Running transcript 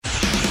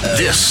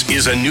This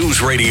is a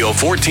News Radio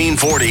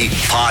 1440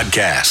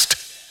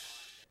 podcast.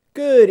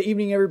 Good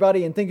evening,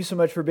 everybody, and thank you so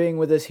much for being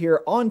with us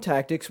here on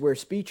Tactics, where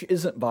speech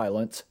isn't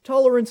violence,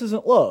 tolerance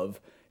isn't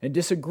love, and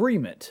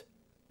disagreement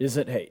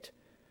isn't hate.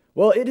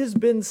 Well, it has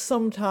been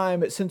some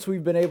time since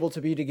we've been able to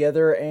be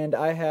together, and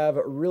I have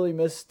really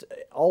missed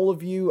all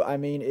of you. I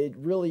mean, it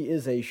really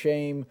is a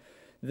shame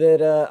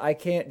that I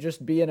can't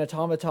just be an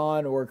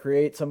automaton or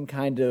create some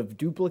kind of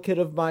duplicate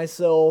of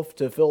myself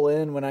to fill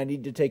in when I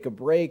need to take a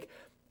break.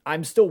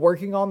 I'm still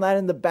working on that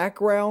in the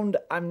background.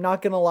 I'm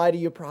not going to lie to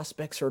you,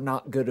 prospects are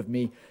not good of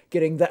me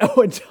getting that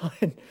one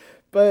done.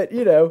 But,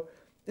 you know,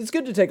 it's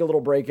good to take a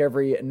little break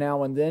every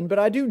now and then, but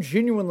I do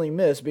genuinely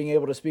miss being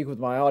able to speak with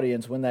my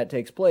audience when that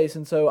takes place,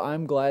 and so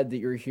I'm glad that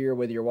you're here,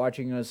 whether you're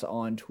watching us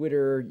on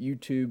Twitter,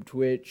 YouTube,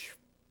 Twitch,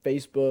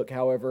 Facebook,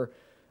 however.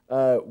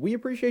 We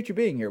appreciate you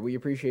being here. We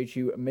appreciate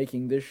you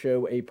making this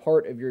show a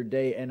part of your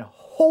day, and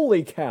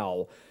holy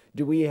cow,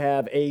 do we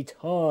have a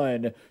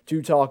ton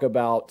to talk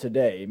about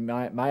today.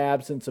 My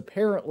absence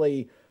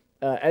apparently,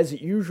 as it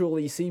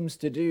usually seems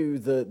to do,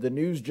 the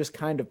news just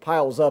kind of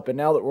piles up, and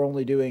now that we're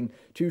only doing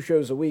 2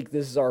 shows a week,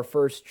 this is our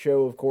first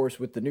show, of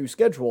course, with the new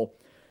schedule.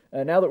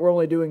 Now that we're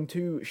only doing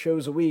 2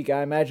 shows a week,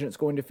 I imagine it's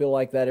going to feel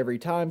like that every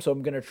time, so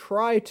I'm going to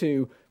try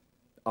to,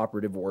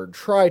 operative word,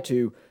 try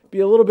to be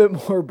a little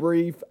bit more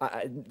brief.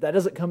 That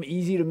doesn't come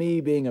easy to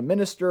me being a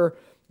minister,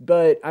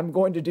 but I'm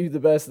going to do the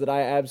best that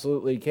I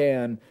absolutely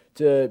can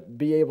to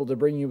be able to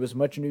bring you as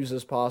much news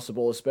as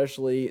possible,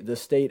 especially the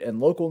state and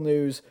local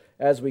news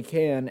as we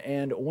can.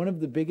 And one of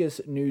the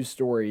biggest news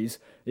stories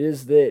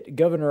is that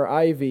Governor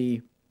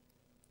Ivey,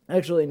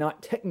 actually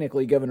not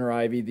technically Governor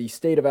Ivey, the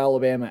state of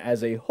Alabama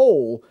as a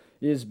whole,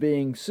 is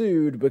being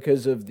sued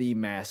because of the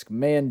mask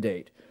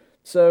mandate.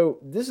 So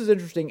this is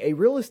interesting. A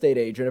real estate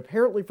agent,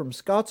 apparently from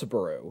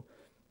Scottsboro,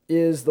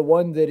 is the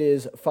one that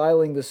is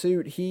filing the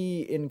suit.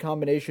 He, in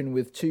combination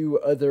with 2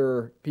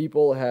 other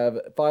people, have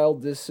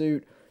filed this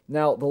suit.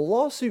 Now, the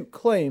lawsuit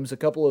claims a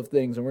couple of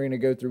things, and we're going to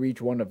go through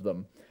each one of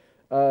them.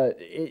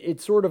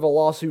 It's sort of a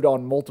lawsuit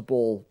on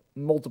multiple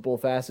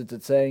facets.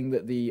 It's saying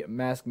that the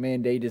mask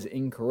mandate is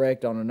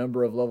incorrect on a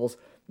number of levels.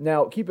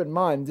 Now, keep in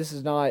mind, this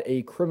is not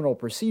a criminal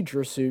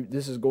procedure suit.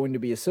 This is going to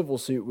be a civil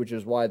suit, which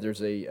is why there's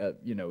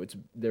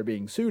they're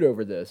being sued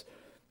over this.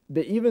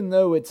 But even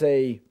though it's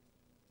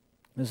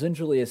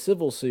essentially a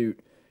civil suit,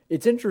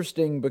 it's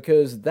interesting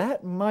because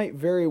that might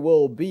very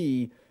well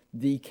be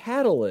the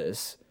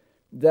catalyst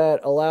that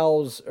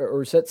allows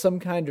or sets some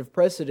kind of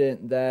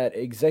precedent that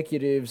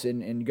executives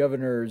in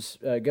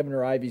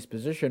Governor Ivey's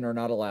position are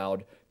not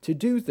allowed to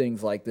do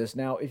things like this.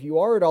 Now, if you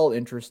are at all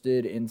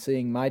interested in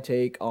seeing my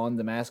take on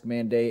the mask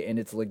mandate and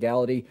its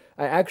legality,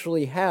 I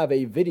actually have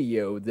a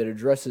video that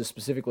addresses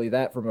specifically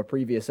that from a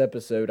previous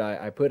episode.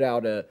 I put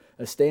out a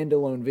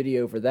standalone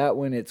video for that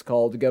one. It's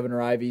called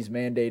Governor Ivey's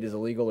Mandate is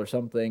Illegal or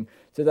something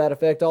to that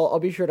effect. I'll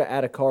be sure to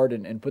add a card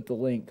and put the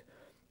link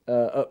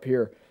up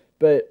here.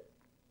 But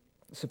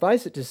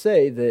suffice it to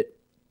say that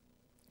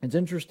it's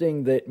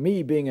interesting that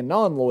me being a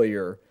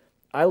non-lawyer,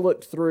 I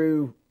looked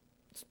through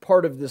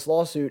part of this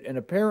lawsuit, and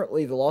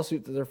apparently the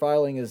lawsuit that they're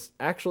filing is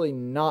actually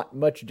not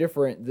much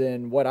different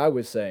than what I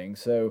was saying.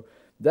 So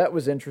that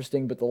was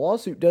interesting, but the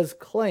lawsuit does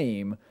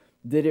claim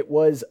that it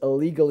was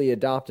illegally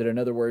adopted. In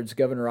other words,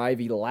 Governor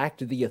Ivey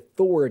lacked the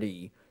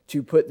authority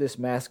to put this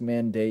mask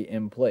mandate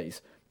in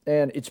place.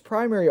 And its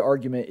primary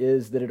argument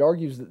is that it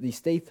argues that the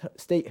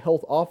state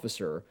health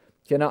officer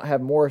cannot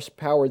have more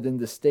power than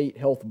the state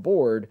health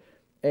board,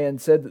 and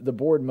said that the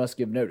board must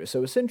give notice.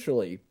 So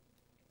essentially,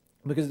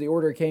 because the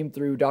order came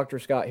through Dr.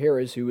 Scott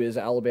Harris, who is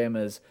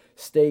Alabama's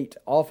state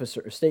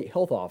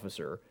health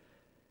officer,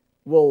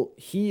 well,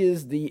 he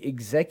is the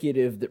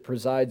executive that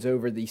presides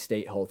over the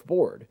state health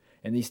board.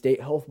 And the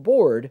state health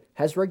board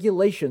has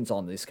regulations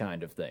on this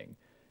kind of thing.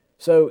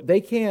 So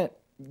they can't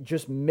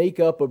just make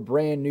up a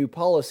brand new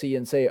policy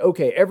and say,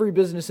 okay, every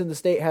business in the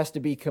state has to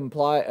be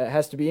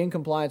in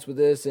compliance with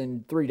this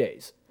in 3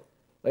 days.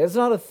 Like, that's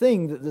not a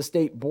thing that the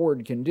state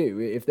board can do.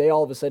 If they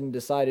all of a sudden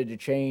decided to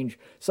change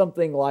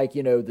something like,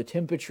 the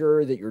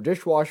temperature that your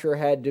dishwasher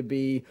had to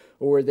be,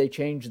 or they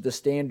changed the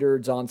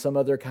standards on some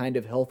other kind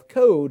of health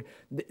code,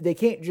 they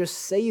can't just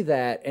say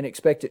that and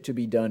expect it to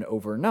be done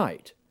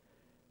overnight.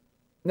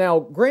 Now,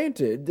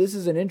 granted, this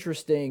is an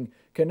interesting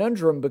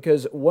conundrum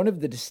because one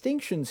of the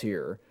distinctions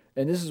here,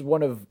 and this is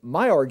one of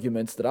my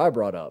arguments that I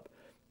brought up,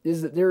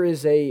 is that there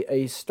is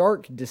a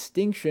stark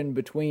distinction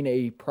between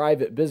a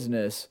private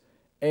business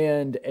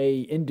and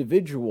a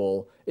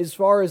individual as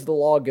far as the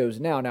law goes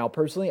now. Now,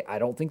 personally, I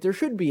don't think there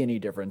should be any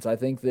difference. I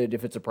think that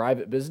if it's a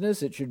private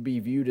business, it should be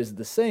viewed as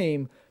the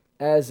same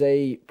as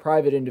a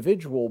private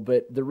individual.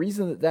 But the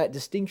reason that that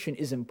distinction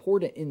is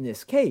important in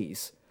this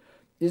case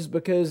is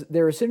because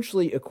they're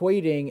essentially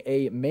equating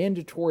a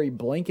mandatory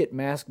blanket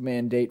mask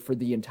mandate for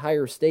the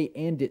entire state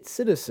and its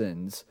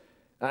citizens.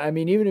 I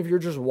mean, even if you're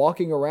just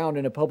walking around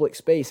in a public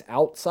space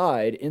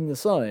outside in the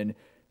sun,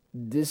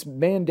 this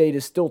mandate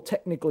is still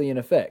technically in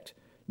effect.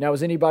 Now,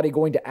 is anybody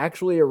going to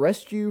actually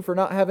arrest you for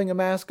not having a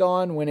mask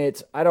on when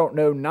it's,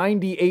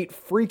 98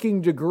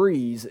 freaking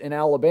degrees in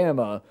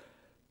Alabama?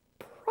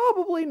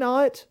 Probably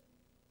not.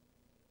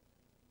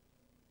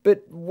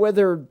 But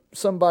whether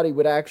somebody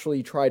would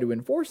actually try to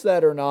enforce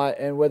that or not,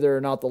 and whether or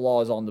not the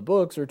law is on the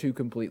books, are two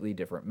completely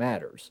different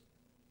matters.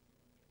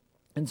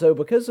 And so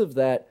because of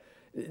that,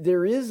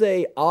 there is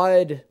a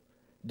odd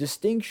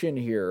distinction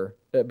here,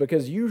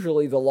 because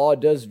usually the law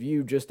does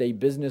view just a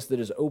business that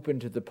is open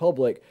to the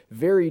public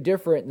very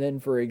different than,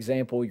 for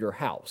example, your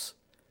house.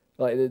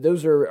 Like,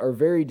 those are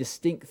very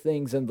distinct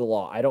things in the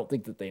law. I don't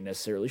think that they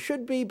necessarily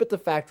should be, but the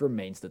fact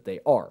remains that they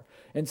are.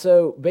 And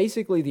so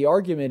basically the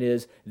argument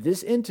is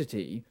this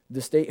entity,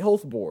 the State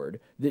Health Board,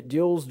 that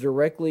deals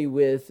directly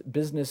with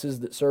businesses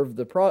that serve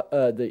the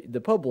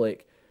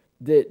public,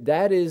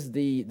 that is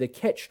the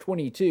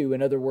catch-22.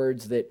 In other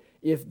words, that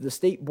if the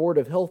State Board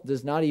of Health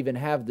does not even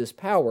have this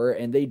power,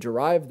 and they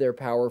derive their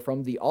power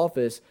from the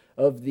office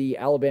of the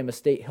Alabama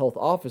State Health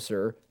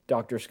Officer,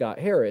 Dr. Scott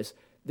Harris,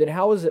 then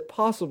how is it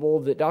possible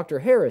that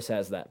Dr. Harris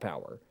has that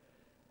power?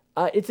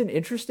 It's an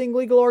interesting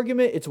legal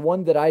argument. It's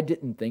one that I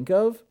didn't think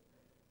of,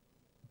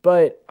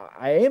 but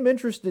I am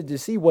interested to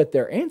see what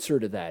their answer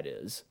to that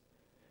is,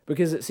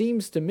 because it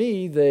seems to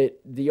me that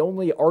the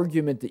only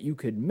argument that you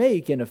could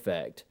make, in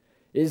effect,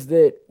 is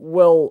that,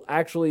 well,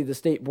 actually the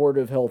State Board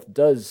of Health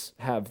does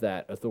have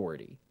that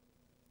authority.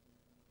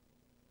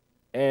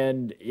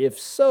 And if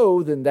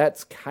so, then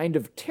that's kind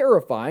of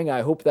terrifying.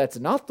 I hope that's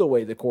not the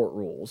way the court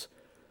rules.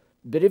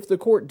 But if the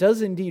court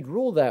does indeed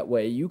rule that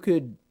way, you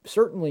could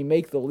certainly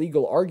make the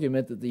legal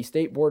argument that the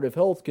State Board of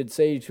Health could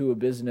say to a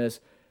business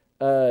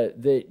that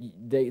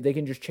they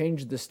can just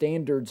change the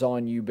standards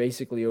on you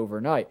basically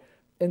overnight.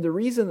 And the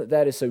reason that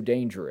that is so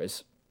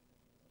dangerous,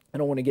 I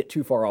don't want to get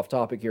too far off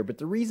topic here, but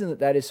the reason that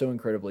that is so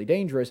incredibly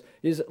dangerous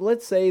is,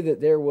 let's say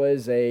that there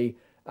was a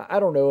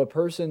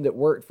person that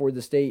worked for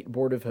the State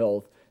Board of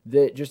Health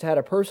that just had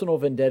a personal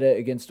vendetta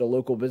against a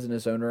local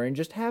business owner and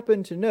just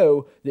happened to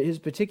know that his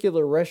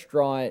particular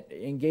restaurant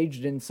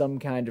engaged in some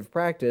kind of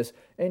practice,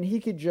 and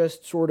he could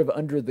just sort of,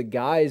 under the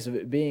guise of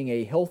it being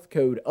a health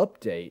code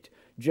update,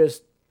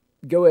 just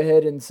go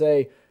ahead and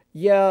say,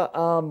 yeah,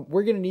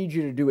 we're going to need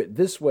you to do it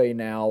this way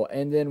now.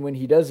 And then when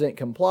he doesn't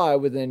comply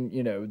within,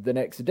 the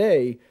next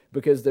day,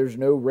 because there's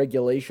no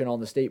regulation on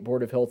the State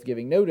Board of Health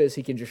giving notice,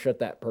 he can just shut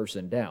that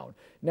person down.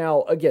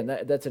 Now, again,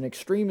 that's an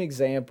extreme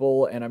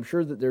example, and I'm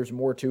sure that there's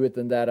more to it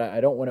than that.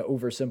 I don't want to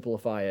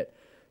oversimplify it.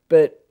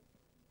 But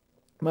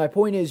my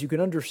point is, you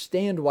can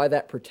understand why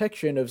that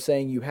protection of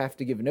saying you have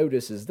to give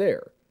notice is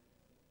there.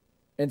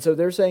 And so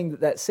they're saying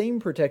that same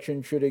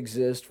protection should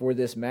exist for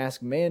this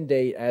mask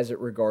mandate as it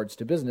regards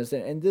to business.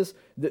 And this,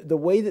 the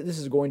way that this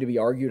is going to be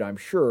argued, I'm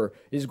sure,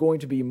 is going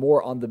to be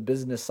more on the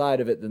business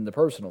side of it than the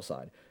personal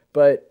side.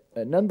 But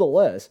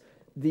nonetheless,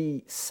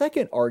 the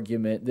second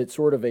argument that's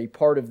sort of a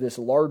part of this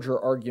larger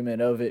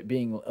argument of it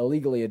being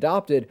illegally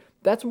adopted,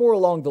 that's more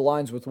along the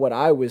lines with what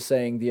I was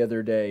saying the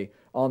other day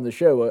on the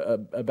show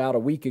about a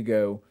week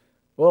ago.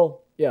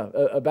 Well, yeah,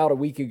 about a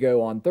week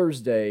ago on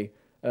Thursday,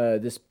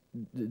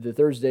 the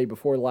Thursday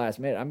before last.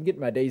 Man, I'm getting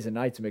my days and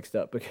nights mixed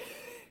up.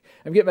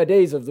 I'm getting my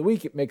days of the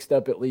week mixed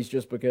up, at least,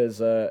 just because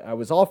I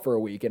was off for a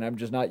week and I'm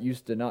just not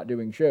used to not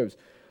doing shows.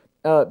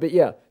 But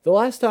yeah, the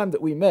last time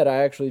that we met,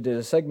 I actually did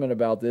a segment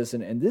about this,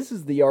 and this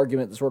is the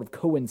argument that sort of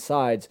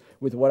coincides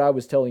with what I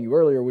was telling you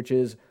earlier, which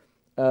is,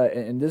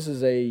 and this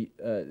is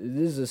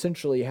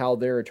essentially how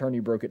their attorney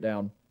broke it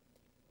down.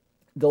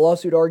 The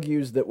lawsuit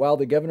argues that while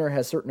the governor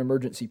has certain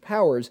emergency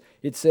powers,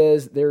 it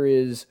says there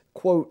is,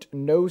 quote,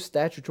 no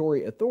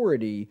statutory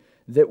authority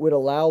that would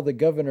allow the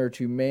governor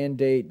to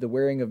mandate the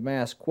wearing of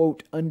masks,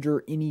 quote,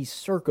 under any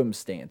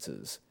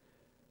circumstances.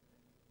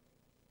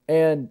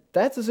 And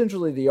that's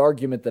essentially the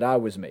argument that I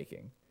was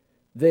making.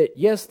 That,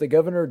 yes, the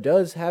governor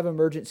does have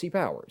emergency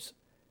powers.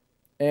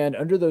 And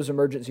under those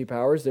emergency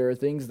powers, there are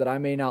things that I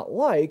may not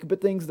like, but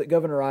things that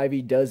Governor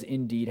Ivey does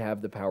indeed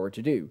have the power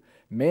to do.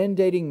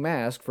 Mandating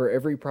masks for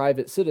every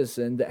private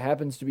citizen that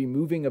happens to be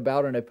moving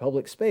about in a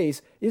public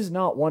space is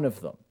not one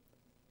of them.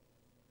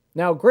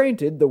 Now,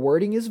 granted, the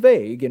wording is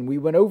vague, and we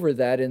went over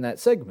that in that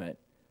segment,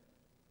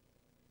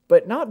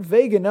 but not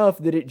vague enough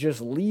that it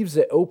just leaves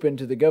it open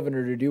to the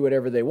governor to do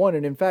whatever they want.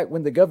 And in fact,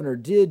 when the governor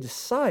did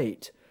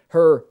cite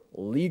her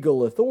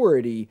legal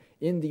authority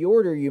in the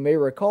order, you may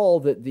recall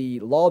that the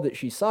law that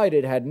she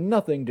cited had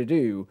nothing to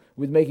do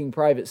with making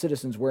private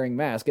citizens wearing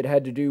masks. It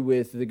had to do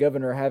with the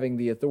governor having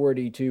the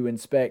authority to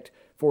inspect,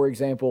 for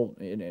example,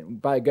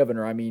 by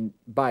governor, I mean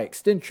by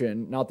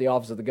extension, not the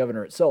office of the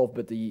governor itself,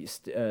 but the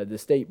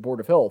State Board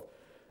of Health,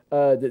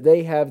 that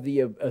they have the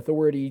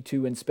authority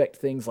to inspect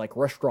things like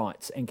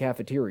restaurants and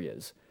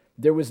cafeterias.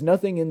 There was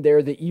nothing in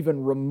there that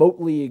even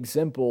remotely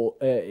resembled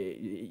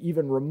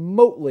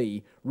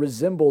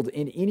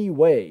in any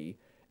way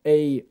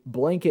a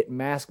blanket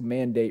mask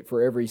mandate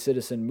for every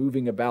citizen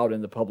moving about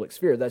in the public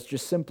sphere. That's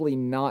just simply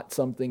not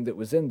something that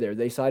was in there.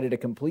 They cited a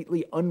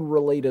completely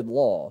unrelated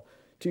law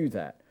to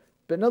that.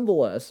 But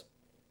nonetheless,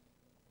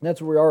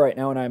 that's where we are right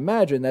now, and I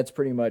imagine that's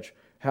pretty much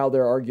how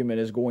their argument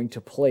is going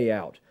to play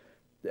out.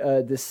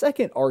 The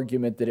second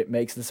argument that it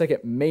makes, the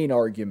second main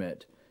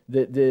argument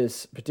that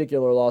this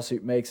particular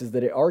lawsuit makes, is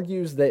that it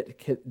argues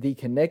that the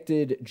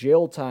connected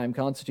jail time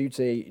constitutes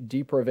a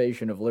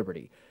deprivation of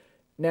liberty.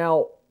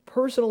 Now,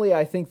 personally,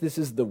 I think this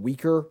is the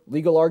weaker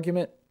legal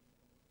argument,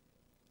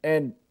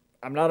 and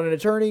I'm not an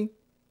attorney.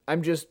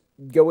 I'm just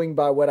going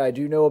by what I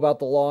do know about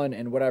the law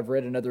and what I've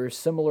read in other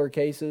similar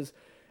cases.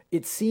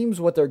 It seems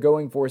what they're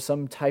going for is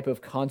some type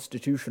of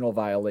constitutional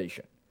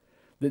violation.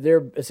 That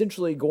they're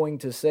essentially going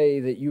to say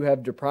that you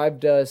have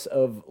deprived us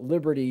of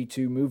liberty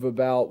to move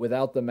about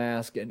without the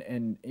mask,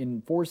 and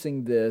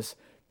enforcing this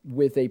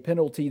with a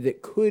penalty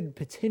that could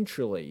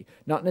potentially,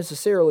 not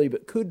necessarily,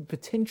 but could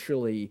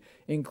potentially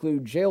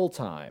include jail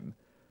time,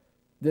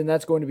 then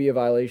that's going to be a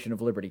violation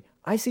of liberty.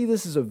 I see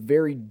this as a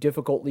very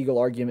difficult legal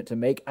argument to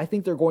make. I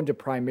think they're going to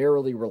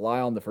primarily rely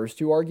on the first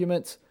two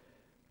arguments,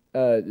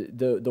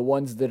 the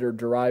ones that are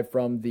derived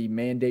from the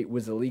mandate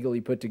was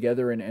illegally put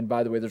together. And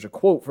by the way, there's a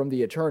quote from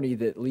the attorney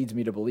that leads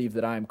me to believe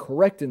that I am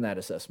correct in that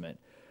assessment.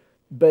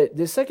 But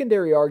the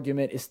secondary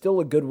argument is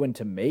still a good one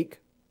to make.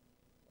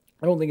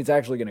 I don't think it's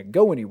actually going to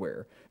go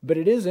anywhere, but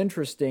it is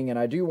interesting, and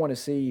I do want to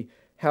see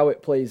how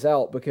it plays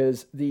out,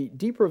 because the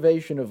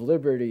deprivation of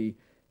liberty,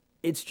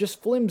 it's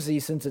just flimsy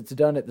since it's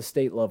done at the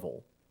state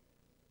level.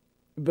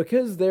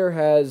 Because there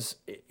has,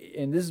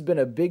 and this has been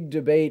a big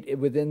debate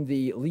within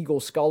the legal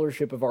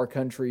scholarship of our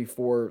country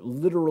for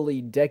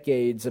literally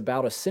decades,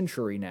 about a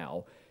century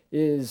now,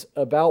 is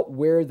about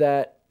where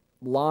that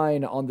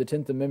line on the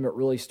 10th Amendment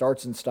really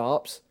starts and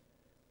stops.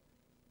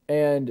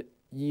 And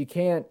you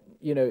can't,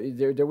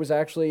 there was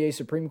actually a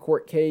Supreme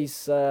Court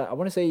case, I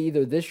want to say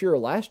either this year or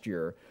last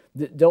year,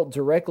 that dealt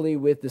directly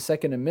with the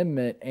Second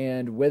Amendment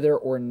and whether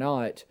or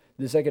not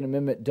the Second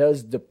Amendment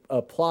does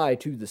apply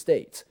to the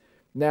states.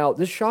 Now,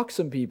 this shocks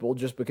some people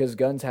just because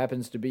guns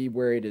happens to be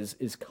where it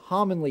is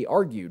commonly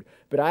argued,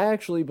 but I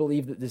actually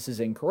believe that this is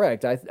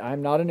incorrect.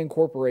 I'm not an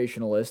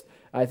incorporationalist.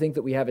 I think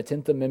that we have a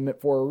 10th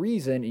Amendment for a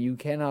reason, and you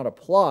cannot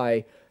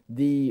apply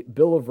the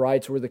Bill of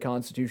Rights or the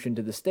Constitution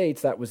to the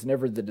states. That was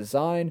never the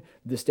design.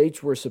 The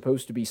states were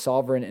supposed to be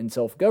sovereign and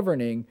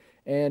self-governing,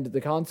 and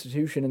the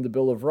Constitution and the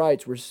Bill of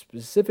Rights were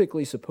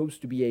specifically supposed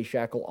to be a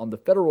shackle on the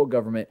federal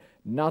government,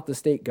 not the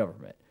state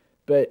government.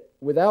 But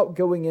without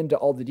going into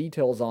all the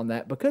details on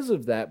that, because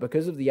of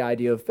the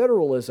idea of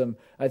federalism,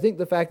 I think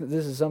the fact that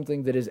this is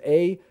something that is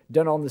A,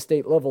 done on the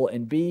state level,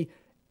 and B,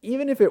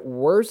 even if it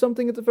were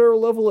something at the federal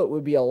level, it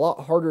would be a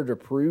lot harder to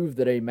prove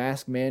that a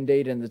mask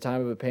mandate in the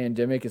time of a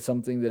pandemic is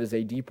something that is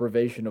a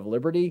deprivation of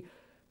liberty.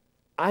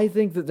 I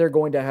think that they're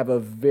going to have a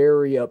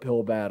very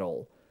uphill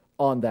battle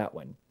on that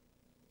one.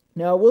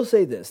 Now, I will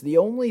say this. The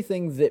only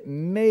thing that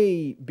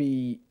may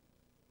be,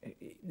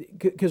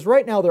 because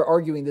right now they're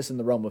arguing this in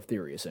the realm of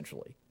theory,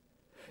 essentially.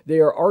 They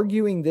are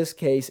arguing this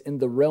case in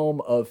the realm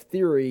of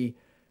theory,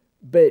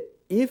 but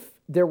if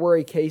there were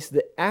a case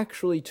that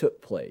actually took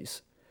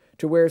place,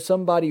 to where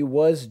somebody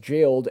was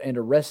jailed and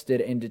arrested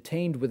and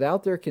detained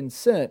without their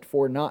consent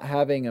for not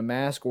having a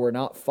mask or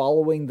not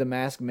following the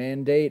mask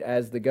mandate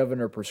as the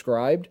governor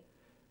prescribed,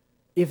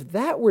 if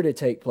that were to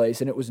take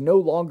place and it was no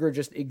longer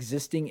just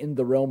existing in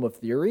the realm of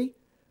theory,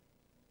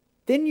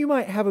 then you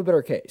might have a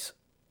better case.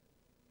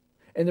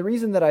 And the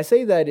reason that I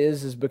say that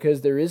is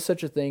because there is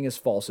such a thing as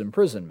false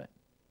imprisonment.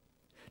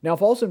 Now,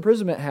 false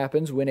imprisonment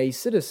happens when a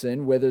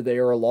citizen, whether they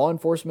are a law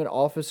enforcement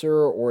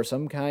officer or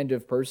some kind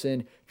of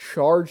person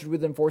charged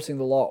with enforcing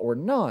the law or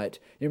not,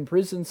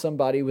 imprisons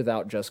somebody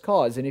without just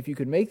cause. And if you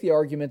could make the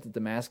argument that the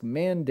mask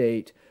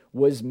mandate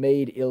was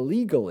made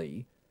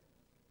illegally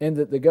and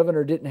that the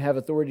governor didn't have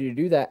authority to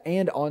do that,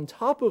 and on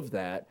top of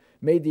that,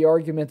 made the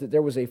argument that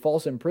there was a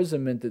false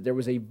imprisonment, that there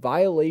was a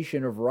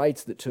violation of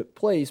rights that took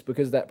place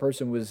because that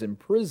person was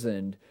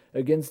imprisoned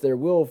against their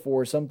will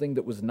for something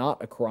that was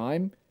not a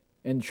crime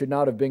and should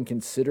not have been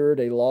considered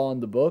a law on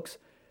the books,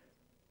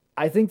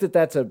 I think that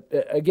that's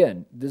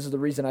again, this is the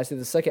reason I say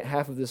the second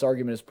half of this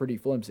argument is pretty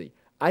flimsy.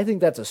 I think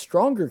that's a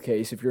stronger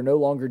case if you're no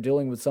longer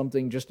dealing with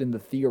something just in the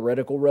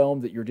theoretical realm,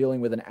 that you're dealing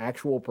with an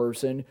actual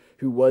person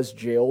who was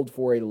jailed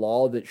for a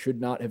law that should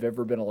not have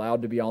ever been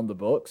allowed to be on the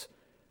books.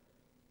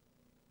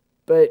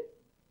 But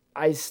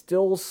I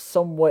still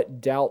somewhat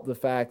doubt the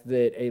fact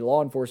that a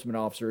law enforcement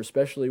officer,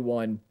 especially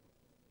one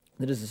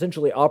that is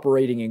essentially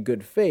operating in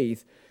good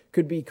faith,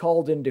 could be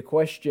called into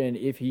question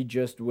if he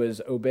just was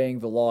obeying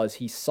the law as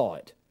he saw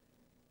it.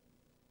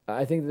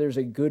 I think that there's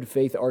a good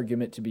faith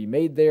argument to be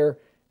made there,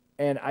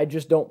 and I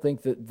just don't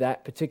think that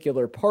that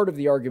particular part of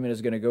the argument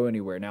is going to go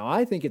anywhere. Now,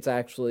 I think it's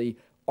actually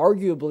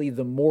arguably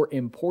the more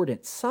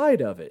important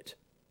side of it.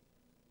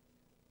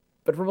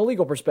 But from a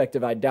legal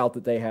perspective, I doubt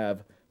that they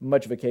have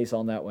much of a case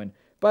on that one.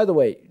 By the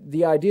way,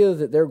 the idea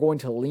that they're going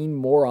to lean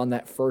more on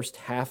that first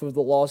half of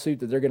the lawsuit,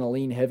 that they're going to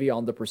lean heavy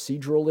on the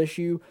procedural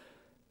issue,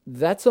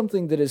 that's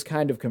something that is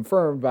kind of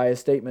confirmed by a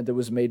statement that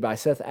was made by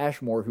Seth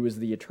Ashmore, who is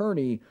the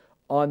attorney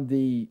on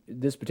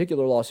this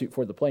particular lawsuit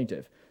for the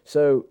plaintiff.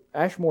 So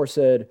Ashmore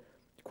said,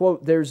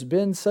 quote, "There's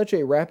been such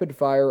a rapid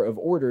fire of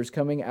orders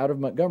coming out of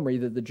Montgomery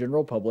that the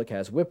general public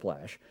has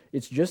whiplash.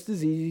 It's just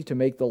as easy to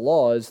make the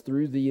laws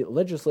through the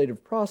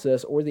legislative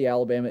process or the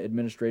Alabama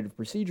Administrative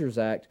Procedures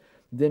Act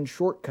than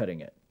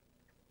shortcutting it."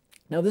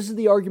 Now, this is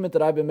the argument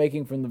that I've been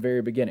making from the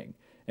very beginning.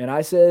 And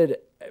I said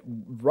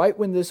right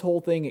when this whole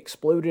thing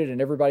exploded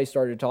and everybody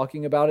started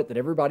talking about it, that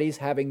everybody's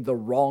having the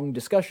wrong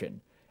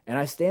discussion. And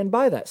I stand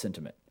by that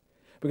sentiment.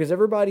 Because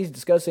everybody's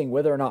discussing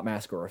whether or not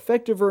masks are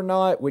effective or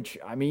not, which,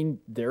 I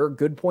mean, there are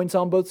good points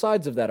on both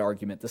sides of that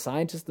argument. The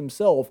scientists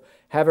themselves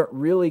haven't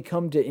really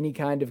come to any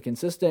kind of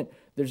consistent.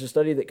 There's a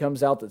study that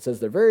comes out that says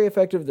they're very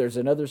effective. There's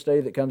another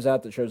study that comes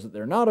out that shows that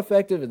they're not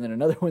effective. And then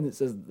another one that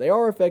says that they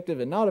are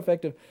effective and not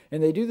effective.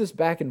 And they do this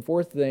back and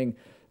forth thing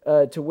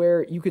to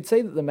where you could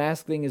say that the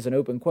mask thing is an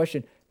open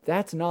question.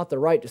 That's not the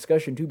right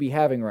discussion to be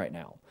having right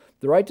now.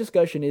 The right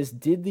discussion is,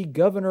 did the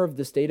governor of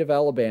the state of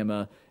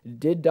Alabama,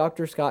 did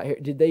Dr. Scott,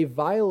 did they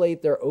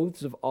violate their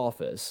oaths of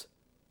office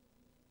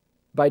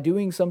by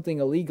doing something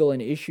illegal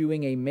and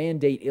issuing a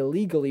mandate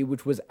illegally,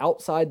 which was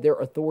outside their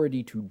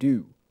authority to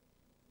do?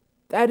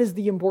 That is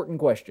the important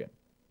question.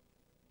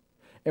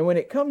 And when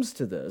it comes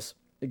to this,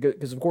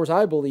 because of course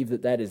I believe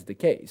that that is the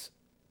case,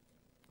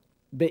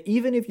 but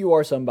even if you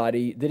are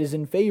somebody that is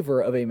in favor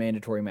of a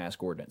mandatory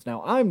mask ordinance,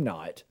 now I'm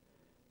not,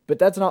 but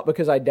that's not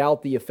because I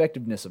doubt the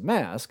effectiveness of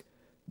masks.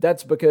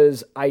 That's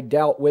because I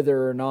doubt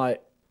whether or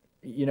not,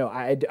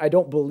 I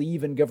don't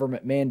believe in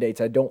government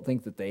mandates. I don't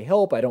think that they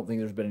help. I don't think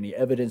there's been any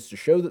evidence to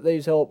show that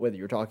they've helped, whether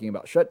you're talking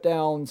about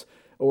shutdowns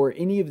or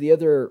any of the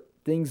other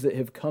things that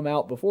have come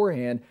out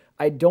beforehand.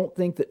 I don't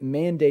think that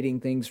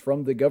mandating things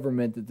from the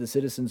government that the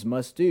citizens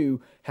must do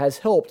has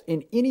helped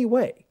in any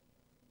way.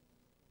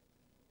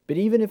 But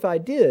even if I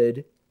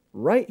did,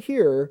 right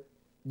here,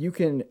 you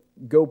can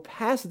go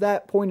past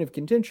that point of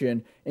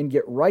contention and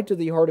get right to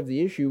the heart of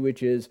the issue,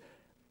 which is,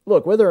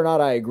 look, whether or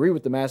not I agree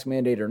with the mask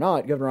mandate or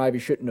not, Governor Ivey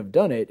shouldn't have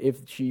done it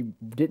if she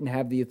didn't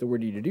have the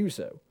authority to do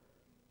so.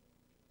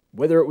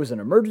 Whether it was an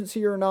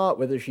emergency or not,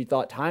 whether she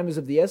thought time is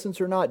of the essence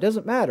or not,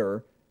 doesn't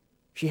matter.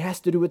 She has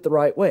to do it the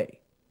right way.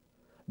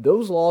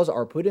 Those laws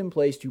are put in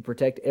place to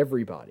protect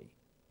everybody.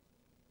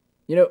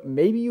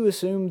 Maybe you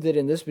assume that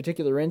in this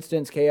particular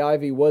instance, Kay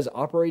Ivey was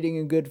operating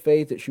in good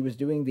faith, that she was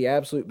doing the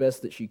absolute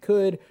best that she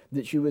could,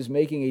 that she was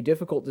making a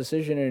difficult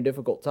decision in a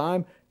difficult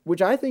time,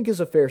 which I think is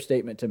a fair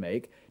statement to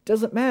make.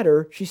 Doesn't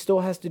matter, she still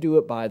has to do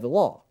it by the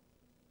law.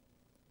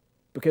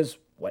 Because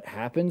what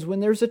happens when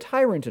there's a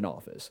tyrant in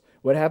office?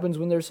 What happens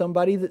when there's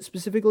somebody that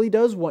specifically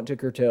does want to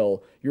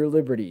curtail your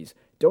liberties?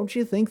 Don't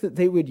you think that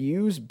they would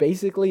use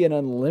basically an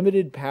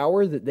unlimited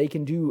power that they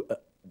can do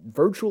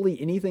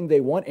virtually anything they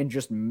want and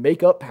just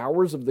make up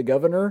powers of the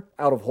governor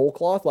out of whole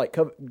cloth like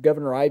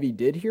Governor Ivey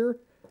did here?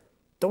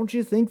 Don't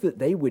you think that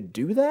they would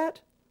do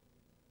that?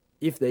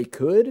 If they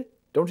could?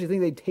 Don't you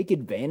think they'd take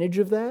advantage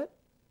of that?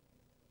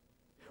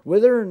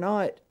 Whether or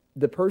not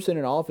the person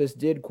in office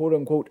did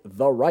quote-unquote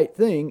the right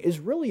thing is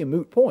really a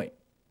moot point.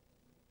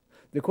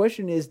 The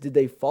question is, did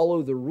they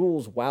follow the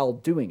rules while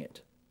doing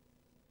it?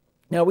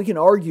 Now, we can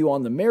argue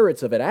on the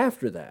merits of it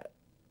after that.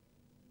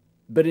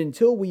 But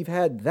until we've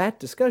had that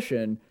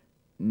discussion,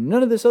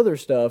 none of this other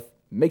stuff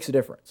makes a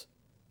difference.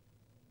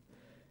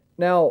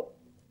 Now,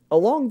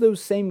 along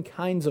those same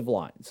kinds of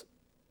lines,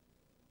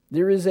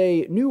 there is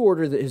a new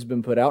order that has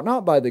been put out,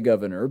 not by the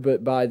governor,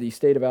 but by the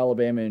state of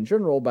Alabama in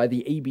general, by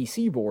the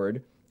ABC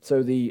board.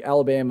 So the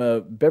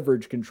Alabama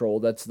Beverage Control,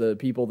 that's the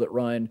people that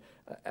run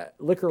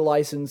liquor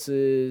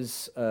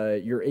licenses,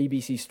 your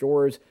ABC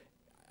stores.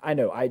 I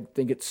know, I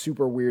think it's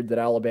super weird that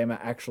Alabama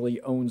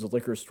actually owns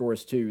liquor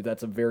stores too.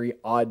 That's a very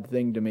odd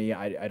thing to me.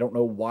 I don't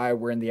know why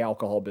we're in the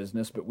alcohol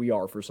business, but we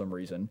are for some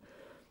reason.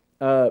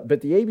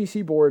 But the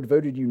ABC board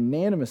voted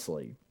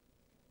unanimously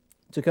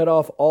to cut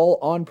off all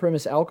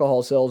on-premise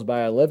alcohol sales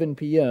by 11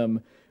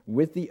 p.m.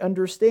 with the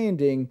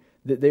understanding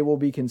that they will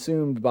be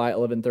consumed by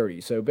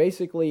 11:30. So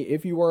basically,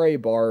 if you are a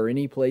bar or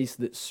any place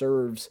that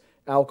serves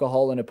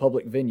alcohol in a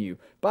public venue,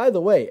 by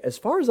the way, as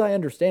far as I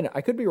understand it,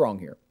 I could be wrong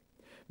here,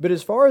 but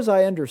as far as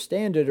I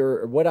understand it,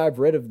 or what I've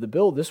read of the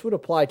bill, this would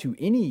apply to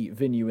any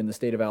venue in the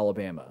state of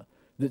Alabama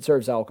that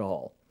serves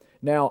alcohol.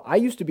 Now, I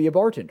used to be a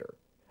bartender.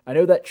 I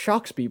know that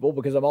shocks people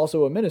because I'm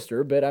also a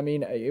minister, but I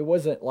mean, it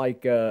wasn't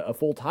like a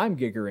full-time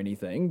gig or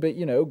anything, but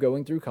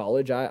going through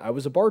college, I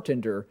was a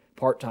bartender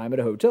part-time at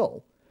a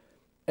hotel.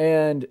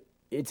 And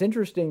it's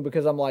interesting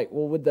because I'm like,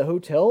 well, would the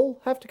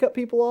hotel have to cut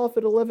people off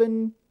at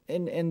 11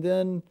 and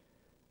then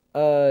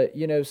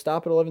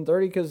stop at 11:30?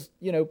 Because,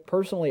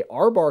 personally,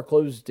 our bar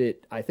closed at,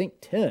 I think,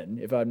 10,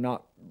 if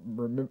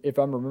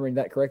I'm remembering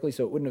that correctly,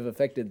 so it wouldn't have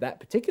affected that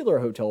particular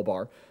hotel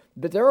bar.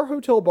 But there are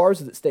hotel bars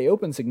that stay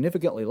open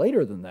significantly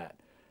later than that.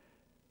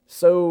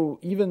 So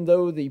even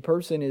though the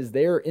person is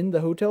there in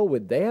the hotel,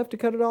 would they have to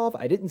cut it off?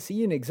 I didn't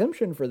see an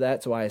exemption for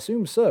that, so I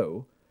assume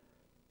so.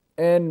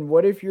 And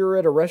what if you're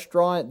at a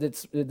restaurant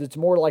that's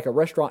more like a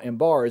restaurant and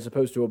bar as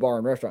opposed to a bar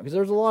and restaurant? Because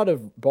there's a lot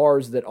of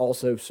bars that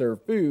also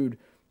serve food,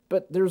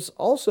 but there's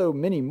also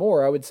many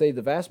more. I would say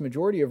the vast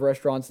majority of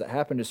restaurants that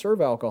happen to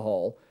serve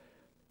alcohol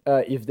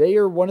if they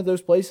are one of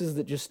those places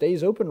that just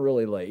stays open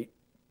really late,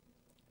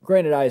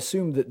 granted, I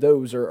assume that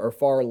those are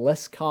far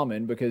less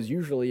common because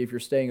usually if you're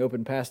staying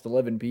open past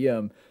 11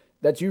 p.m.,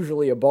 that's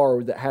usually a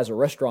bar that has a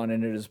restaurant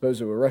in it as opposed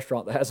to a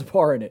restaurant that has a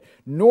bar in it.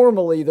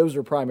 Normally, those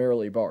are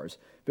primarily bars.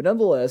 But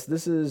nonetheless,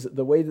 this is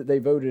the way that they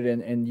voted,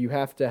 and you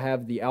have to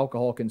have the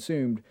alcohol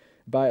consumed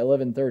by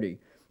 11:30.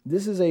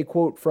 This is a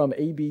quote from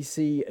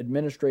ABC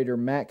Administrator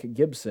Mac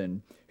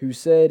Gibson, who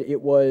said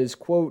it was,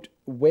 quote,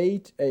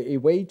 a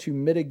way to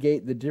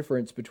mitigate the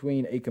difference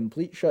between a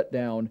complete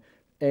shutdown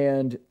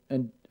and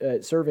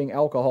serving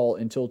alcohol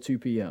until 2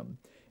 p.m.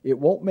 It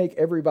won't make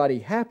everybody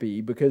happy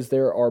because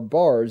there are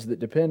bars that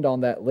depend on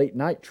that late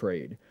night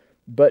trade,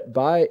 but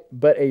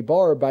a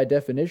bar by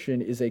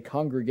definition is a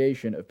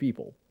congregation of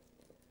people.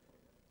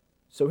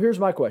 So here's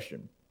my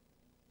question.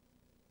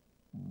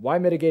 Why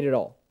mitigate it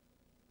all?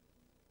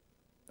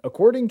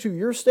 According to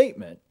your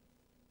statement,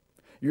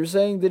 you're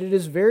saying that it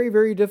is very,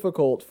 very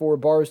difficult for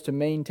bars to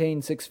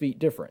maintain 6 feet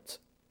difference.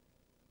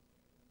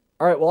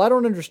 All right, well, I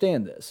don't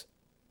understand this.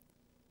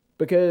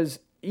 Because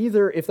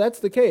either, if that's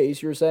the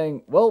case, you're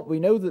saying, well, we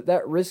know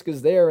that risk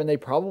is there and they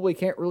probably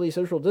can't really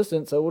social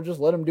distance, so we'll just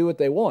let them do what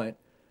they want.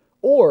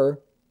 Or,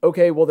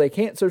 okay, well, they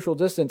can't social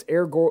distance,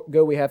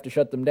 ergo we have to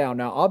shut them down.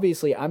 Now,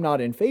 obviously, I'm not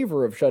in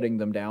favor of shutting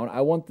them down.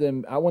 I want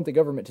the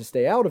government to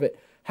stay out of it.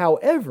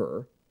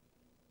 However,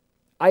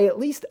 I at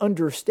least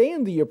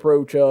understand the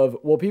approach of,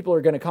 well, people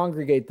are going to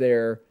congregate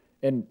there,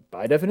 and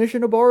by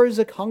definition, a bar is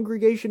a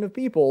congregation of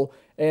people,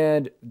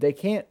 and they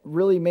can't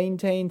really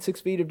maintain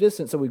 6 feet of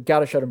distance, so we've got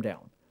to shut them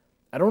down.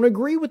 I don't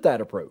agree with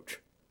that approach.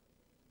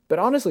 But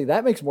honestly,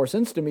 that makes more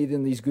sense to me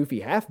than these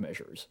goofy half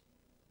measures.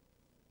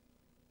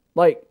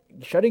 Like,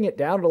 shutting it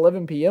down at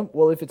 11 p.m.,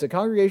 well, if it's a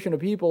congregation of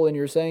people and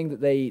you're saying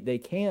that they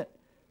can't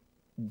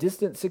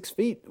distance 6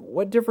 feet,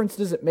 what difference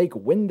does it make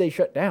when they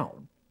shut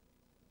down?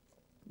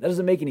 That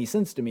doesn't make any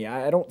sense to me.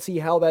 I don't see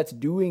how that's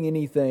doing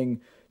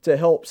anything to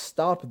help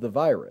stop the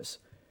virus.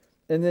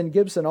 And then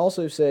Gibson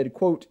also said,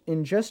 quote,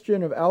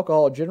 ingestion of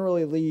alcohol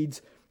generally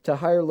leads to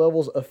higher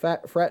levels of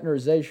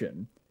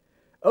fraternization.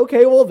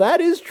 Okay, well, that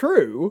is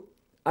true.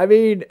 I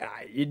mean,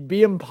 it'd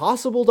be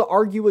impossible to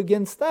argue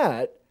against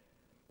that.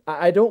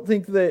 I don't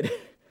think that...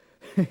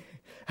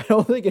 I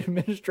don't think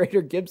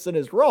Administrator Gibson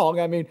is wrong.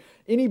 I mean,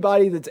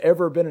 anybody that's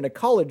ever been in a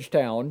college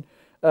town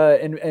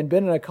and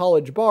been in a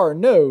college bar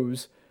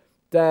knows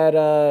that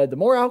the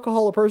more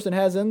alcohol a person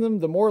has in them,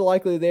 the more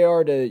likely they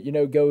are to,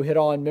 go hit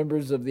on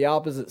members of the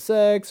opposite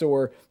sex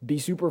or be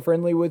super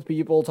friendly with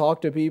people,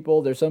 talk to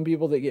people. There's some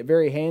people that get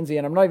very handsy,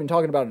 and I'm not even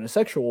talking about in a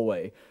sexual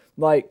way.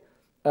 Like,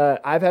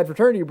 I've had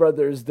fraternity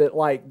brothers that,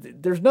 like,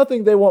 there's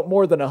nothing they want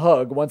more than a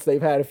hug once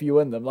they've had a few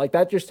in them. Like,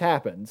 that just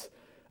happens.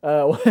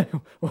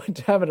 One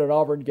time at an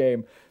Auburn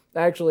game,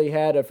 I actually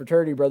had a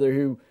fraternity brother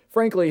who,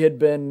 frankly, he'd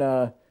been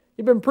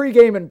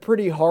pre-gaming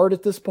pretty hard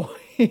at this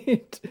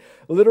point.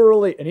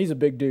 Literally, and he's a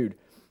big dude,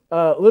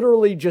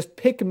 literally just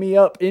pick me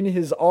up in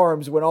his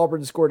arms when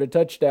Auburn scored a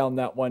touchdown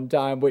that one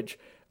time, which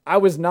I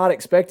was not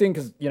expecting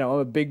because, I'm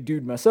a big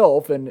dude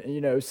myself and,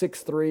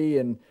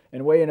 6'3"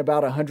 and weighing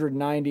about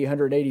 190,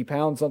 180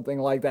 pounds, something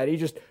like that. He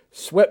just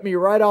swept me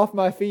right off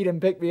my feet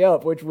and picked me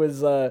up, which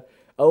was a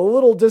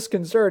little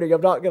disconcerting,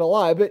 I'm not going to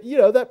lie. But,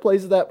 that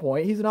plays at that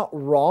point. He's not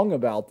wrong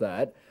about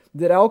that.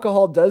 That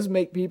alcohol does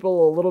make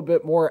people a little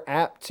bit more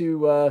apt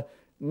to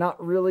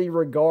not really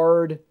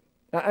regard...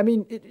 I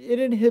mean, it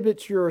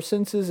inhibits your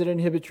senses, it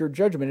inhibits your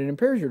judgment, it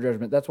impairs your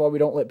judgment. That's why we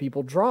don't let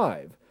people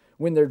drive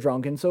when they're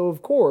drunk. And so,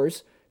 of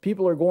course,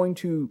 people are going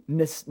to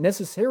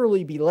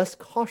necessarily be less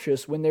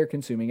cautious when they're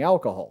consuming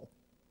alcohol.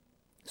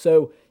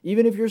 So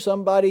even if you're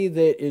somebody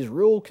that is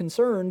real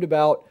concerned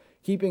about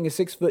keeping a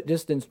 6-foot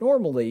distance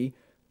normally,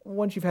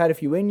 once you've had a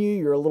few in you,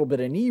 you're a little bit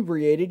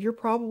inebriated, you're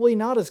probably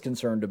not as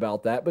concerned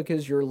about that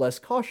because you're less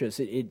cautious.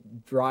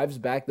 It drives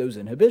back those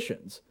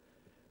inhibitions.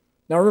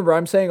 Now remember,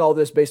 I'm saying all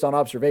this based on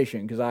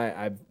observation because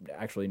I've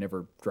actually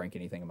never drank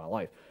anything in my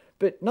life.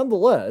 But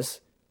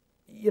nonetheless,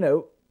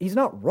 he's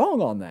not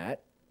wrong on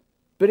that.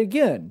 But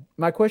again,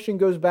 my question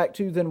goes back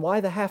to then why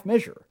the half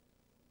measure?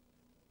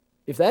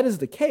 If that is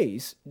the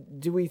case,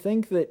 do we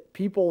think that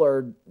people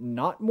are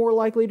not more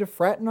likely to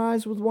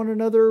fraternize with one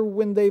another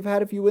when they've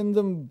had a few in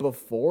them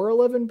before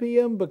 11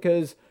 p.m.?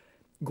 Because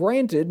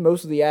granted,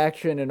 most of the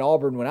action in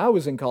Auburn when I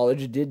was in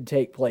college did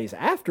take place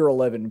after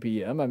 11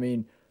 p.m. I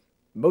mean,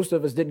 most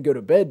of us didn't go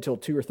to bed till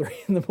 2 or 3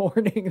 in the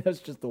morning. That's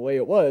just the way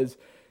it was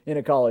in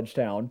a college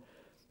town.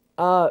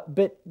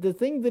 But the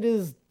thing that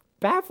is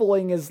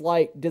baffling is,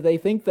 like, do they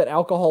think that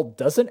alcohol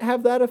doesn't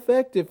have that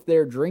effect if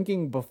they're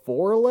drinking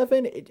before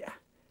 11?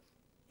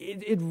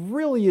 It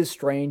really is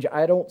strange.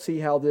 I don't see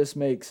how this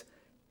makes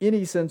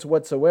any sense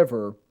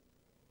whatsoever.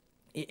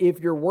 If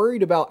you're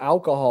worried about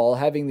alcohol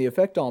having the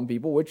effect on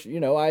people, which,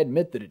 I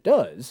admit that it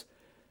does,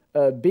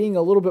 being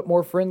a little bit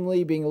more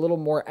friendly, being a little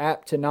more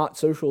apt to not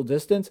social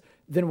distance,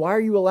 then why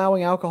are you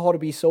allowing alcohol to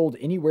be sold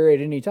anywhere at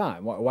any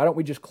time? Why don't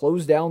we just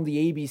close down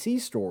the ABC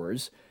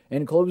stores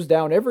and close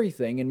down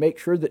everything and make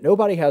sure that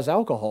nobody has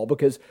alcohol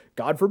because,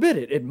 God forbid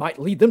it might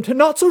lead them to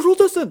not social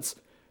distance?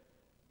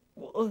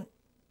 Well,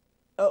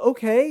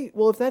 Okay,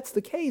 well, if that's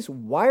the case,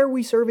 why are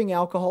we serving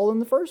alcohol in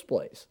the first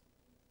place?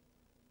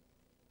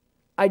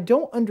 I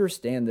don't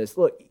understand this.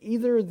 Look,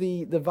 either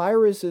the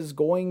virus is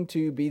going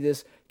to be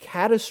this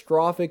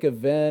catastrophic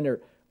event,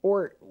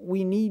 or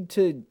we need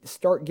to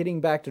start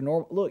getting back to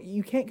normal. Look,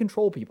 you can't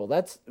control people.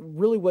 That's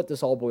really what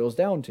this all boils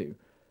down to.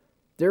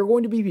 There are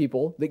going to be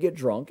people that get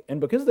drunk, and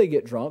because they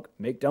get drunk,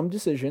 make dumb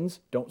decisions,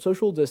 don't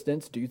social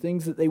distance, do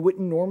things that they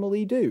wouldn't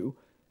normally do.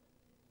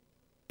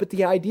 But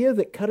the idea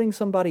that cutting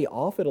somebody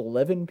off at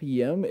 11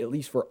 p.m., at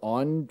least for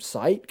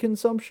on-site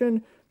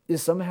consumption,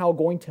 is somehow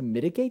going to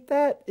mitigate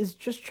that is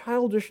just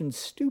childish and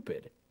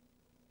stupid.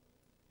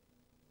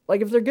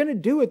 Like, if they're going to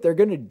do it, they're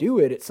going to do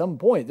it at some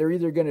point. They're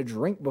either going to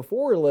drink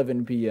before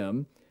 11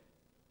 p.m.,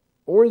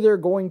 or they're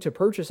going to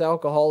purchase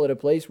alcohol at a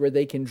place where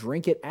they can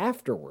drink it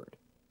afterward.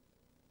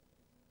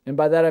 And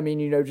by that I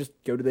mean, just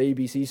go to the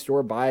ABC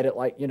store, buy it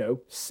at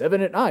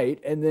 7 at night,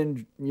 and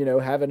then,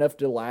 have enough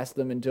to last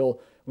them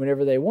until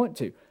whenever they want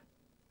to.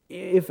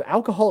 If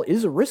alcohol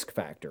is a risk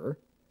factor,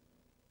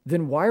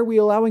 then why are we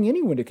allowing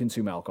anyone to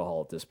consume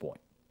alcohol at this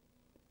point?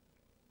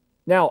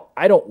 Now,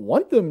 I don't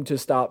want them to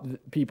stop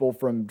people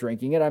from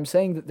drinking it. I'm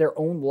saying that their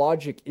own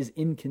logic is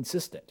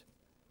inconsistent.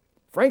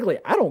 Frankly,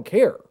 I don't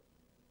care.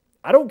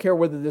 I don't care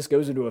whether this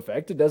goes into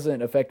effect. It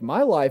doesn't affect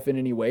my life in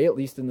any way, at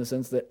least in the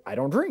sense that I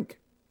don't drink.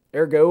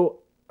 Ergo,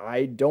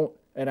 I don't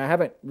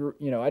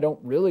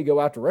really go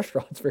out to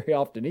restaurants very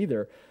often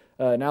either,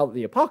 now that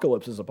the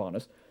apocalypse is upon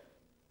us.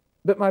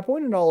 But my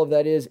point in all of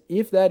that is,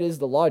 if that is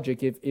the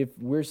logic, if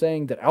we're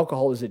saying that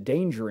alcohol is a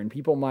danger and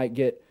people might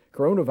get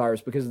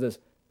coronavirus because of this,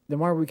 then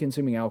why are we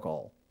consuming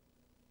alcohol?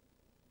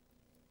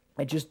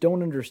 I just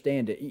don't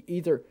understand it.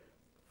 Either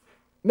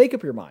make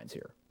up your minds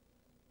here.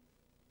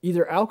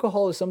 Either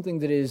alcohol is something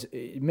that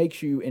it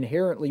makes you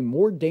inherently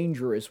more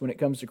dangerous when it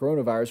comes to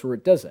coronavirus, or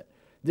it doesn't.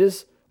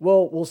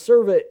 We'll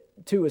serve it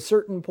to a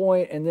certain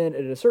point, and then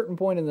at a certain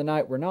point in the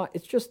night, we're not.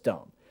 It's just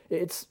dumb.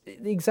 It's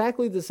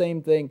exactly the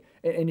same thing.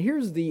 And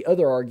here's the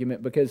other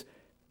argument, because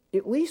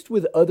at least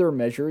with other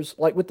measures,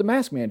 like with the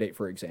mask mandate,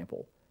 for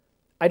example,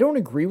 I don't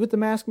agree with the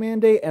mask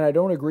mandate, and I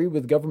don't agree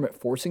with government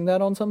forcing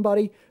that on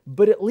somebody,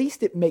 but at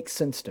least it makes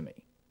sense to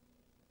me.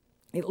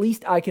 At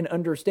least I can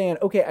understand,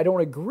 okay, I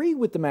don't agree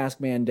with the mask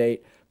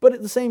mandate, but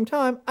at the same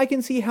time, I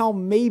can see how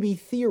maybe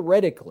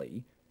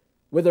theoretically,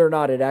 whether or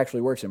not it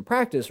actually works in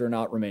practice or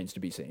not remains to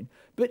be seen,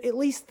 but at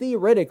least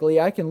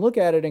theoretically, I can look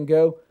at it and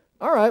go,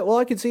 all right, well,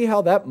 I can see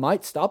how that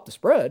might stop the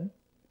spread.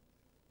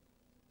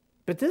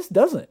 But this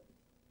doesn't.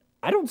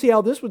 I don't see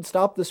how this would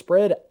stop the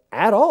spread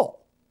at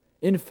all.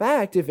 In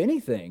fact, if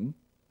anything,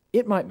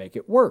 it might make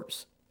it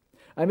worse.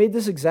 I made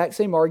this exact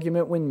same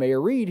argument when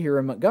Mayor Reed here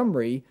in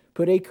Montgomery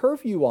put a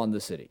curfew on the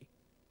city.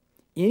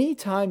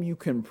 Anytime you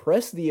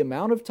compress the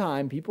amount of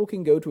time people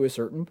can go to a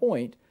certain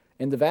point,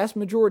 and the vast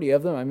majority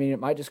of them, it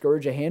might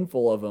discourage a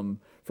handful of them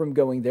from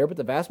going there, but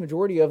the vast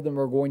majority of them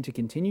are going to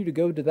continue to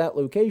go to that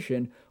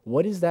location,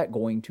 what is that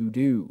going to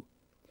do?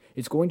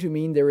 It's going to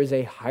mean there is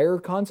a higher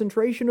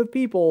concentration of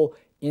people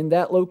in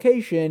that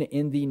location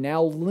in the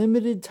now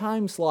limited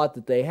time slot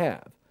that they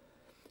have.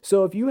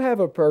 So if you have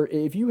a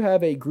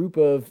group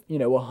of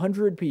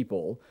 100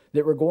 people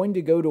that were going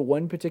to go to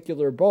one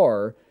particular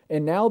bar,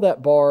 and now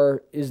that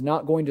bar is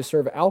not going to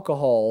serve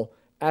alcohol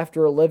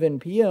after 11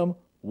 p.m.,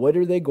 what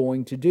are they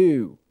going to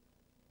do?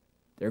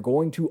 They're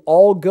going to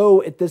all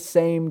go at the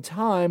same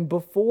time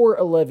before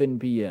 11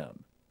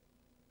 p.m.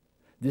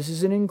 This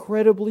is an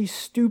incredibly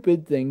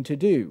stupid thing to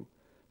do,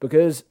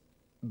 because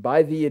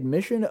by the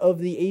admission of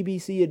the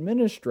ABC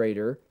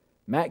administrator,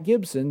 Matt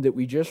Gibson, that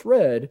we just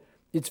read,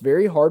 it's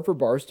very hard for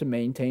bars to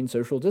maintain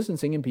social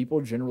distancing, and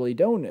people generally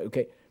don't.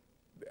 Okay,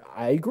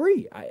 I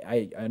agree.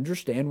 I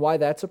understand why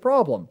that's a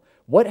problem.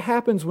 What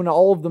happens when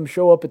all of them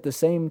show up at the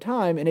same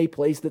time in a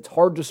place that's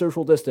hard to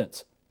social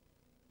distance?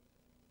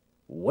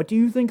 What do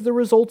you think the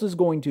result is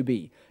going to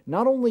be?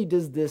 Not only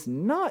does this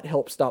not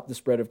help stop the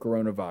spread of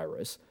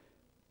coronavirus,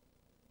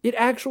 it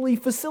actually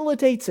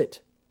facilitates it.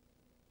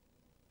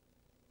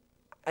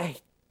 I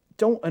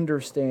don't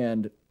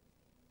understand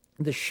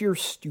the sheer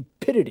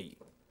stupidity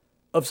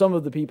of some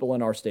of the people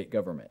in our state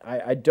government.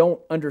 I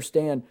don't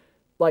understand,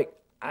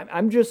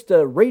 I'm just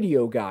a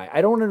radio guy.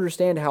 I don't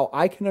understand how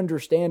I can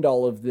understand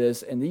all of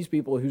this, and these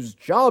people whose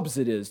jobs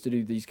it is to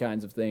do these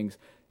kinds of things,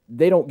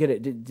 they don't get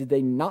it. Did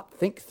they not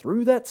think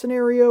through that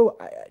scenario?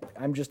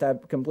 I'm just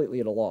completely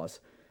at a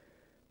loss.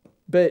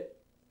 But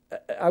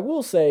I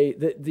will say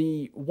that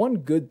the one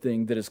good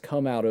thing that has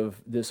come out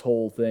of this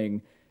whole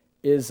thing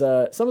is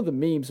some of the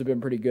memes have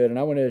been pretty good, and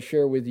I want to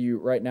share with you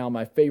right now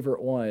my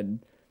favorite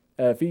one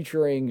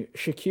featuring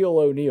Shaquille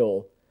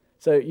O'Neal.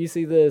 So you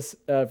see this,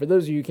 for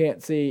those of you who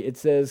can't see, it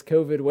says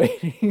COVID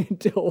waiting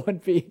until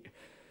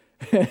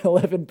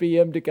 11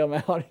 p.m. to come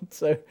out. And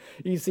so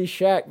you see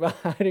Shaq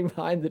hiding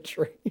behind the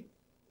tree.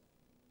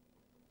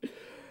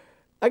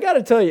 I got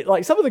to tell you,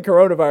 some of the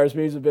coronavirus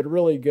memes have been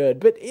really good,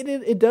 but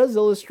it does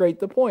illustrate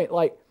the point.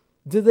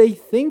 Do they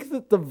think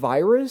that the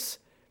virus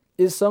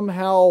is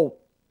somehow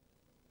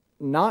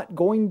not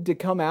going to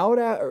come out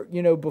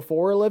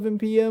before 11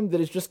 p.m.,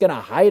 that it's just going to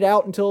hide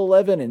out until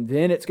 11 and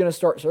then it's going to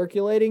start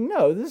circulating.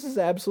 No, this is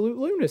absolute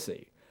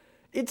lunacy.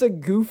 It's a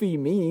goofy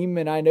meme,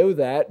 and I know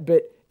that,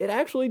 but it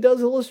actually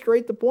does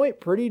illustrate the point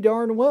pretty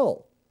darn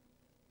well.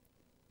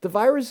 The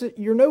virus,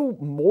 you're no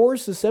more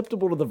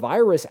susceptible to the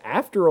virus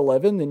after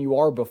 11 than you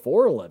are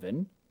before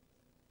 11.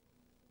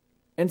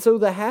 And so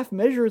the half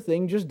measure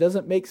thing just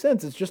doesn't make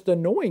sense. It's just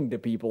annoying to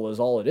people is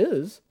all it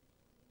is.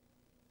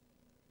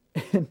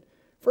 And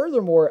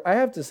furthermore, I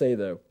have to say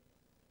though,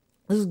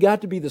 this has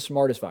got to be the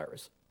smartest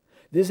virus.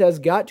 This has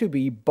got to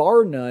be,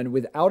 bar none,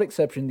 without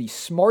exception, the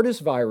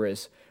smartest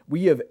virus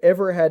we have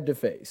ever had to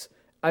face.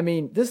 I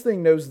mean, this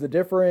thing knows the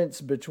difference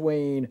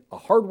between a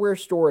hardware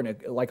store and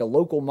a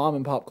local mom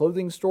and pop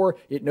clothing store.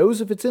 It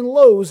knows if it's in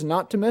Lowe's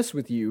not to mess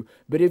with you,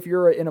 but if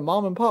you're in a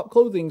mom and pop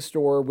clothing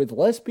store with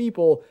less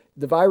people,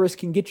 the virus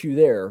can get you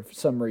there for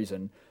some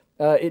reason.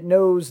 It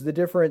knows the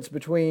difference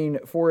between,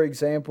 for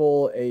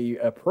example,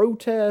 a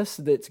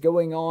protest that's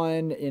going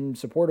on in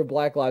support of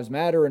Black Lives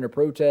Matter and a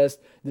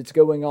protest that's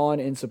going on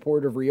in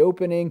support of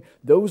reopening.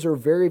 Those are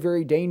very,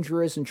 very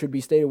dangerous and should be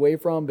stayed away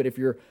from. But if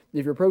you're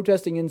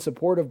protesting in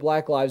support of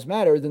Black Lives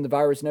Matter, then the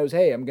virus knows,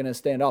 hey, I'm going to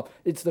stand off.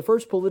 It's the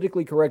first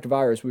politically correct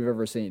virus we've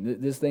ever seen.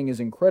 This thing is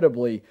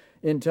incredibly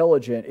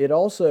intelligent. It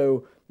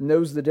also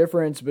knows the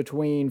difference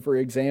between, for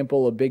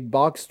example, a big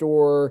box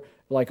store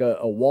like a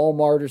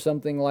Walmart or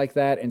something like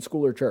that, and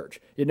school or church.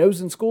 It knows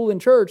in school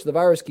and church the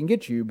virus can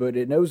get you, but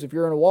it knows if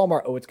you're in a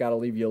Walmart, it's got to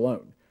leave you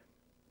alone.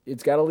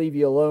 It's got to leave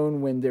you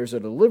alone when there's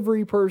a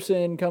delivery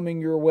person coming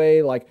your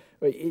way. Like,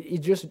 it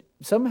just,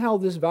 somehow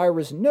this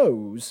virus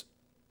knows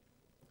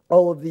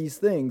all of these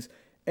things,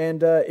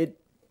 and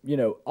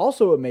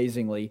also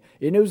amazingly,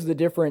 it knows the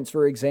difference,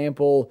 for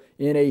example,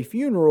 in a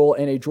funeral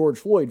and a George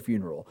Floyd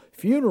funeral.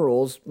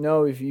 Funerals,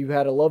 if you've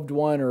had a loved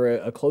one or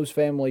a close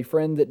family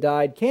friend that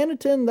died, can't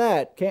attend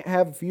that, can't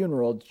have a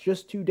funeral. It's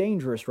just too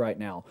dangerous right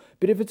now.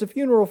 But if it's a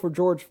funeral for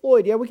George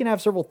Floyd, we can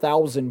have several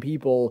thousand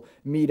people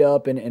meet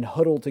up and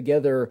huddle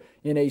together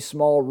in a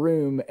small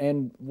room.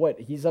 And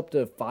he's up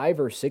to 5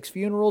 or 6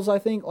 funerals, I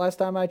think, last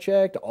time I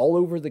checked, all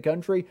over the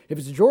country. If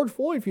it's a George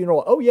Floyd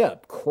funeral,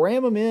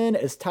 cram them in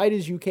as tight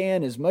as you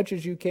can, as much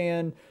as you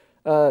can.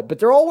 But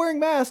they're all wearing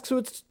masks, so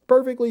it's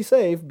perfectly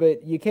safe,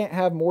 but you can't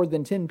have more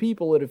than 10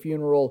 people at a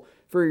funeral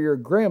for your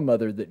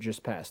grandmother that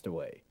just passed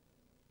away.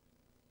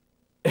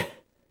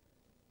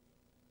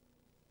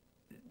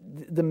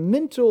 The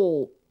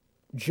mental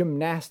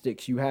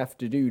gymnastics you have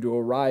to do to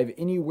arrive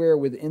anywhere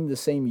within the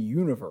same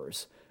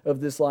universe of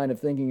this line of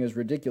thinking is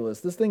ridiculous.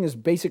 This thing is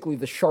basically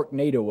the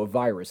Sharknado of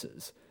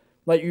viruses.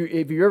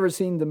 If you've ever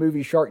seen the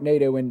movie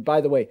Sharknado, and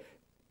by the way,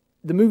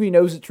 the movie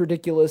knows it's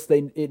ridiculous.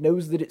 It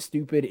knows that it's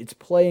stupid. It's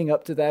playing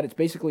up to that. It's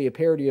basically a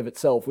parody of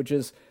itself, which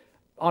is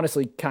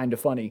honestly kind of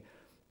funny.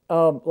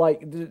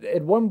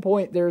 At one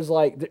point,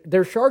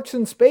 there's sharks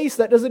in space.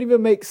 That doesn't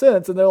even make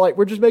sense. And they're like,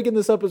 we're just making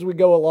this up as we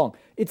go along.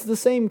 It's the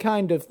same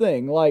kind of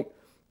thing.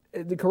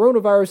 The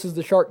coronavirus is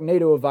the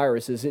Sharknado of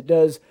viruses. It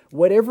does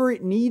whatever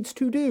it needs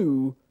to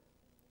do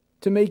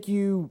to make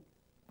you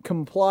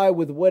comply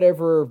with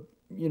whatever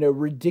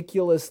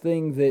ridiculous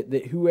thing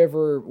that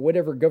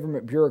whatever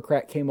government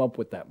bureaucrat came up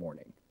with that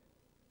morning.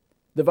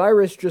 The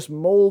virus just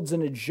molds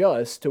and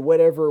adjusts to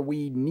whatever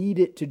we need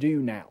it to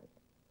do now.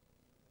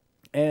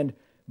 And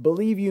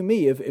believe you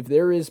me, if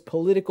there is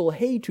political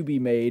hay to be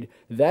made,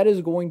 that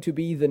is going to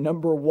be the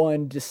number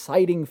one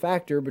deciding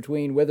factor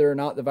between whether or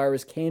not the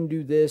virus can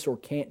do this or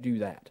can't do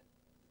that.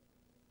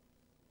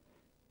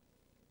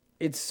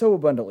 It's so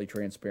abundantly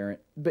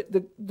transparent. But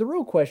the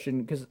real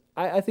question, because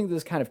I think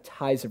this kind of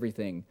ties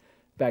everything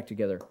back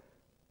together.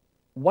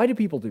 Why do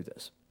people do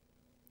this?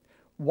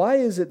 Why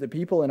is it that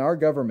people in our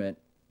government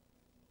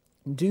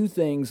do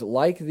things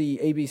like the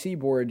ABC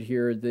board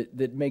here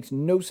that makes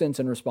no sense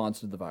in response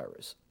to the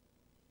virus?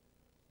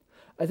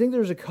 I think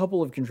there's a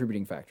couple of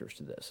contributing factors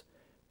to this.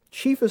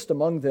 Chiefest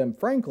among them,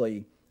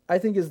 frankly, I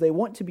think is they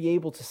want to be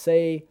able to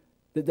say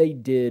that they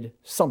did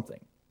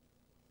something.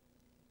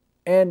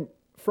 And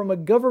from a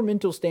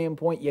governmental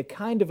standpoint, you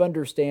kind of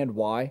understand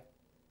why.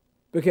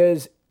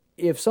 Because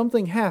if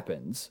something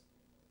happens,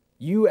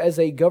 you as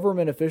a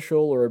government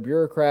official or a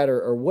bureaucrat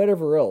or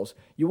whatever else,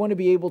 you want to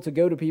be able to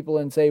go to people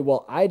and say,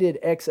 well, I did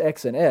X,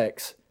 X, and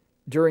X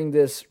during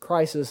this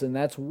crisis, and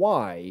that's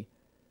why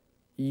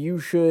you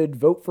should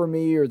vote for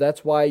me, or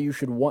that's why you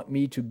should want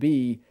me to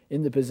be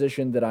in the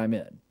position that I'm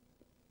in.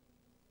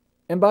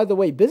 And by the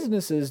way,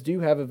 businesses do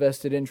have a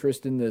vested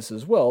interest in this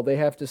as well. They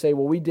have to say,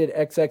 well, we did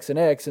X, X, and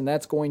X, and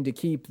that's going to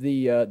keep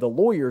the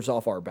lawyers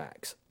off our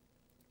backs.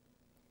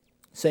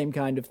 Same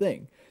kind of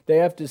thing. They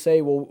have to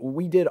say, well,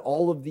 we did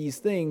all of these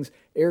things,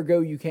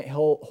 ergo you can't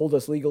hold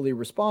us legally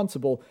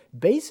responsible.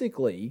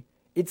 Basically,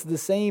 it's the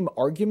same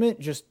argument,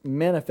 just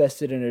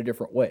manifested in a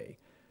different way.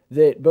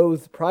 That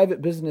both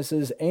private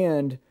businesses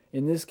and,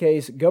 in this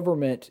case,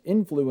 government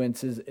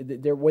influences,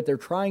 what they're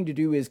trying to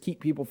do is keep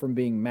people from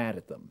being mad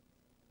at them.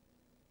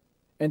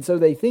 And so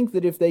they think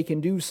that if they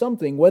can do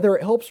something, whether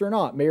it helps or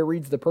not, Mayor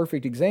Reed's the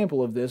perfect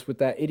example of this with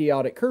that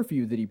idiotic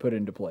curfew that he put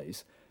into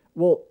place.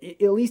 well,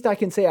 at least I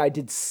can say I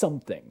did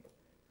something.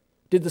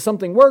 Did the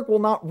something work? Well,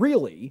 not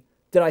really.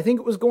 Did I think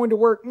it was going to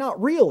work? Not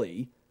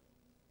really.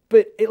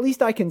 But at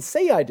least I can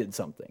say I did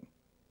something.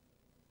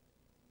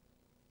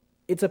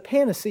 It's a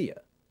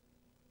panacea.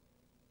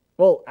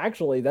 Well,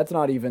 actually, that's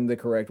not even the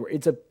correct word.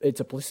 It's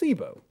a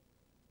placebo.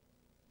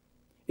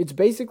 It's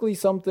basically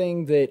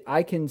something that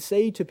I can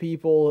say to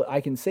people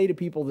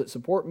that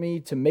support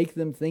me to make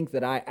them think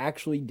that I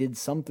actually did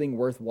something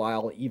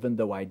worthwhile even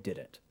though I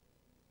didn't.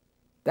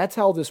 That's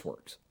how this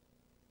works.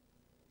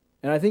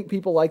 And I think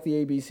people like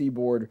the ABC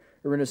board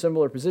are in a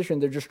similar position.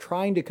 They're just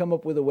trying to come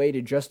up with a way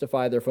to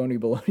justify their phony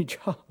baloney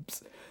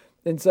jobs.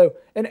 And so,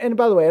 and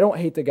by the way, I don't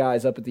hate the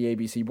guys up at the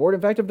ABC board.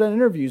 In fact, I've done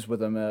interviews with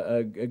them.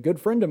 A good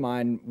friend of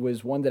mine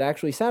was one that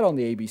actually sat on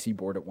the ABC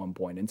board at one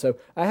point. And so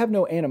I have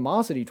no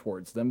animosity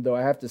towards them, though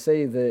I have to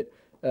say that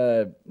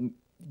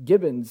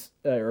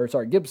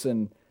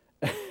Gibson,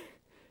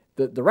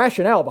 the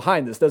rationale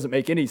behind this doesn't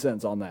make any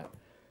sense on that.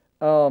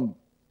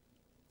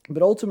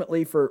 But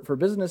ultimately, for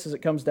businesses,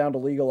 it comes down to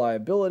legal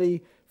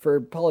liability.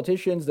 For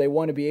politicians, they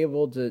want to be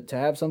able to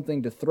have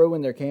something to throw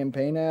in their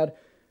campaign ad.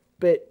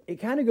 But it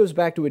kind of goes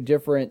back to a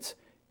difference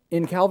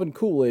in Calvin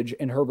Coolidge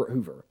and Herbert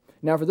Hoover.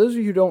 Now, for those of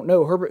you who don't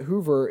know, Herbert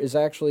Hoover is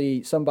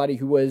actually somebody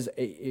who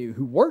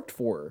who worked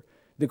for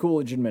the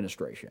Coolidge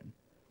administration.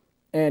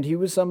 And he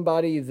was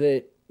somebody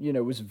that,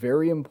 was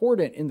very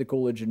important in the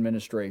Coolidge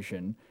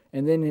administration,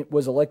 and then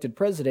was elected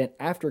president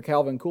after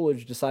Calvin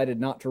Coolidge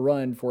decided not to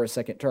run for a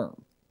second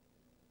term.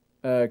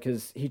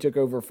 Because he took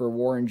over for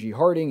Warren G.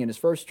 Harding in his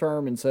first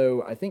term, and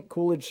so I think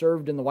Coolidge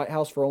served in the White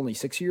House for only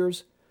 6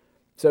 years.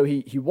 So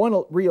he won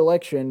a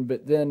re-election,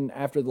 but then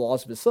after the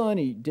loss of his son,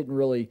 he didn't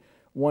really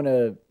want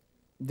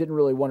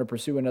to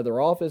pursue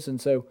another office. And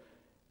so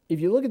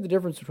if you look at the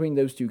difference between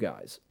those two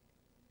guys,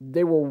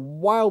 they were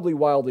wildly,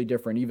 wildly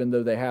different, even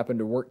though they happened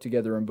to work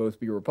together and both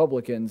be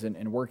Republicans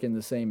and work in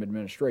the same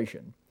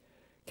administration.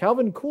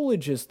 Calvin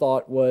Coolidge's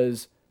thought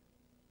was,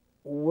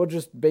 we'll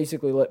just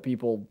basically let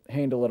people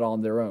handle it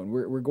on their own.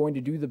 We're going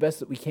to do the best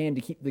that we can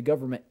to keep the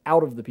government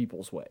out of the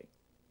people's way.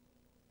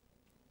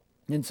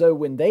 And so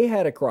when they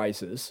had a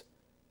crisis,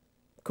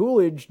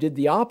 Coolidge did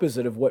the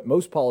opposite of what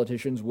most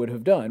politicians would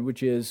have done,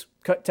 which is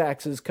cut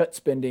taxes, cut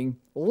spending,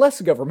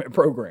 less government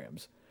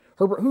programs.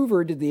 Herbert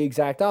Hoover did the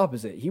exact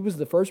opposite. He was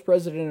the first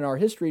president in our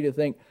history to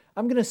think,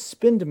 I'm going to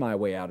spend my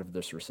way out of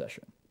this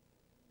recession.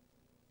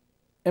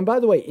 And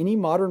by the way, any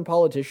modern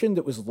politician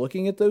that was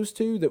looking at those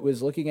two, that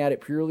was looking at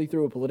it purely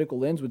through a political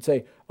lens, would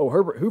say, oh,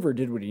 Herbert Hoover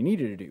did what he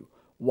needed to do.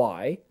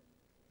 Why?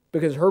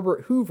 Because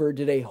Herbert Hoover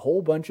did a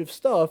whole bunch of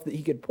stuff that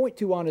he could point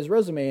to on his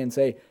resume and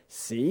say,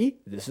 see,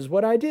 this is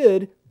what I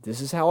did. This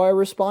is how I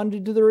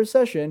responded to the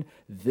recession.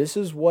 This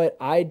is what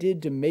I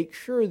did to make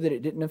sure that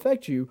it didn't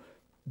affect you.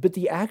 But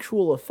the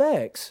actual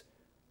effects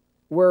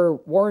were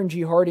Warren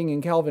G. Harding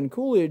and Calvin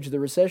Coolidge, the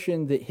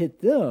recession that hit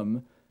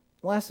them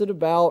lasted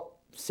about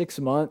 6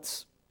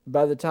 months.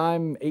 By the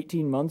time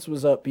 18 months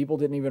was up, people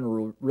didn't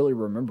even really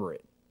remember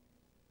it.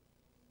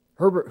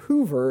 Herbert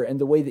Hoover and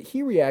the way that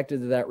he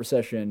reacted to that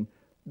recession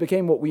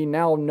became what we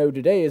now know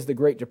today as the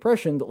Great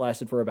Depression that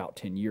lasted for about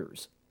 10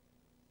 years.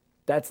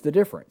 That's the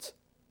difference.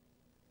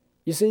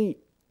 You see,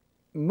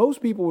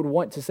 most people would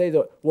want to say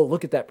that, well,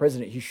 look at that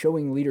president. He's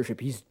showing leadership.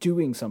 He's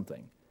doing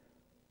something.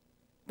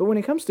 But when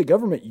it comes to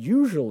government,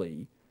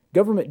 usually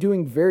government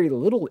doing very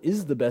little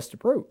is the best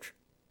approach.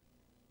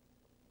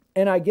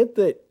 And I get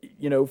that,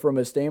 from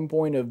a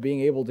standpoint of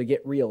being able to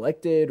get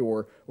reelected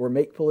or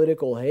make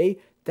political hay,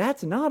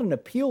 that's not an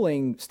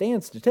appealing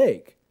stance to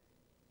take.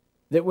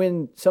 That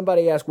when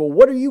somebody asks, well,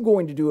 what are you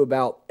going to do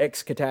about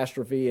X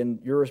catastrophe?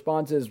 And your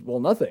response is, well,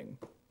 nothing.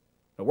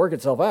 It'll work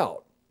itself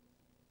out.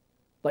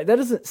 Like, that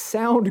doesn't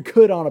sound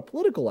good on a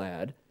political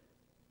ad,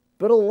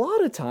 but a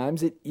lot of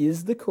times it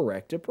is the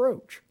correct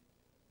approach.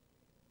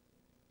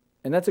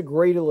 And that's a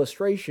great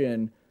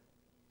illustration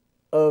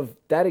of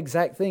that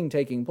exact thing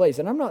taking place.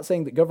 And I'm not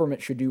saying that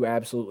government should do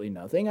absolutely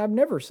nothing. I've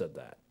never said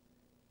that.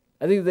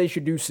 I think that they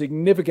should do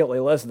significantly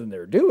less than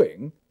they're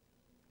doing,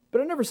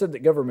 but I never said that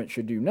government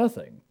should do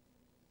nothing.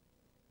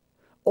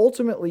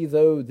 Ultimately,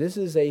 though, this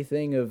is a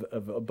thing of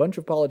a bunch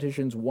of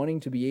politicians wanting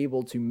to be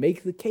able to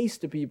make the case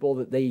to people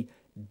that they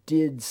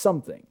did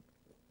something.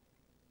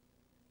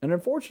 And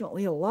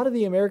unfortunately, a lot of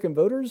the American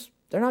voters,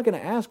 they're not going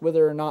to ask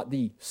whether or not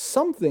the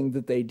something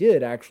that they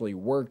did actually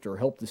worked or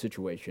helped the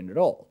situation at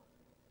all.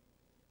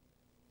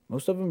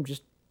 Most of them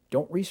just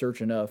don't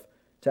research enough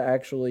to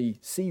actually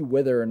see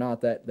whether or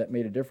not that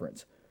made a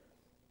difference.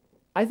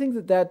 I think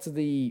that that's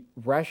the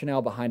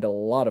rationale behind a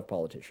lot of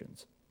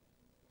politicians.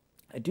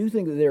 I do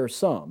think that there are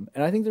some,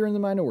 and I think they're in the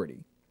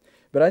minority,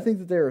 but I think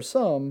that there are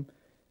some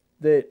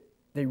that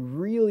they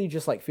really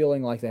just like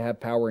feeling like they have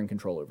power and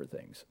control over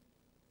things.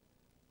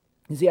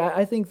 You see,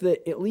 I think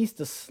that at least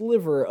a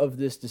sliver of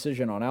this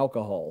decision on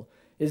alcohol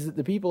is that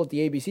the people at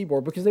the ABC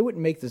board, because they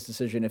wouldn't make this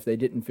decision if they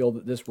didn't feel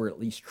that this were at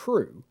least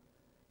true.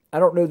 I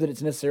don't know that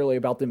it's necessarily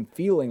about them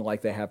feeling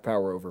like they have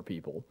power over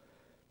people,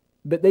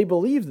 but they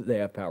believe that they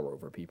have power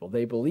over people.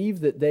 They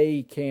believe that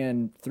they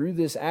can, through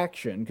this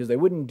action, because they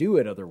wouldn't do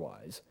it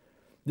otherwise,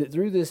 that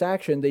through this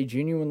action, they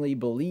genuinely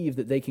believe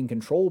that they can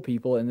control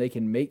people and they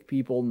can make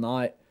people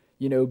not,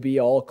 be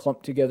all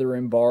clumped together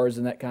in bars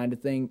and that kind of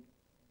thing.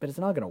 But it's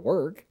not going to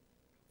work.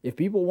 If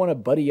people want to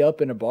buddy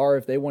up in a bar,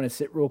 if they want to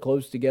sit real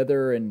close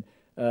together and,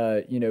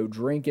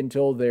 drink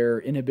until their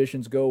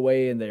inhibitions go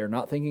away and they're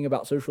not thinking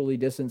about socially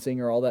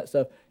distancing or all that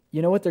stuff,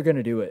 you know what? They're going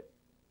to do it.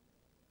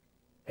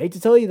 Hate to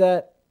tell you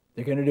that.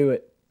 They're going to do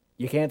it.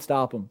 You can't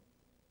stop them.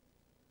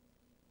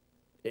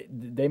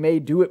 They may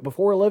do it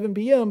before 11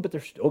 p.m., but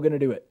they're still going to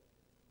do it.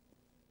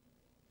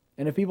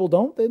 And if people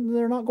don't, then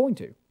they're not going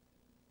to.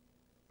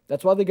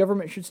 That's why the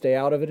government should stay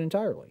out of it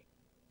entirely.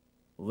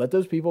 Let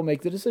those people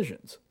make the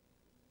decisions.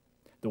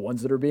 The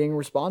ones that are being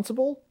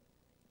responsible,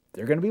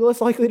 they're going to be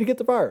less likely to get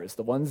the virus.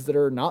 The ones that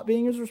are not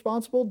being as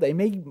responsible, they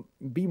may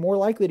be more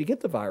likely to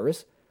get the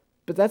virus,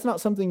 but that's not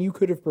something you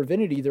could have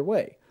prevented either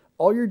way.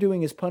 All you're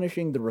doing is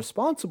punishing the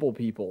responsible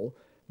people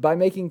by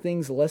making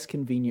things less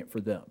convenient for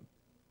them.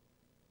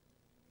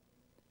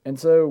 And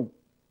so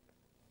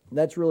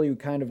that's really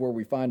kind of where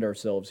we find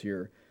ourselves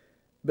here.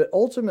 But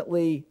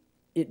ultimately,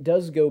 it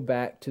does go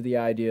back to the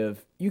idea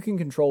of you can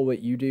control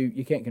what you do,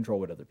 you can't control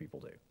what other people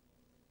do.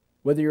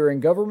 Whether you're in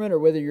government or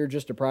whether you're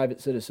just a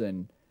private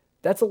citizen,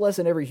 that's a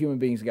lesson every human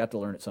being's got to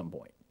learn at some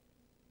point.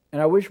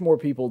 And I wish more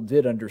people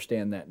did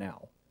understand that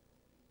now.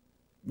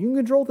 You can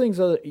control things,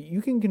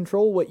 you can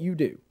control what you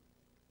do.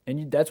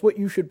 And that's what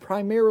you should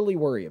primarily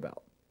worry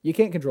about. You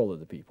can't control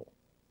other people.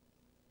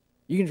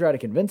 You can try to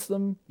convince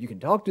them. You can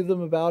talk to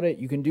them about it.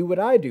 You can do what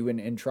I do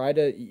and try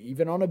to,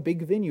 even on a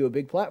big venue, a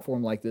big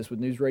platform like this with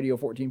News Radio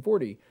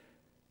 1440,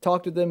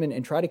 talk to them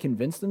and try to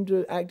convince them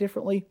to act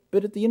differently.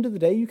 But at the end of the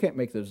day, you can't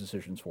make those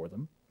decisions for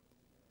them.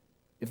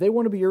 If they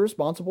want to be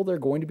irresponsible, they're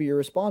going to be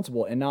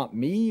irresponsible. And not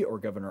me or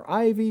Governor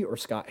Ivey or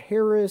Scott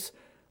Harris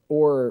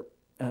or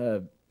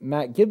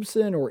Matt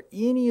Gibson or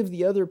any of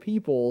the other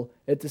people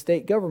at the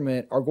state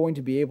government are going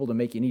to be able to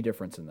make any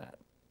difference in that.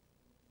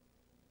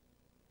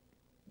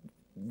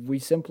 We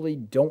simply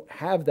don't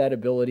have that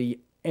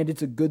ability, and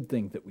it's a good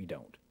thing that we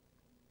don't.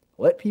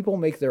 Let people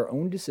make their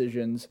own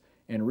decisions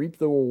and reap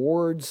the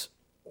rewards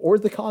or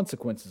the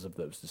consequences of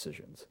those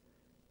decisions.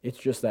 It's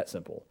just that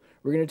simple.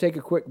 We're going to take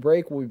a quick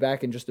break. We'll be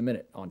back in just a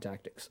minute on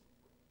Tactics.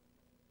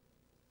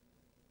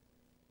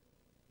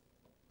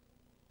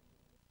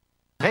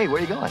 Hey,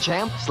 where you going?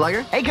 Champ?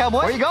 Slugger? Hey,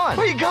 cowboy. Where you going?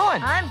 Where you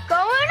going? I'm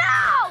going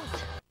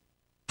out!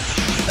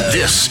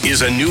 This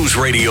is a News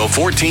Radio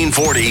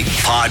 1440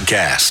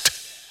 podcast.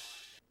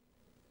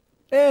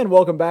 And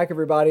welcome back,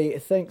 everybody.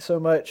 Thanks so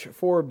much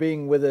for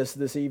being with us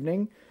this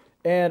evening.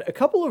 And a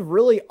couple of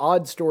really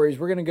odd stories.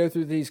 We're going to go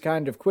through these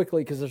kind of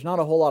quickly because there's not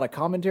a whole lot of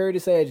commentary to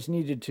say. I just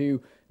needed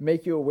to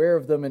make you aware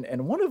of them.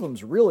 And one of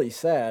them's really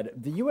sad.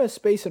 The U.S.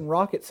 Space and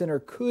Rocket Center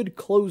could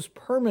close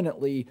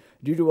permanently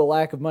due to a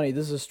lack of money.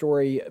 This is a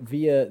story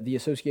via the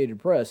Associated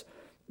Press.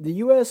 The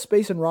U.S.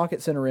 Space and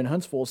Rocket Center in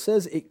Huntsville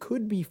says it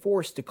could be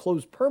forced to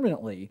close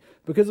permanently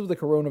because of the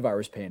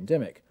coronavirus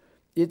pandemic.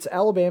 It's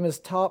Alabama's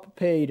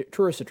top-paid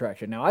tourist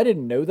attraction. Now, I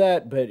didn't know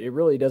that, but it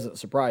really doesn't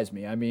surprise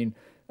me. I mean,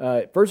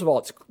 first of all,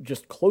 it's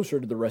just closer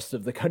to the rest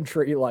of the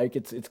country. Like,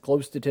 it's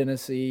close to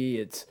Tennessee.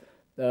 It's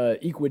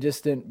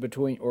equidistant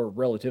between, or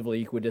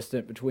relatively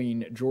equidistant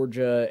between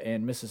Georgia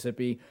and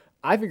Mississippi.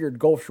 I figured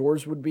Gulf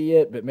Shores would be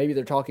it, but maybe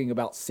they're talking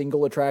about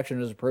single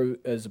attraction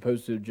as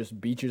opposed to just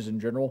beaches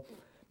in general.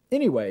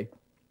 Anyway,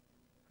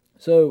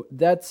 so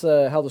that's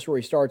how the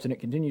story starts, and it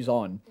continues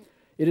on.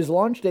 It has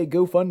launched a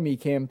GoFundMe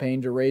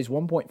campaign to raise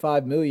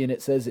 $1.5 million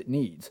it says it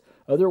needs.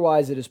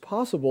 Otherwise, it is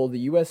possible the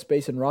U.S.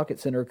 Space and Rocket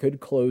Center could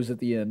close at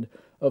the end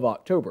of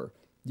October.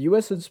 The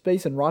U.S.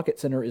 Space and Rocket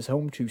Center is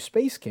home to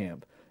Space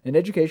Camp, an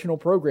educational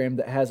program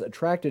that has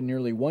attracted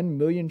nearly 1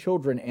 million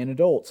children and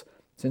adults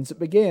since it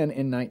began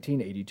in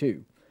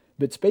 1982.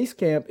 But Space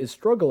Camp is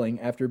struggling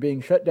after being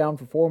shut down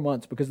for 4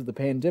 months because of the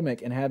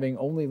pandemic and having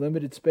only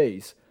limited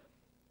space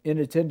in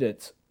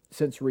attendance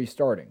since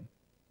restarting.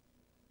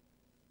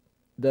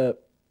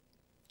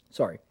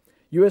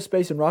 U.S.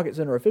 Space and Rocket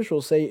Center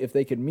officials say if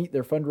they could meet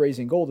their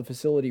fundraising goal, the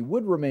facility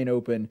would remain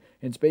open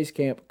and Space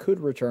Camp could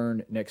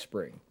return next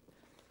spring.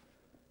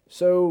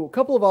 So, a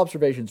couple of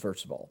observations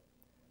first of all.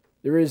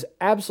 There is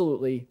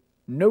absolutely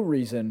no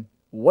reason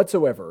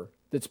whatsoever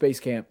that Space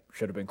Camp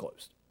should have been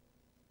closed.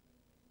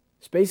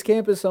 Space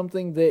Camp is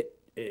something that,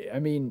 I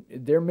mean,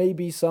 there may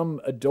be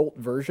some adult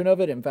version of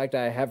it. In fact,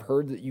 I have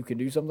heard that you can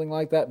do something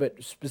like that,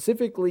 but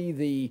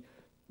specifically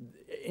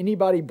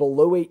anybody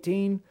below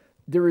 18,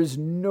 there is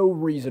no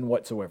reason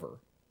whatsoever,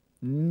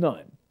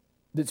 none,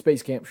 that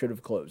Space Camp should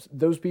have closed.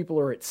 Those people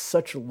are at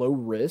such low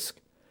risk.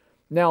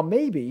 Now,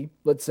 maybe,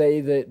 let's say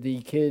that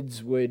the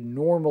kids would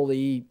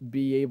normally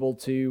be able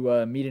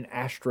to meet an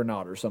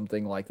astronaut or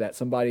something like that,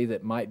 somebody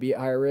that might be at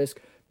higher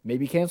risk,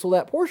 maybe cancel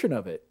that portion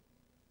of it.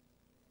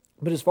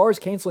 But as far as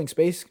canceling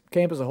Space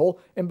Camp as a whole,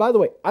 and by the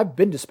way, I've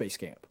been to Space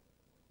Camp.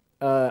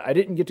 I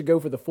didn't get to go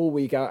for the full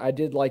week. I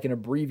did like an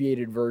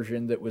abbreviated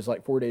version that was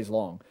like 4 days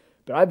long.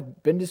 But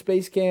I've been to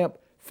Space Camp,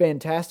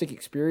 fantastic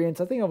experience.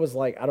 I think I was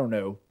like,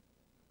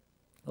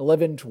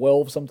 11,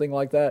 12, something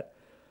like that.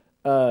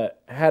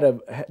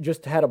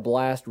 Just had a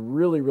blast.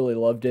 Really, really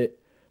loved it.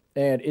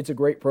 And it's a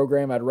great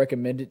program. I'd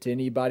recommend it to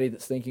anybody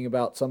that's thinking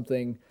about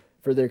something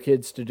for their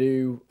kids to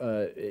do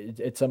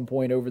at some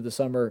point over the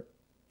summer.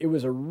 It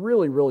was a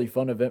really, really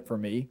fun event for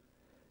me.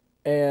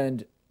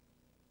 And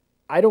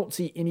I don't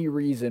see any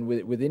reason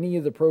with any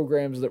of the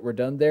programs that were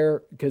done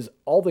there, because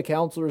all the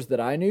counselors that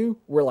I knew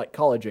were like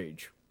college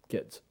age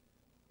kids.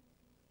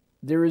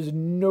 There is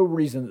no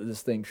reason that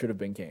this thing should have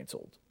been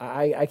canceled.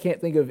 I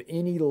can't think of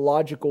any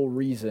logical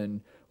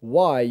reason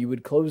why you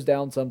would close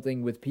down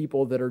something with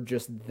people that are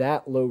just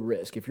that low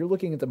risk. If you're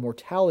looking at the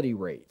mortality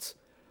rates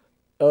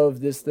of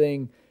this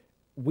thing,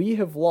 we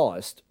have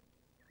lost,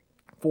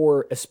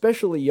 for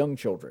especially young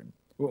children.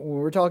 When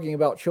we're talking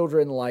about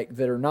children like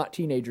that are not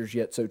teenagers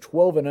yet, so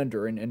 12 and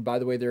under, and by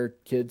the way, they're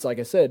kids, like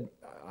I said,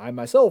 I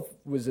myself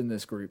was in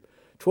this group,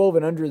 12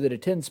 and under that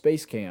attend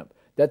space camp.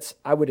 That's,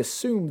 I would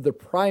assume, the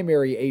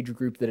primary age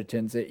group that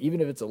attends it. Even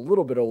if it's a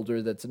little bit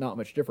older, that's not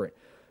much different.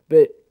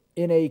 But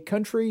in a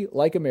country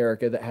like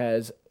America that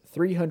has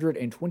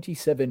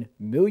 327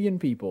 million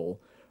people,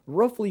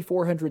 roughly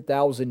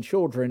 400,000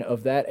 children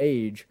of that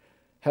age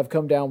have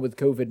come down with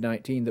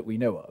COVID-19 that we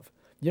know of.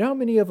 You know how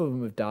many of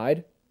them have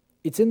died?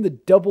 It's in the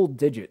double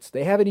digits.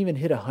 They haven't even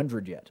hit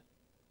 100 yet.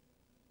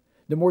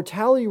 The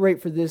mortality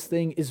rate for this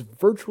thing is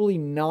virtually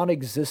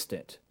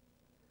non-existent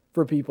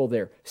for people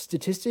there.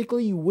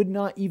 Statistically, you would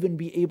not even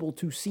be able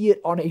to see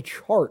it on a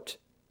chart.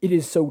 It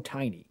is so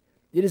tiny.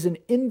 It is an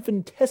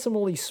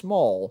infinitesimally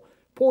small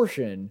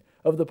portion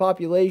of the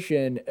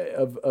population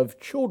of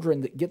children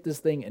that get this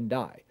thing and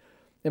die.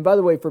 And by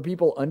the way, for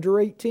people under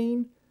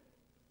 18,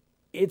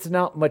 it's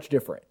not much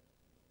different.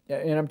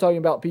 And I'm talking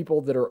about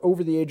people that are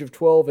over the age of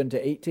 12 and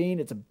to 18,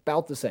 it's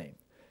about the same.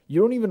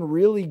 You don't even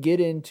really get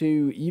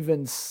into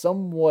even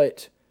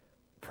somewhat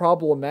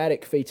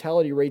problematic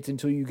fatality rates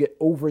until you get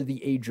over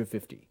the age of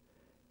 50.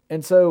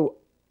 And so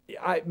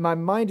my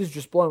mind is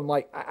just blown.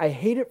 Like, I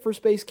hate it for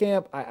space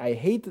camp. I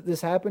hate that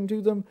this happened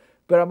to them,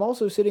 but I'm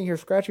also sitting here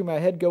scratching my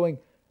head going,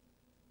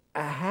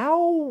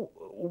 why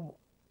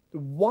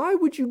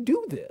would you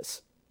do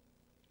this?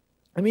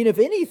 I mean, if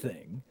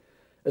anything,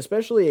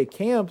 especially a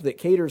camp that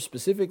caters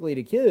specifically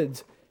to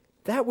kids,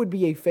 that would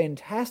be a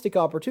fantastic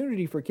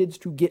opportunity for kids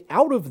to get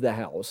out of the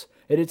house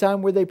at a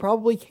time where they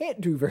probably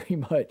can't do very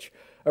much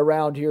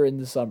around here in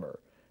the summer.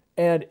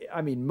 And,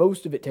 I mean,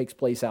 most of it takes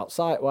place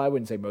outside. Well, I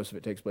wouldn't say most of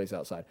it takes place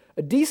outside.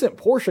 A decent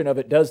portion of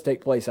it does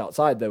take place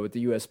outside, though, at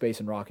the U.S. Space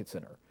and Rocket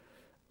Center.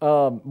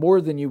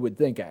 More than you would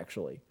think,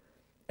 actually.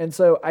 And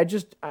so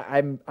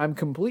I'm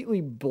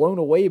completely blown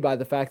away by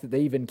the fact that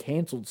they even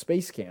canceled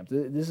Space Camp.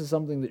 This is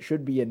something that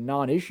should be a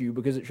non-issue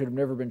because it should have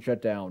never been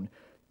shut down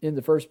in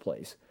the first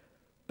place.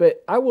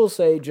 But I will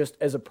say, just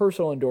as a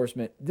personal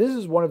endorsement, this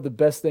is one of the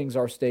best things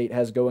our state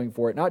has going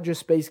for it. Not just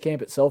Space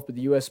Camp itself, but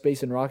the U.S.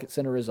 Space and Rocket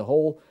Center as a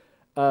whole.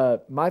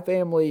 My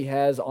family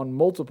has, on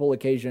multiple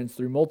occasions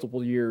through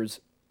multiple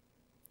years,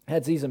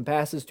 had season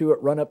passes to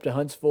it, run up to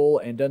Huntsville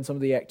and done some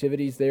of the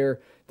activities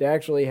there. They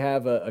actually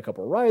have a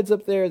couple rides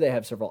up there. They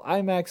have several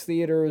IMAX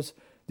theaters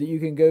that you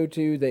can go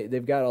to.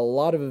 They've got a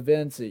lot of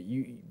events.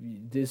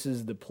 This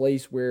is the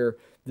place where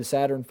the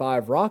Saturn V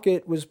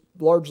rocket was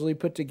largely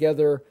put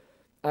together.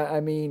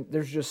 I mean,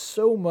 there's just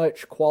so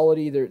much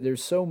quality.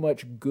 There's so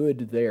much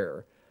good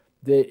there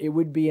that it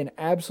would be an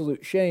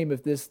absolute shame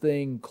if this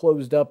thing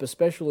closed up,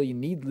 especially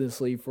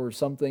needlessly, for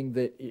something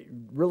that it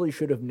really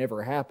should have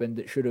never happened,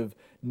 that should have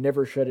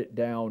never shut it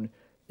down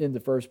in the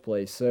first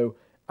place. So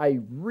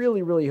I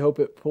really, really hope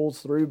it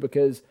pulls through,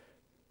 because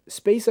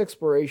space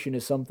exploration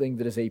is something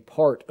that is a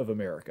part of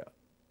America.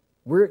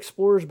 We're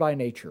explorers by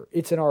nature.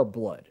 It's in our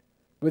blood.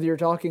 Whether you're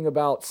talking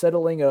about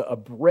settling a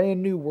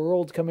brand new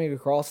world coming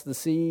across the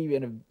sea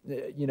in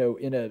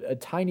a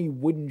tiny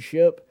wooden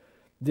ship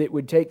that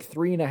would take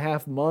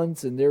 3.5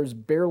 months and there's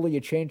barely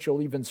a chance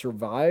you'll even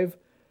survive,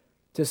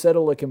 to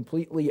settle a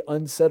completely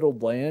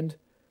unsettled land,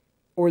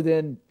 or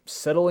then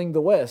settling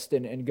the West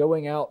and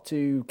going out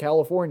to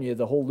California,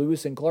 the whole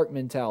Lewis and Clark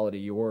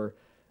mentality, or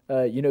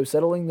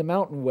settling the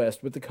Mountain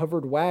West with the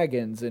covered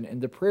wagons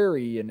and the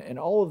prairie and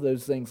all of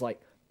those things.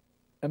 Like,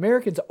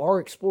 Americans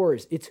are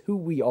explorers. It's who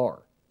we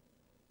are.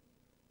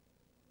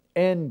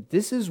 And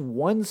this is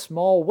one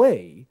small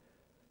way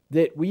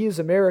that we as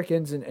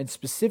Americans, and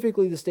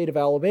specifically the state of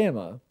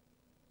Alabama,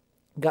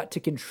 got to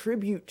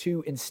contribute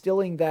to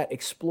instilling that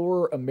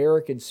explorer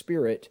American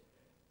spirit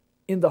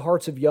in the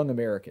hearts of young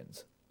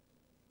Americans.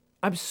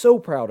 I'm so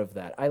proud of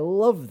that. I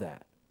love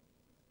that.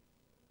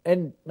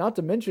 And not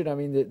to mention, I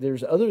mean,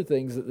 there's other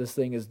things that this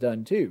thing has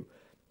done too.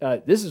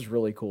 This is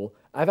really cool.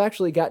 I've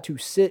actually got to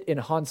sit in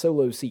Han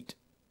Solo's seat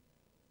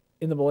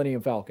in the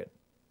Millennium Falcon.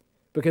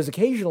 Because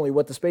occasionally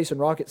what the Space and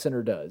Rocket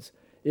Center does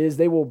is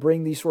they will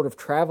bring these sort of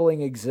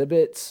traveling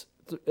exhibits,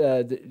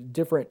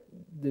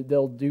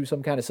 they'll do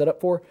some kind of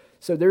setup for.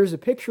 So there's a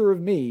picture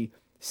of me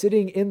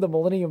sitting in the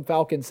Millennium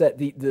Falcon set,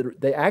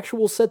 the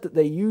actual set that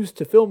they used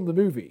to film the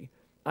movie.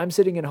 I'm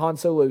sitting in Han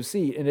Solo's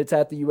seat, and it's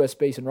at the U.S.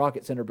 Space and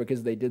Rocket Center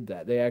because they did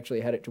that. They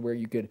actually had it to where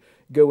you could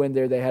go in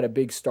there. They had a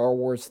big Star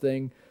Wars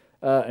thing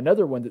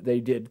Another one that they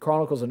did,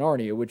 Chronicles of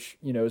Narnia, which,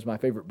 is my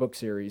favorite book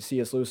series.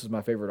 C.S. Lewis is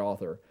my favorite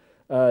author.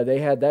 They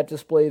had that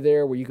display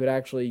there where you could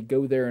actually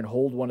go there and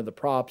hold one of the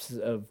props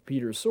of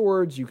Peter's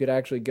swords. You could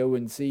actually go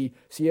and see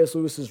C.S.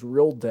 Lewis's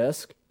real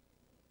desk.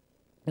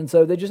 And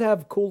so they just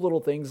have cool little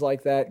things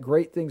like that,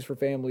 great things for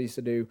families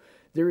to do.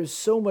 There is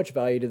so much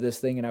value to this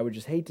thing, and I would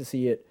just hate to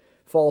see it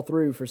fall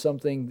through for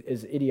something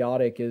as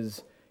idiotic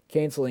as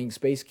canceling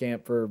Space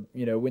Camp for,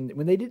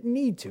 when they didn't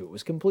need to. It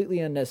was completely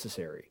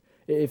unnecessary.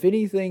 If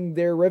anything,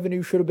 their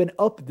revenue should have been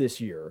up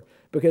this year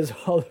because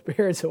all the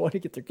parents that want to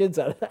get their kids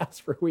out of the house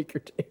for a week or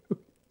two.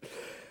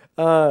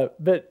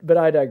 But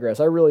I digress.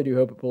 I really do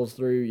hope it pulls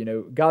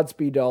through.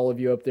 Godspeed to all of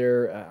you up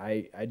there.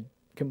 I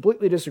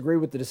completely disagree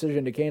with the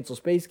decision to cancel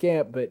Space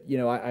Camp, but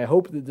I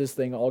hope that this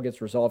thing all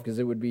gets resolved because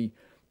it would be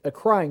a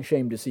crying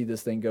shame to see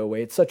this thing go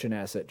away. It's such an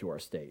asset to our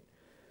state.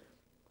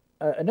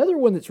 Another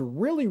one that's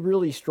really,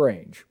 really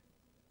strange.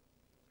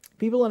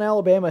 People in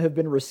Alabama have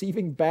been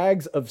receiving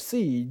bags of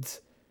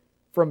seeds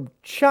from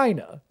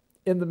China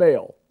in the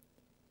mail.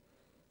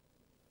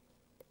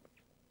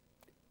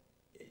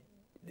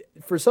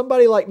 For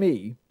somebody like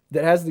me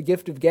that has the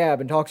gift of gab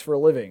and talks for a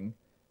living,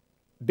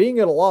 being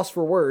at a loss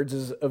for words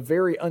is a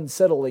very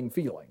unsettling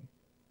feeling.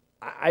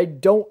 I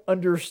don't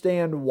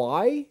understand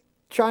why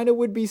China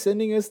would be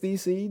sending us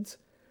these seeds,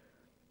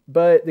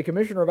 but the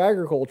Commissioner of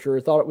Agriculture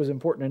thought it was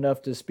important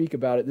enough to speak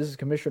about it. This is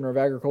Commissioner of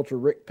Agriculture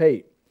Rick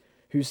Pate,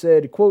 who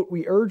said, quote,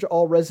 "We urge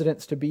all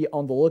residents to be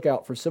on the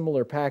lookout for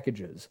similar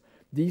packages.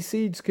 These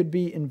seeds could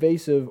be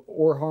invasive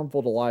or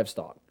harmful to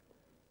livestock."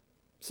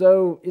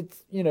 So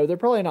it's, they're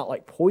probably not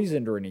like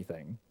poisoned or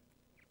anything.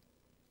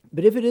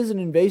 But if it is an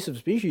invasive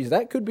species,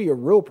 that could be a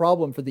real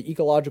problem for the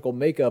ecological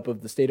makeup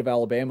of the state of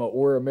Alabama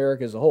or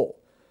America as a whole.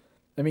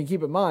 I mean,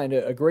 keep in mind,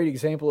 a great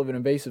example of an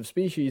invasive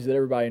species that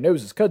everybody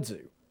knows is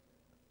kudzu.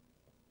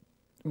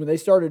 When they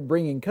started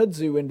bringing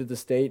kudzu into the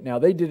state, now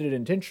they did it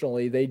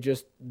intentionally. They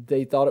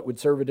thought it would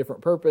serve a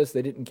different purpose.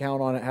 They didn't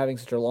count on it having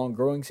such a long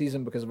growing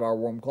season because of our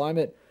warm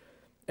climate.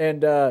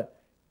 And,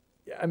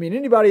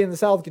 anybody in the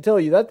South could tell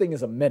you that thing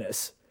is a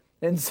menace.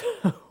 And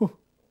so,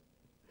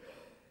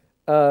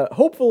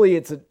 hopefully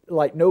it's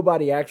like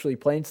nobody actually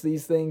plants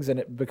these things and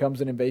it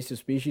becomes an invasive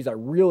species. I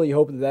really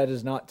hope that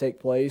does not take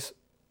place.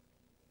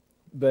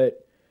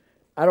 But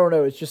I don't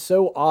know. It's just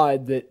so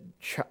odd that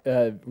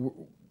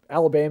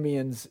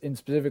Alabamians, in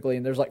specifically,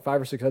 and there's like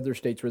 5 or 6 other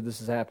states where this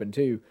has happened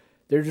too,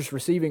 they're just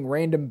receiving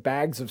random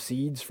bags of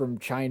seeds from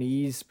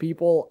Chinese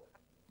people.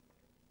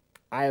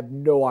 I have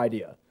no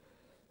idea.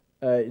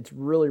 It's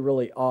really,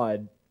 really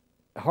odd.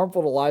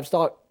 Harmful to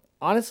livestock?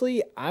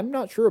 Honestly, I'm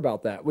not sure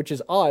about that, which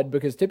is odd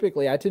because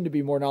typically I tend to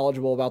be more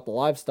knowledgeable about the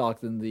livestock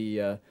than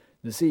the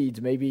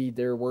seeds. Maybe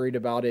they're worried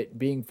about it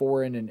being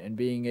foreign and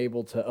being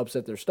able to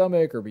upset their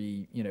stomach or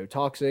be,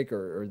 toxic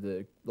or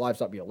the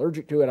livestock be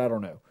allergic to it. I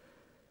don't know.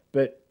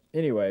 But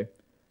anyway,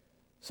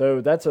 so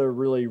that's a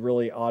really,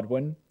 really odd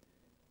one.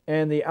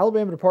 And the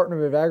Alabama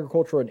Department of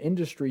Agriculture and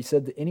Industry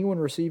said that anyone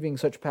receiving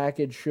such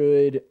package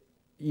should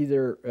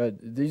either,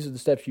 these are the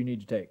steps you need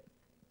to take.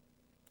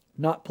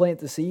 Not plant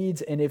the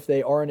seeds, and if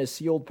they are in a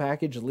sealed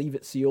package, leave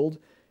it sealed.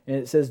 And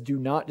it says do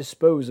not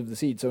dispose of the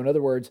seed. So in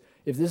other words,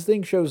 if this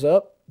thing shows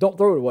up, don't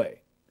throw it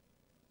away.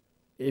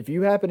 If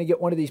you happen to get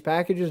one of these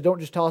packages, don't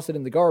just toss it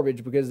in the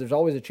garbage because there's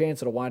always a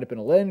chance it'll wind up in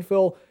a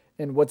landfill.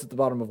 And what's at the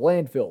bottom of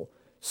landfill?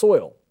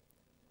 Soil.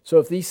 So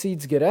if these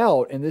seeds get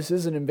out and this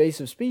is an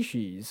invasive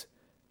species,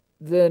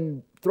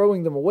 then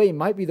throwing them away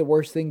might be the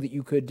worst thing that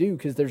you could do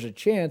because there's a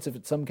chance if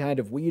it's some kind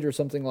of weed or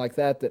something like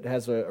that that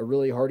has a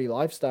really hardy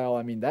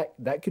lifestyle,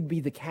 that could be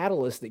the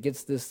catalyst that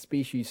gets this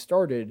species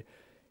started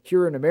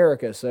here in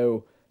America.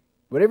 So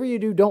whatever you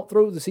do, don't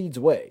throw the seeds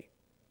away.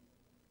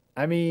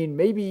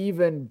 Maybe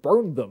even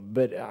burn them,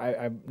 but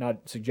I'm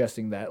not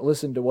suggesting that.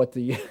 Listen to what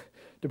the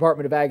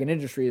Department of Ag and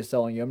Industry is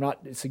telling you. I'm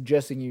not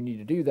suggesting you need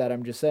to do that.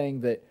 I'm just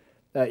saying that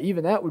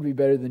even that would be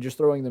better than just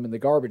throwing them in the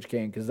garbage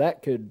can because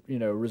that could,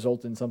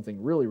 result in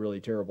something really, really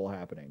terrible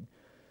happening.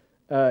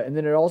 And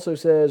then it also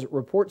says,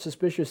 report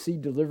suspicious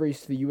seed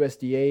deliveries to the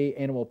USDA,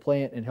 Animal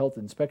Plant and Health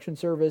Inspection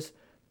Service,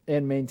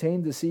 and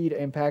maintain the seed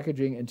and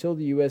packaging until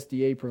the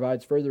USDA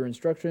provides further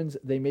instructions.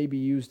 They may be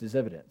used as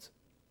evidence.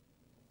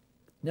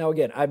 Now,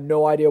 again, I have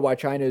no idea why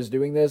China is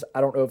doing this.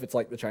 I don't know if it's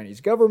like the Chinese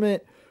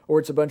government or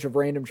it's a bunch of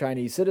random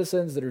Chinese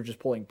citizens that are just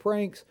pulling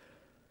pranks.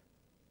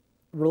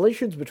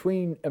 Relations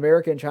between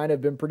America and China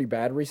have been pretty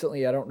bad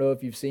recently. I don't know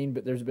if you've seen,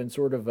 but there's been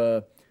sort of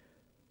a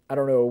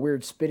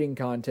weird spitting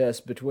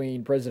contest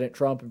between President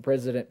Trump and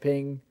President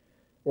Ping,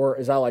 or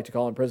as I like to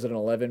call him, President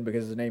 11,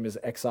 because his name is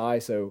XI,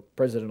 so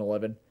President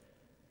 11.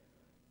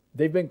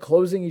 They've been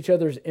closing each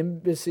other's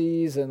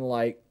embassies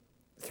and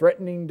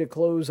threatening to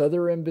close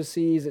other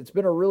embassies. It's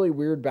been a really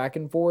weird back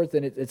and forth,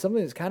 and it's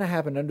something that's kind of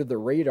happened under the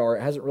radar.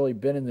 It hasn't really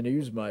been in the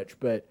news much,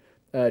 but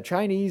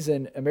Chinese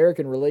and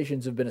American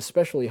relations have been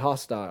especially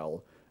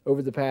hostile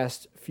over the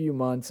past few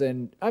months.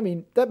 And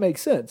that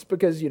makes sense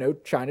because,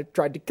 China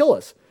tried to kill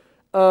us.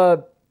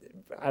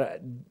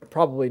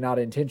 probably not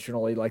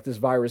intentionally, like this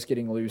virus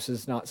getting loose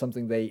is not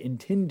something they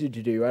intended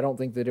to do. I don't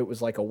think that it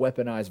was like a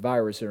weaponized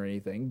virus or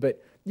anything,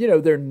 but,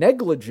 their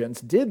negligence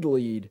did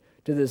lead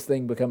to this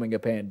thing becoming a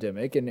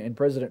pandemic, and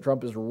President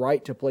Trump is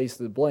right to place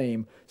the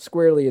blame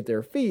squarely at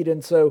their feet.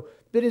 And so,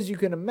 but as you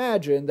can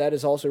imagine, that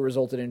has also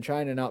resulted in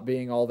China not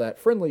being all that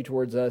friendly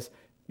towards us.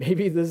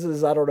 Maybe this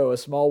is, I don't know, a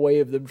small way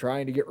of them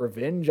trying to get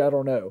revenge. I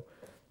don't know.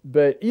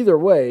 But either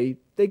way,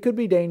 they could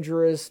be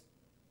dangerous.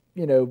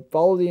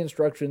 Follow the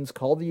instructions,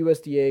 call the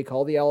USDA,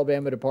 call the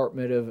Alabama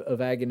Department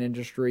of Ag and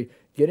Industry,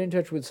 get in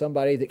touch with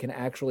somebody that can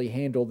actually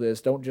handle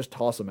this. Don't just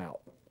toss them out.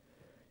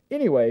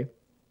 Anyway,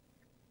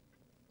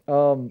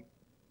 I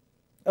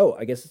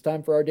guess it's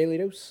time for our daily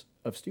dose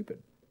of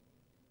stupid.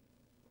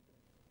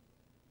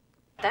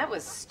 That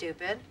was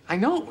stupid. I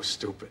know it was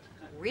stupid.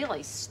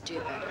 Really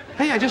stupid.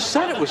 Hey, I just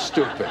said it was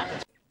stupid.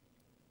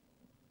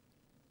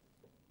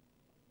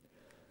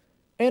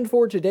 And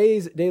for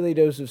today's Daily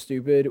Dose of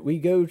Stupid, we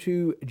go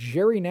to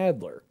Jerry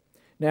Nadler.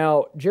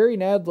 Now, Jerry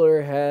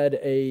Nadler had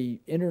a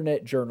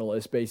internet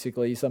journalist,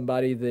 basically,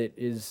 somebody that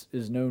is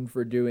known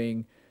for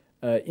doing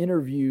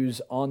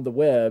interviews on the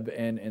web,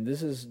 and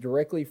this is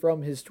directly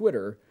from his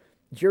Twitter.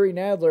 Jerry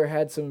Nadler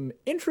had some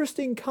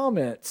interesting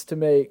comments to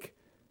make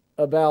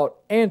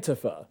about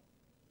Antifa.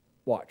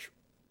 Watch.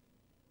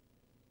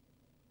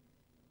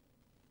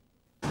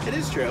 It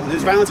is true.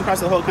 There's violence across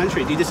the whole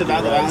country. Do you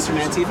disavow the violence from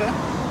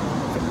Antifa?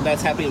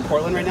 That's happening in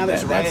Portland right now?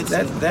 There's riots.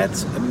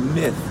 That's a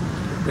myth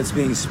that's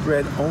being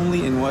spread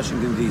only in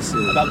Washington, D.C.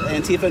 About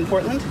Antifa in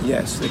Portland?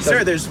 Yes.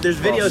 Sir, there's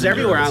videos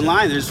everywhere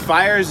online. There's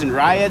fires and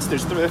riots. They're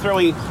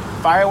throwing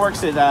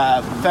fireworks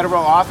at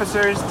federal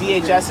officers.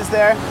 DHS is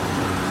there.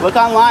 Look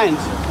online.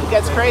 It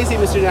gets crazy,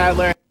 Mr.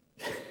 Nadler.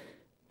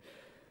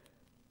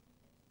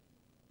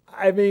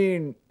 I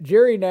mean,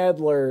 Jerry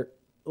Nadler,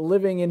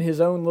 living in his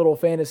own little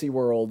fantasy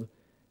world,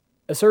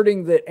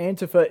 asserting that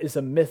Antifa is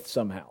a myth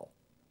somehow.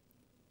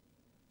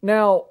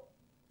 Now,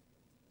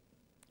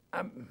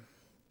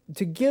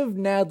 to give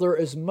Nadler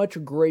as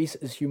much grace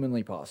as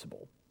humanly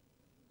possible,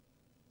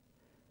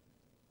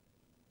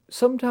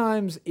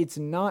 sometimes it's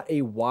not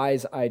a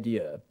wise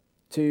idea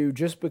to,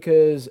 just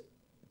because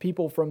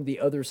people from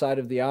the other side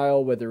of the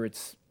aisle, whether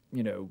it's,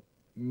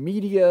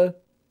 media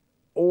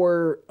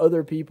or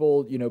other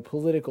people,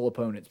 political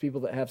opponents, people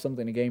that have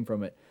something to gain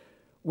from it,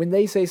 when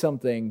they say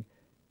something,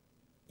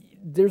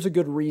 there's a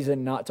good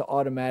reason not to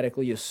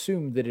automatically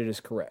assume that it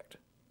is correct.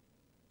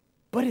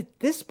 But at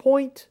this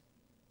point,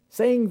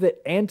 saying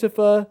that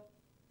Antifa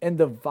and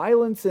the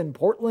violence in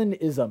Portland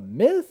is a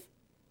myth?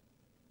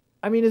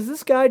 I mean, has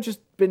this guy just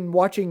been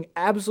watching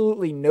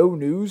absolutely no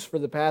news for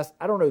the past,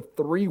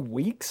 3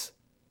 weeks?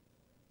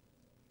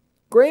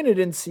 Granted,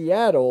 in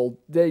Seattle,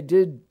 they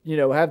did,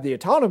 have the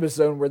autonomous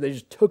zone where they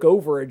just took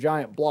over a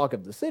giant block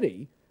of the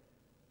city.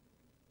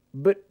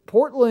 But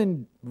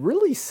Portland,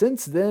 really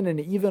since then and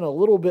even a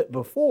little bit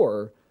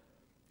before,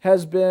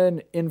 has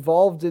been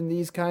involved in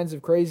these kinds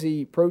of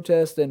crazy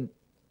protests. And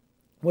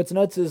what's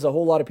nuts is a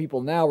whole lot of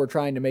people now are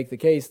trying to make the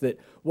case that,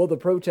 well, the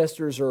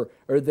protesters are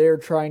there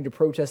trying to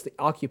protest the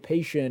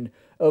occupation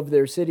of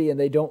their city and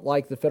they don't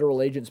like the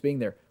federal agents being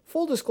there.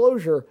 Full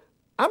disclosure,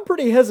 I'm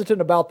pretty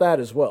hesitant about that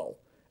as well.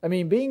 I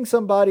mean, being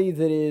somebody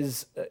that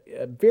is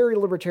very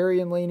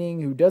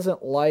libertarian-leaning, who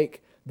doesn't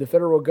like the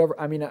federal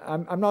government. I mean,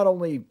 I'm not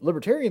only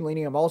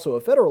libertarian-leaning, I'm also a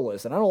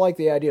federalist, and I don't like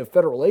the idea of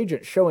federal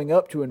agents showing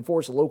up to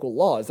enforce local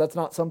laws. That's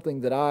not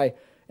something that I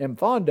am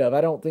fond of.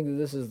 I don't think that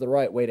this is the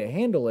right way to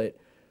handle it.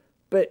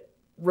 But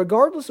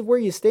regardless of where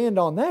you stand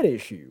on that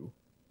issue,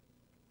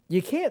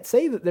 you can't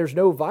say that there's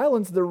no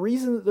violence. The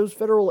reason that those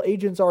federal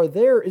agents are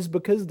there is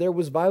because there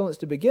was violence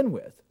to begin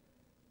with.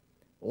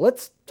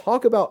 Let's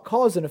talk about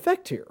cause and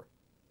effect here.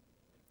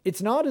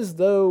 It's not as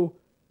though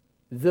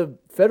the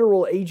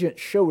federal agent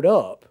showed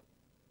up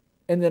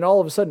and then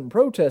all of a sudden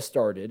protests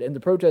started and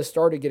the protests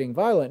started getting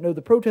violent. No, the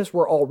protests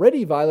were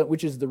already violent,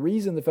 which is the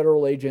reason the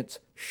federal agents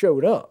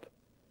showed up.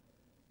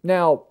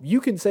 Now, you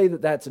can say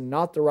that that's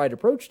not the right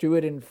approach to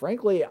it, and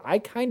frankly, I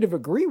kind of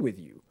agree with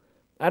you.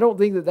 I don't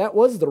think that that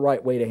was the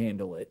right way to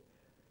handle it.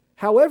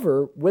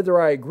 However, whether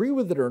I agree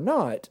with it or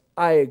not,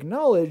 I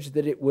acknowledge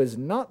that it was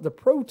not the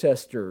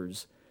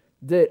protesters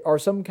that are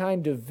some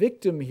kind of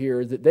victim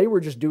here, that they were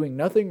just doing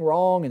nothing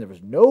wrong and there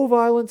was no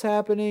violence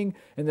happening,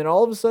 and then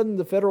all of a sudden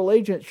the federal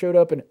agent showed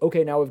up and,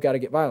 okay, now we've got to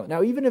get violent.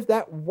 Now, even if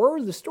that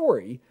were the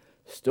story,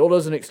 still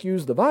doesn't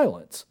excuse the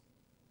violence.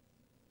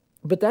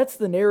 But that's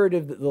the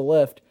narrative that the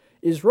left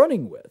is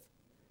running with.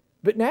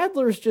 But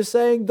Nadler's just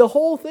saying the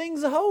whole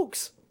thing's a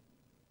hoax.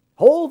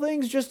 Whole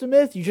thing's just a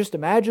myth. You just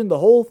imagine the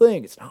whole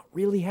thing. It's not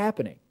really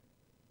happening.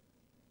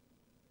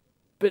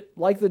 But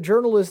like the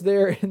journalist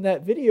there in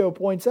that video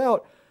points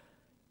out,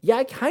 yeah,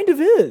 it kind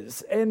of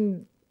is.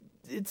 And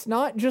it's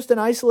not just an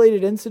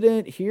isolated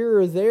incident here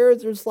or there.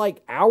 There's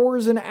like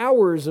hours and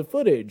hours of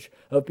footage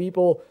of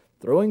people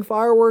throwing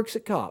fireworks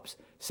at cops,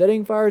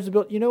 setting fires to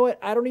build. You know what?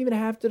 I don't even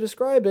have to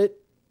describe it.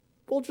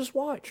 We'll just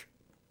watch.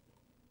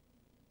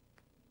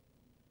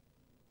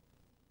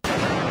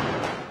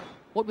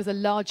 What was a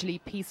largely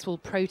peaceful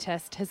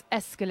protest has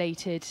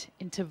escalated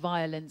into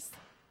violence.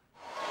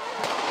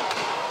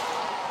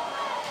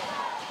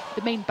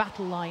 The main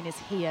battle line is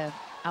here,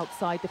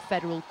 outside the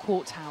federal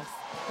courthouse.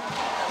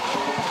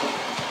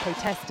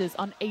 Protesters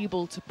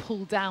unable to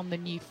pull down the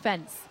new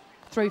fence,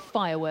 throw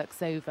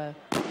fireworks over.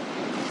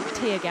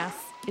 Tear gas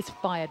is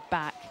fired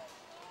back.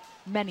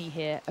 Many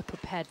here are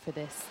prepared for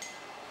this.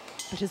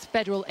 But as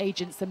federal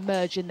agents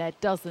emerge in their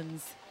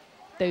dozens,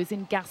 those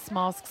in gas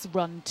masks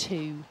run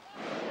too.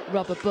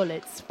 Rubber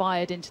bullets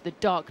fired into the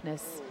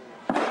darkness.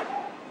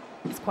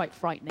 It's quite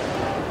frightening.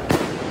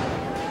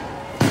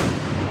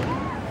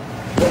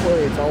 Don't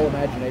worry, it's all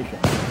imagination.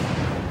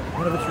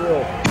 None of it's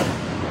real.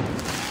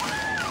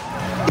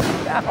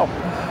 Ow.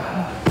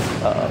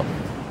 Uh-oh.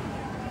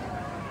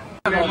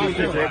 Because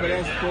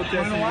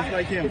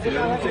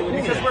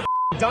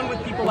we're done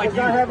with people like you.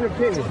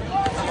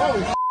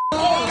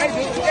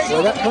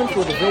 Well, that punch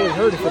would have really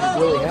hurt if it had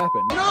really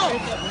happened.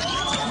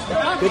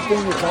 Good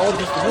thing it's all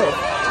just a myth.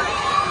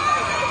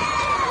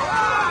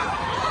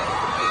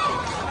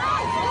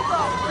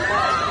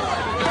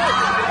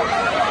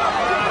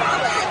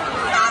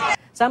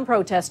 Some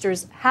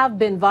protesters have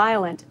been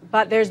violent,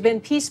 but there's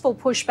been peaceful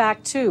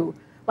pushback too,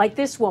 like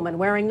this woman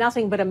wearing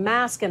nothing but a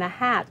mask and a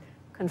hat,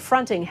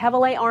 confronting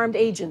heavily armed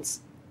agents.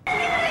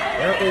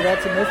 Apparently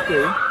that's a myth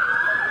too.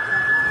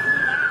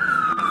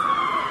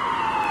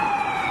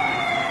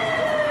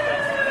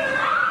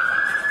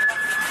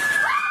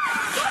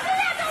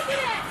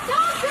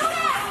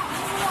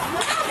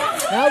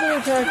 Now they're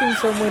attacking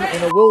someone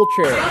in a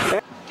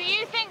wheelchair. Do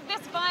you think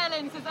this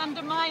violence is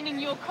undermining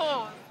your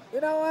cause?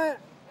 You know what?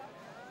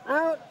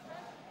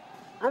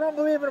 I don't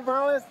believe in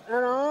violence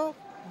at all,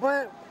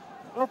 but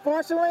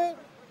unfortunately,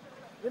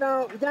 you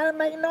gotta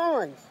make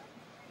noise,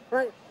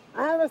 right?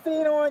 I haven't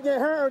seen anyone get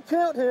hurt or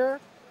killed here,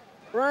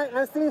 right?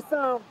 I see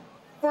some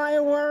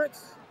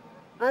fireworks.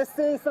 I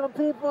see some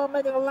people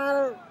making a lot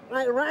of,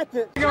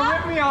 racket. You're gonna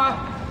rip me off.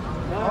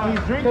 He's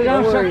drinking.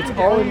 Don't worry, it's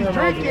all in your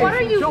imagination. What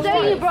are you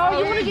saying, bro?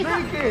 You want to get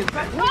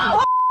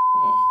Whoa!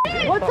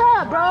 What's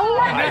up, bro?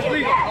 That's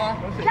legal.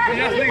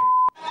 That's legal.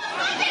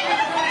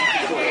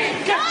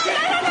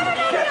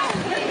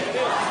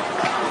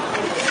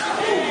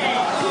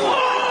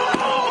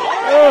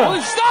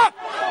 Holy stop!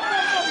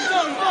 He's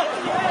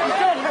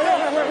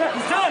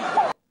done.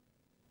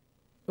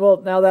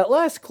 Well, now that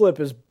last clip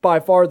is by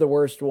far the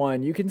worst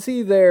one. You can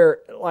see there,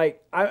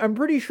 I'm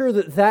pretty sure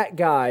that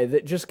guy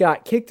that just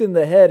got kicked in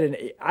the head, and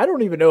I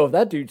don't even know if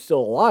that dude's still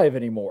alive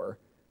anymore.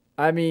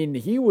 I mean,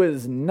 he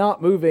was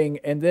not moving,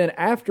 and then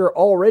after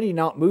already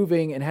not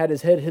moving and had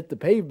his head hit the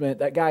pavement,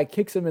 that guy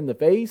kicks him in the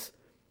face.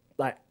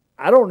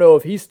 I don't know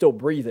if he's still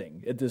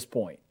breathing at this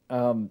point.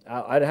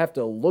 I'd have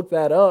to look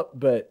that up,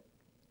 but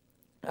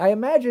I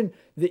imagine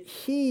that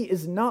he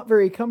is not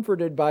very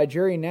comforted by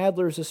Jerry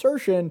Nadler's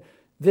assertion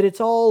that it's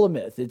all a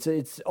myth.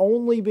 It's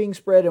only being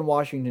spread in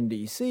Washington,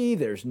 D.C.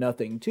 There's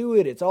nothing to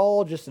it. It's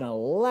all just an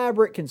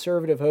elaborate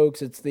conservative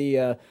hoax. It's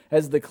the,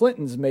 as the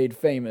Clintons made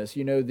famous,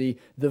 the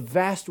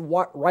vast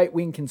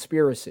right-wing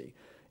conspiracy.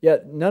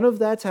 Yet none of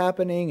that's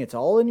happening. It's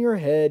all in your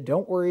head.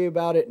 Don't worry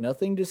about it.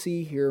 Nothing to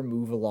see here.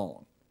 Move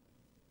along.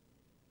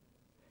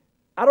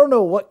 I don't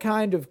know what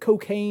kind of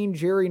cocaine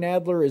Jerry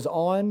Nadler is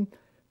on,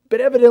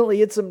 but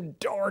evidently it's some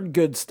darn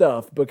good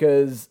stuff,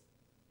 because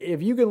if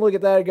you can look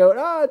at that and go,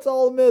 it's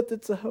all a myth,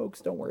 it's a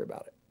hoax, don't worry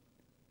about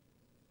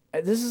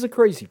it. This is a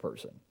crazy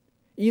person.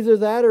 Either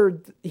that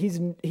or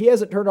he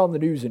hasn't turned on the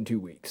news in 2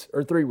 weeks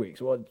or 3 weeks.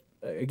 Well,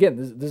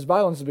 again, this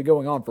violence has been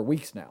going on for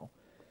weeks now.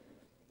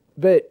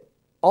 But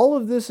all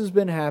of this has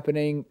been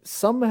happening.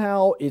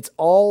 Somehow it's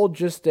all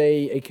just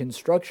a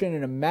construction,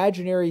 an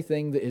imaginary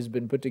thing that has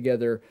been put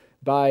together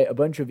by a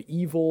bunch of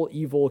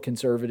evil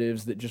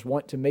conservatives that just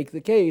want to make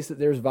the case that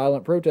there's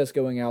violent protests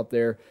going out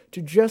there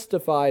to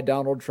justify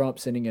Donald Trump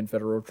sending in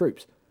federal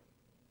troops.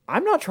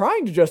 I'm not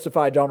trying to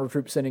justify Donald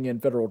Trump sending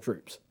in federal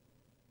troops.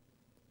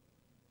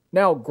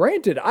 Now,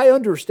 granted, I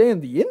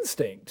understand the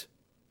instinct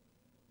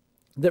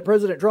that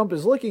President Trump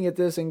is looking at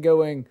this and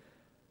going,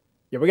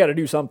 yeah, we got to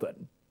do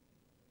something.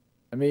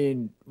 I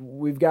mean,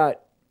 we've got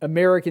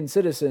American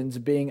citizens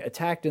being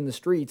attacked in the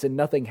streets and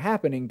nothing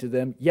happening to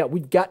them. Yeah,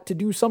 we've got to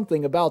do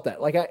something about that.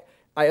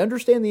 I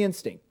understand the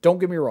instinct. Don't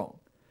get me wrong.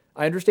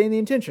 I understand the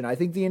intention. I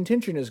think the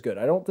intention is good.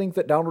 I don't think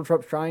that Donald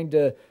Trump's trying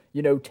to,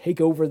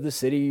 take over the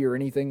city or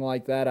anything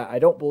like that. I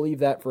don't believe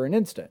that for an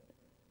instant,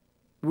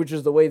 which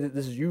is the way that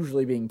this is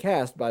usually being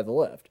cast by the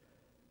left.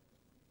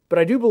 But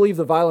I do believe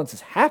the violence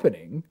is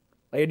happening.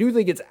 I do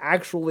think it's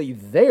actually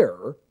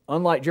there,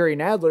 unlike Jerry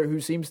Nadler, who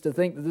seems to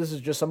think that this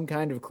is just some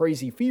kind of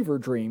crazy fever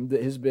dream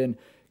that has been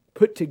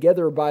put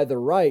together by the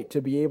right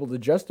to be able to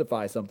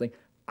justify something.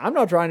 I'm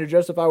not trying to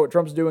justify what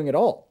Trump's doing at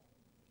all.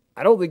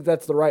 I don't think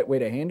that's the right way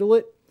to handle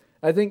it.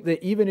 I think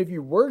that even if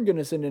you were going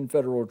to send in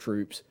federal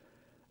troops,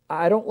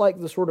 I don't like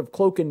the sort of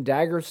cloak and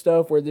dagger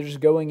stuff where they're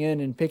just going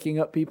in and picking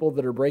up people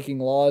that are breaking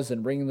laws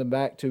and bringing them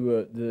back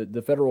to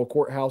the federal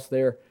courthouse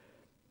there.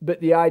 But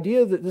the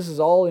idea that this is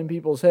all in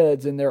people's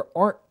heads and there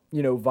aren't,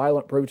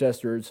 violent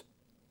protesters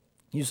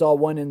You saw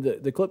one in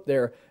the clip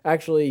there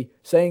actually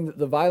saying that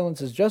the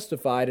violence is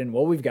justified and,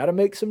 well, we've got to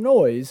make some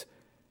noise.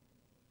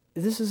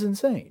 This is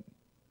insane.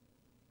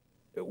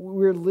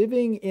 We're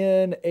living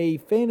in a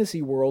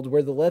fantasy world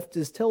where the left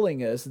is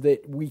telling us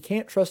that we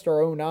can't trust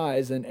our own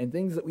eyes and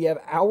things that we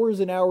have hours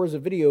and hours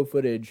of video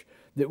footage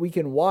that we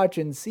can watch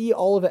and see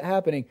all of it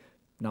happening.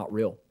 Not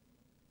real.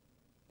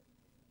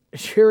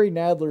 Jerry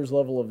Nadler's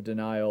level of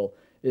denial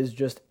is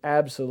just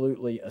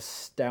absolutely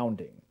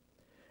astounding.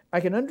 I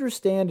can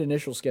understand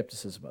initial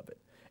skepticism of it.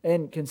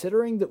 And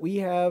considering that we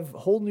have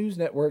whole news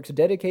networks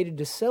dedicated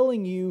to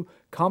selling you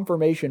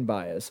confirmation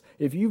bias,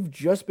 if you've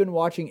just been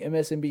watching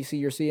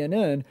MSNBC or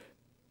CNN,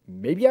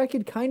 maybe I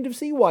could kind of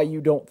see why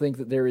you don't think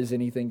that there is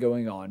anything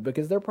going on,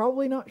 because they're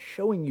probably not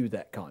showing you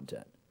that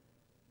content.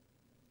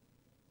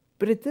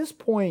 But at this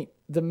point,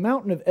 the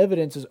mountain of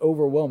evidence is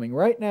overwhelming.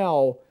 Right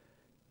now,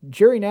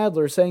 Jerry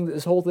Nadler is saying that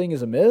this whole thing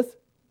is a myth.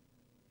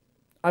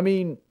 I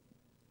mean,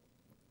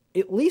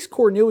 at least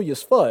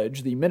Cornelius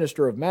Fudge, the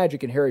Minister of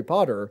Magic in Harry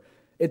Potter,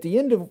 at the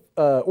end of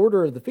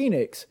Order of the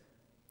Phoenix,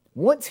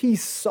 once he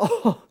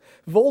saw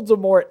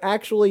Voldemort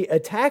actually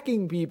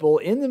attacking people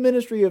in the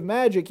Ministry of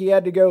Magic, he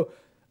had to go,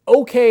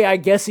 okay, I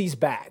guess he's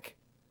back.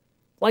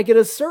 Like, at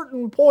a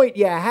certain point,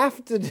 you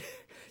have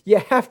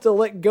to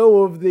let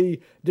go of the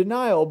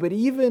denial. But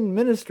even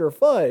Minister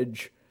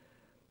Fudge,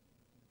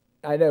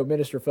 I know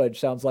Minister Fudge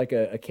sounds like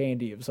a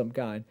candy of some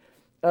kind.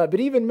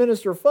 But even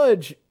Minister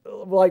Fudge,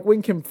 like,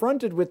 when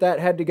confronted with that,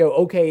 had to go,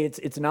 okay,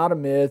 it's not a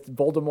myth.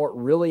 Voldemort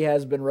really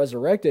has been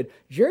resurrected.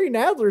 Jerry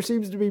Nadler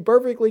seems to be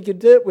perfectly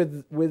content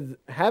with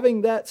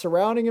having that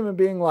surrounding him and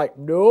being like,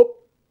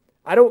 nope,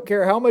 I don't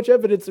care how much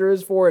evidence there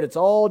is for it. It's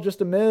all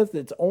just a myth.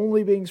 It's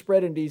only being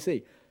spread in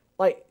D.C.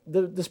 Like,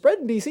 the spread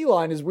in D.C.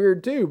 line is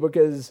weird, too,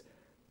 because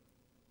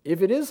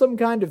if it is some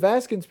kind of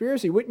vast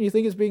conspiracy, wouldn't you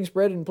think it's being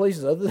spread in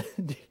places other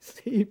than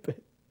D.C.? But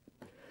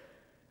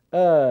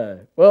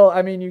well,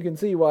 I mean, you can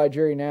see why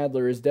Jerry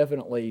Nadler is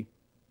definitely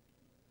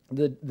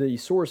the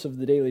source of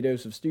the Daily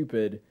Dose of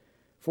Stupid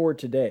for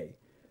today.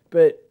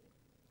 But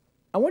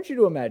I want you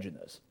to imagine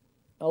this.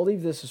 I'll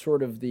leave this as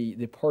sort of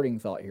the parting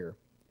thought here.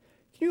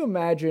 Can you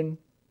imagine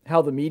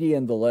how the media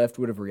and the left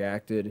would have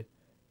reacted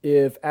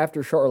if,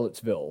 after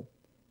Charlottesville,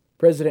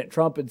 President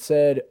Trump had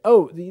said,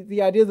 oh,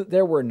 the idea that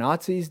there were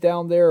Nazis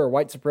down there or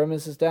white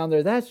supremacists down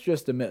there, that's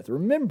just a myth.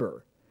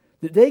 Remember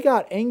that they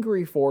got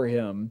angry for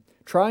him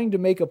trying to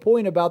make a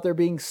point about there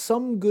being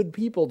some good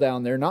people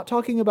down there, not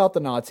talking about the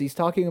Nazis,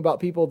 talking about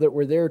people that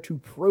were there to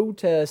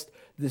protest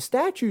the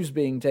statues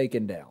being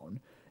taken down.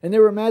 And they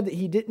were mad that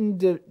he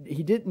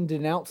didn't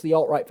denounce the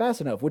alt-right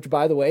fast enough, which,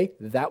 by the way,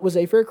 that was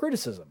a fair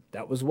criticism.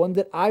 That was one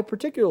that I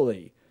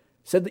particularly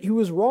said that he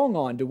was wrong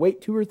on, to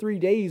wait 2 or 3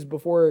 days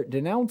before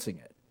denouncing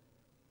it.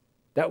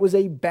 That was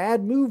a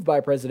bad move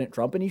by President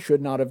Trump, and he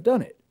should not have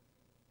done it.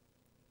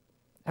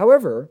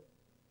 However,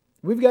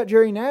 we've got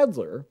Jerry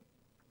Nadler.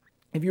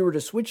 If you were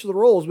to switch the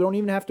roles, we don't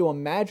even have to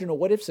imagine a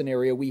what-if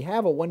scenario. We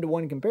have a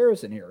one-to-one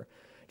comparison here.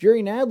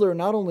 Jerry Nadler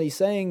not only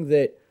saying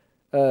that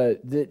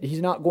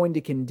he's not going to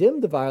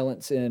condemn the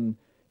violence in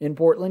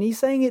Portland, he's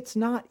saying it's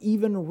not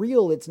even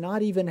real. It's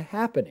not even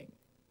happening.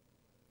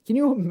 Can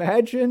you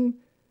imagine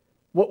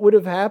what would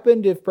have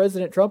happened if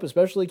President Trump,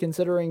 especially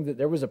considering that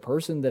there was a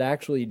person that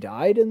actually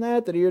died in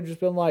that he had just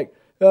been like,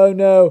 oh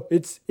no,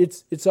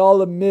 it's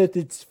all a myth,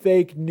 it's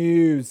fake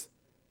news.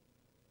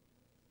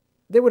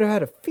 They would have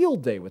had a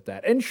field day with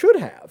that, and should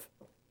have.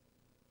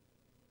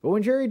 But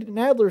when Jerry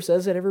Nadler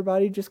says it,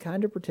 everybody just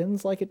kind of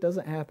pretends like it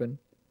doesn't happen.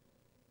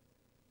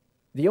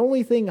 The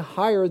only thing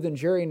higher than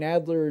Jerry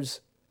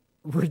Nadler's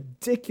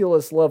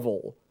ridiculous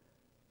level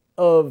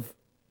of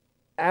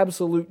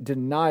absolute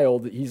denial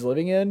that he's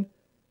living in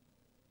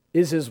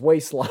is his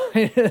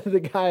waistline.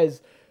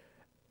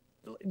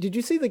 Did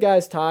you see the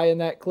guy's tie in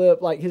that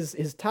clip? Like,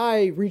 his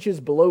tie reaches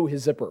below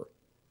his zipper.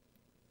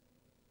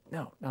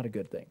 No, not a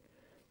good thing.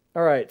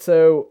 All right,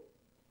 so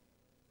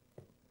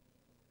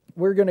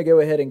we're going to go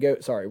ahead and go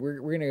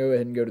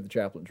to the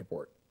chaplain's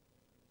report.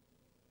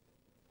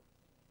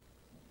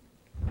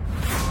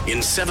 In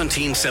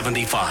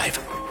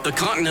 1775, the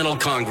Continental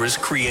Congress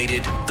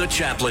created the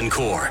Chaplain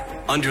Corps.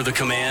 Under the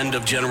command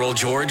of General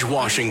George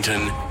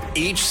Washington,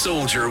 each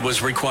soldier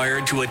was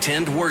required to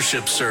attend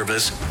worship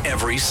service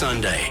every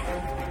Sunday.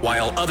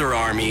 While other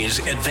armies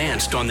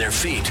advanced on their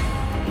feet,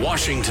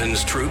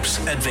 Washington's troops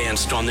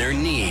advanced on their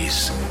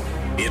knees.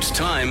 It's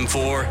time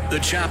for the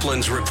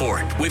Chaplain's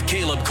Report with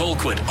Caleb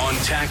Colquitt on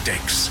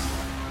tactics.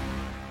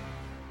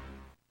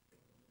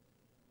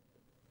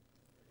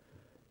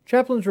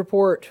 Chaplain's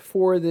Report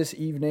for this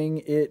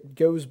evening, it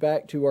goes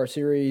back to our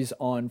series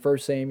on 1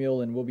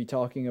 Samuel, and we'll be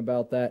talking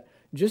about that.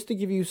 Just to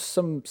give you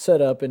some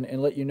setup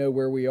and let you know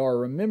where we are,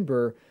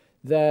 remember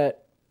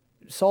that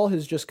Saul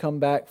has just come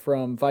back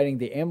from fighting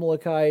the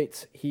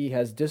Amalekites. He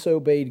has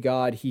disobeyed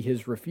God. He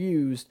has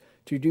refused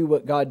to do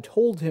what God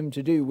told him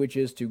to do, which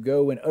is to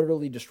go and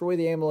utterly destroy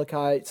the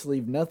Amalekites,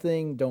 leave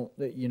nothing,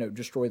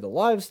 destroy the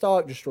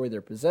livestock, destroy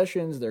their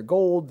possessions, their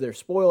gold, their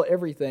spoil,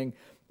 everything.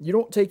 You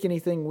don't take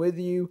anything with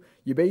you.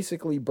 You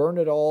basically burn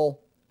it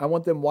all. I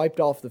want them wiped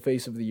off the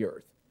face of the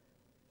earth.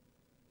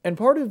 And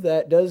part of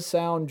that does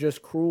sound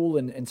just cruel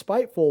and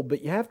spiteful,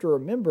 but you have to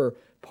remember,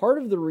 part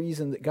of the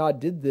reason that God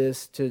did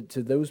this to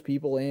those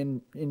people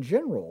and in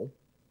general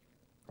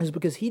is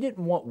because he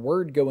didn't want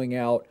word going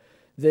out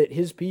that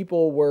his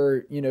people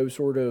were,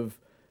 sort of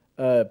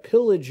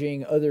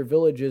pillaging other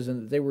villages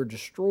and that they were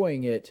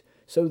destroying it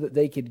so that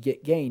they could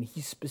get gain.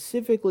 He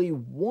specifically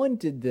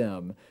wanted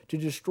them to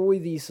destroy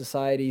these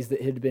societies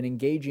that had been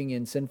engaging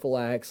in sinful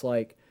acts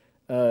like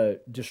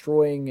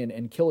destroying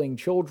and killing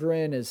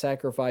children as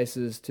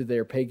sacrifices to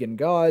their pagan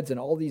gods and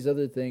all these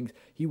other things.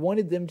 He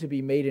wanted them to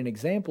be made an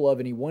example of,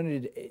 and he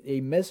wanted a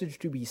message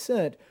to be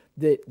sent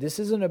that this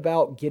isn't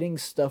about getting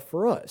stuff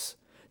for us.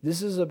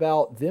 This is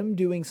about them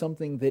doing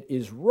something that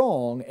is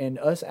wrong and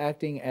us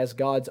acting as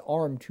God's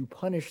arm to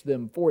punish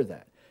them for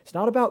that. It's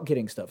not about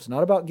getting stuff. It's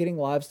not about getting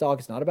livestock.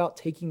 It's not about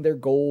taking their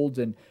gold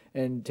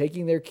and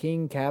taking their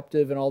king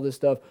captive and all this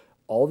stuff.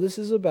 All this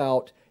is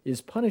about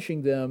is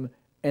punishing them,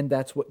 and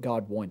that's what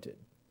God wanted.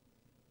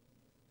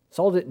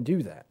 Saul didn't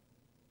do that.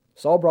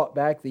 Saul brought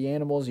back the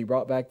animals, he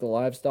brought back the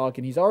livestock,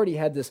 and he's already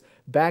had this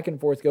back and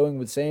forth going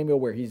with Samuel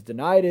where he's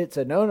denied it,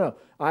 said, no,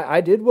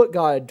 I did what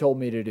God told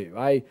me to do.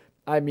 I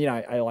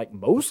like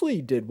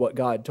mostly did what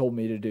God told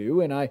me to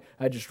do, and I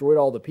destroyed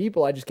all the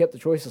people. I just kept the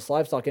choicest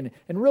livestock, and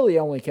really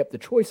only kept the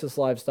choicest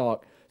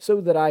livestock so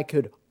that I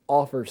could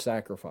offer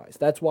sacrifice.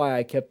 That's why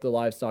I kept the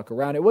livestock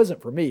around. It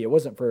wasn't for me. It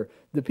wasn't for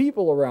the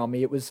people around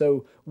me. It was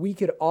so we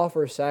could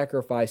offer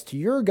sacrifice to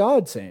your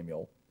God,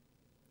 Samuel.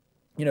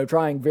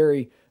 Trying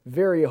very,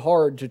 very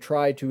hard to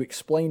try to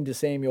explain to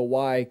Samuel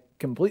why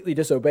completely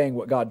disobeying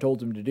what God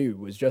told him to do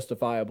was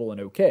justifiable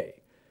and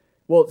okay.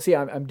 Well, see,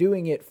 I'm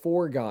doing it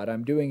for God.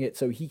 I'm doing it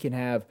so he can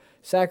have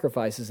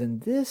sacrifices.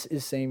 And this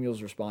is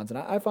Samuel's response. And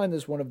I find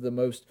this one of the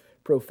most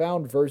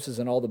profound verses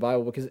in all the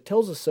Bible because it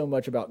tells us so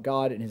much about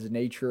God and his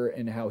nature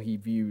and how he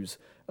views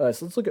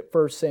us. Let's look at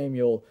 1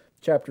 Samuel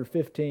chapter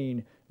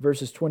 15,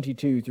 verses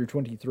 22 through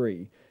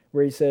 23,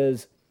 where he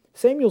says,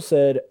 Samuel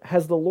said,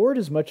 "Has the Lord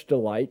as much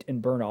delight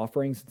in burnt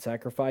offerings and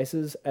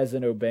sacrifices as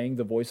in obeying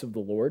the voice of the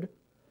Lord?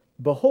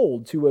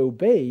 Behold, to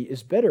obey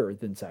is better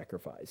than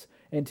sacrifice,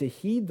 and to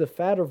heed the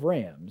fat of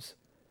rams.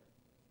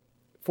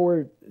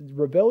 For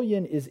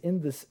rebellion is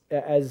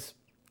as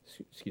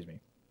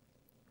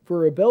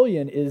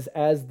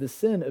the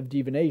sin of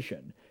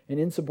divination, and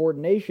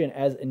insubordination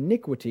as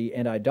iniquity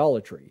and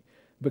idolatry.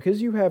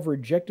 Because you have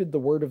rejected the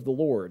word of the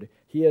Lord,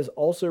 he has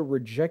also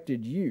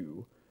rejected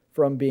you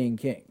from being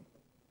king."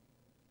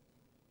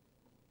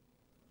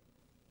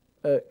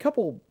 A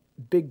couple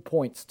big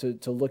points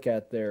to look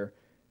at there.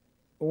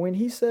 When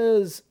he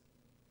says,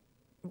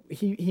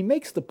 he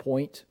makes the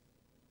point,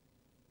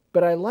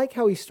 but I like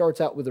how he starts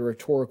out with a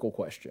rhetorical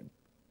question.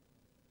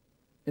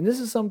 And this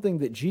is something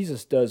that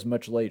Jesus does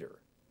much later.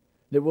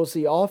 That we'll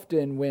see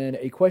often when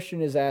a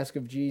question is asked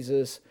of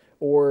Jesus,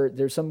 or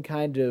there's some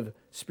kind of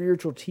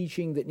spiritual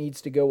teaching that needs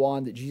to go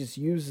on, that Jesus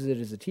uses it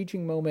as a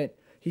teaching moment.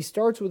 He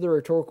starts with a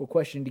rhetorical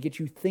question to get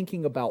you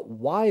thinking about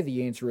why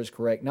the answer is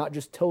correct, not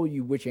just tell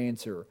you which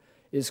answer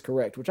is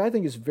correct, which I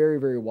think is very,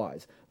 very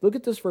wise. Look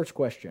at this first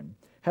question.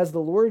 Has the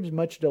Lord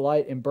much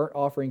delight in burnt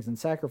offerings and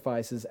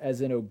sacrifices as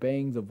in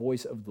obeying the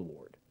voice of the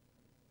Lord?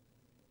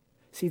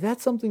 See,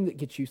 that's something that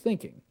gets you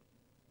thinking.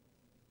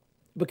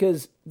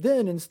 Because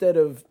then instead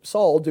of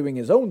Saul doing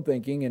his own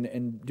thinking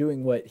and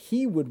doing what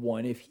he would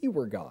want if he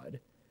were God,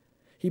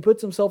 he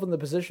puts himself in the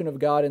position of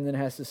God and then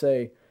has to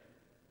say,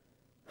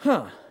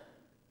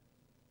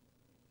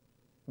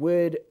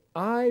 would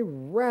I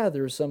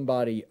rather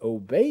somebody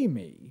obey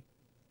me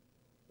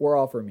or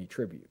offer me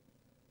tribute?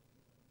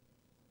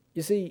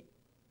 You see,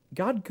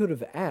 God could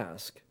have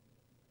asked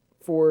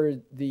for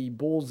the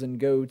bulls and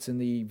goats and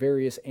the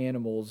various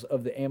animals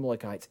of the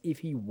Amalekites if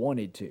he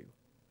wanted to.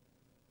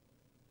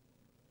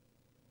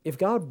 If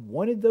God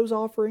wanted those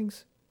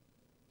offerings,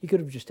 he could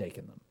have just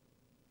taken them.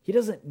 He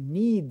doesn't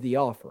need the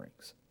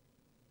offerings.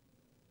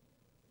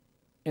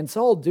 And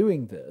Saul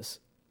doing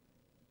this,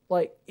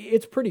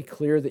 it's pretty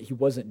clear that he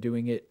wasn't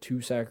doing it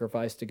to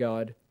sacrifice to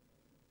God.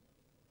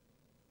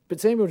 But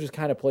Samuel just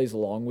kind of plays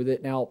along with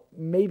it. Now,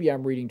 maybe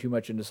I'm reading too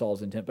much into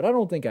Saul's intent, but I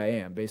don't think I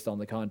am, based on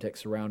the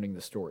context surrounding the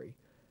story.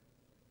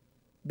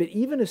 But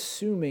even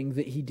assuming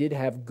that he did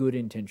have good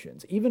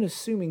intentions, even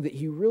assuming that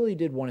he really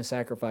did want to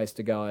sacrifice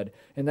to God,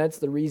 and that's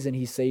the reason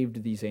he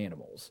saved these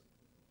animals,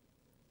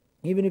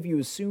 even if you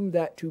assume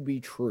that to be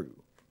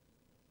true,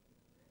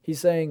 he's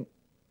saying,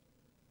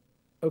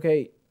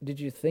 okay,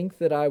 did you think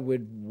that I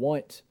would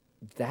want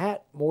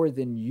that more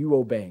than you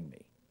obeying me?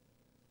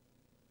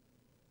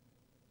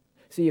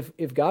 See,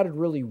 if God had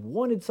really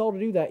wanted Saul to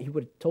do that, he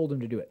would have told him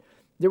to do it.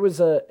 There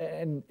was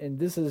and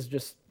this is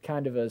just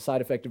kind of a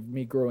side effect of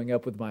me growing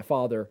up with my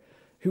father,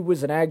 who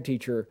was an ag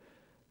teacher.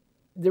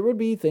 There would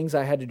be things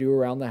I had to do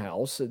around the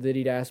house that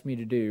he'd ask me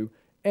to do,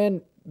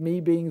 and me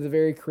being the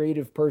very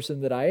creative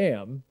person that I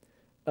am,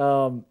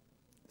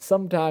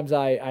 sometimes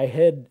I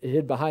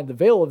hid behind the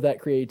veil of that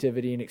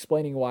creativity and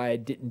explaining why I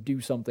didn't do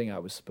something I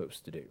was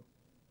supposed to do.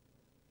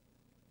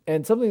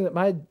 And something that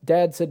my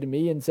dad said to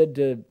me and said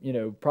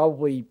to,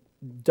 probably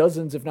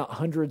dozens, if not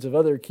hundreds of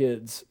other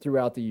kids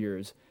throughout the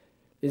years,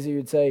 is he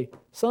would say,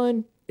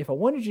 son, if I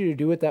wanted you to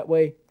do it that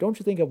way, don't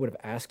you think I would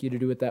have asked you to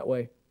do it that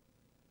way?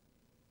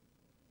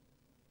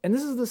 And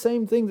this is the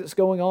same thing that's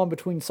going on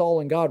between Saul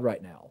and God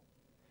right now.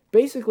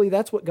 Basically,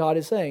 that's what God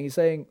is saying. He's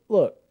saying,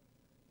 look,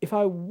 if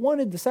I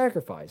wanted the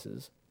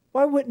sacrifices,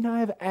 why wouldn't I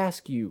have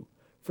asked you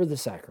for the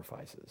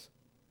sacrifices?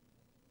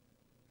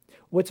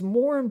 What's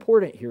more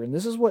important here, and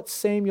this is what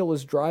Samuel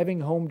is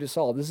driving home to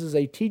Saul, this is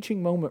a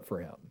teaching moment for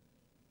him,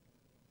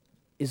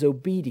 is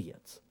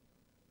obedience.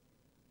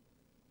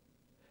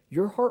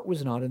 Your heart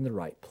was not in the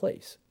right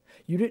place.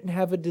 You didn't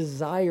have a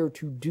desire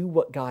to do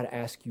what God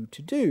asked you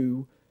to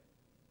do.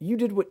 You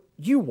did what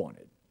you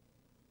wanted.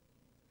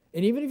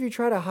 And even if you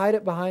try to hide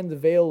it behind the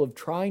veil of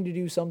trying to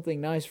do something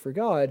nice for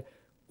God,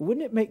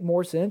 wouldn't it make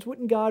more sense?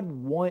 Wouldn't God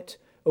want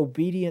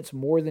obedience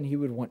more than he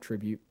would want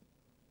tribute?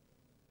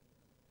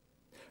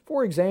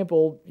 For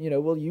example,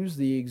 we'll use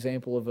the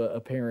example of a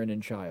parent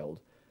and child.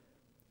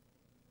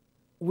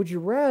 Would you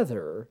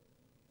rather,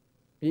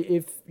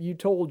 if you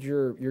told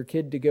your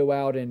kid to go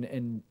out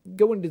and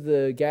go into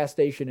the gas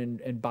station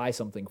and buy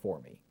something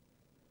for me,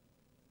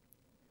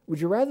 would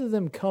you rather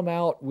them come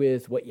out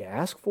with what you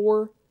ask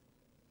for?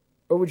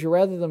 Or would you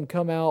rather them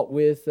come out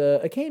with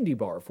a candy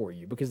bar for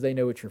you because they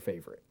know it's your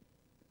favorite?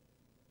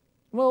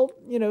 Well,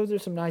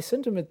 there's some nice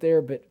sentiment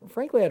there, but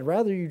frankly, I'd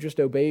rather you just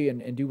obey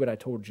and do what I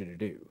told you to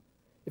do.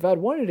 If I'd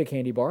wanted a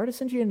candy bar, I'd have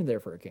sent you in there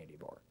for a candy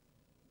bar.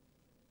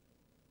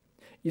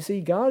 You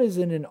see, God is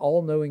in an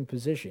all-knowing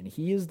position.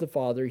 He is the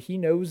Father. He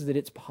knows that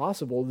it's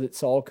possible that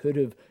Saul could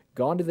have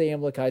gone to the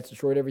Amalekites,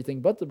 destroyed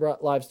everything but the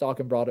livestock,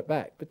 and brought it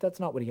back. But that's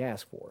not what he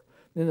asked for.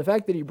 And the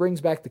fact that he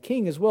brings back the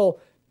king as well,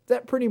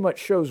 that pretty much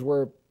shows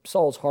where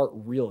Saul's heart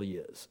really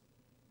is.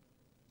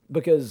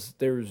 Because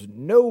there's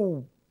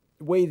no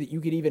way that you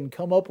could even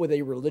come up with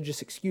a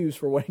religious excuse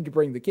for wanting to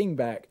bring the king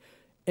back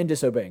and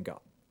disobeying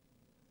God.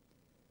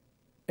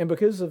 And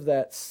because of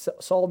that,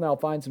 Saul now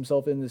finds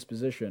himself in this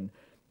position.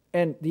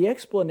 And the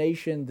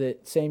explanation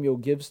that Samuel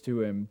gives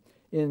to him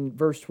in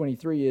verse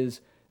 23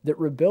 is that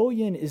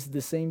rebellion is the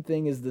same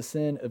thing as the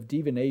sin of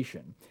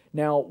divination.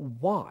 Now,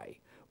 why?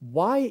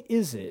 Why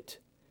is it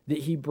that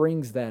he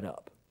brings that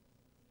up?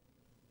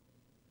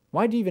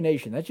 Why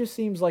divination? That just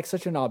seems like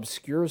such an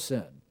obscure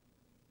sin.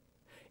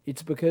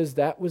 It's because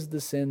that was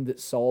the sin that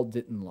Saul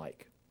didn't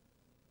like.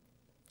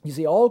 You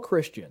see, all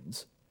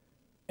Christians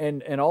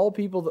and all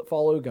people that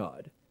follow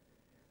God,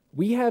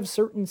 we have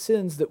certain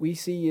sins that we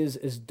see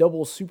as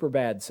double super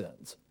bad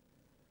sins.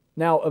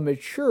 Now, a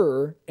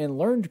mature and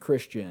learned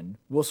Christian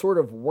will sort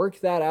of work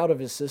that out of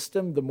his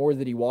system the more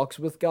that he walks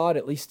with God,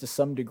 at least to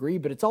some degree,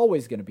 but it's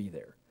always going to be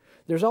there.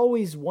 There's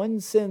always one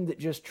sin that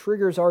just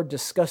triggers our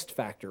disgust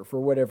factor for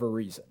whatever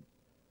reason.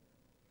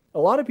 A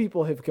lot of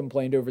people have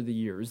complained over the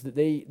years that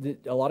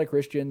a lot of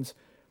Christians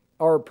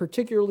are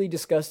particularly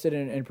disgusted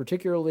and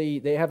particularly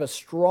they have a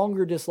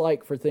stronger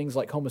dislike for things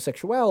like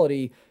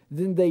homosexuality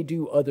than they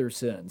do other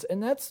sins.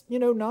 And that's,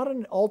 not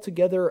an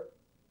altogether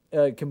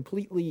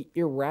completely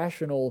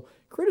irrational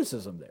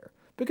criticism there.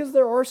 Because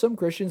there are some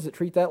Christians that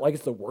treat that like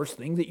it's the worst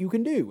thing that you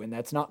can do, and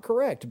that's not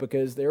correct,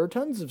 because there are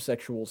tons of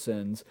sexual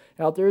sins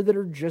out there that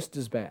are just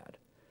as bad.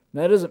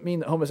 Now, that doesn't mean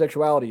that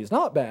homosexuality is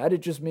not bad,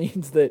 it just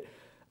means that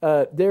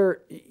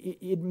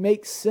it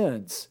makes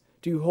sense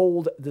to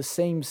hold the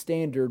same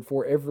standard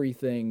for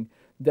everything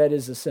that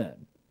is a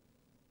sin.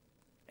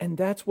 And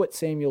that's what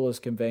Samuel is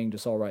conveying to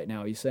Saul right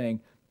now. He's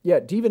saying, yeah,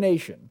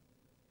 divination,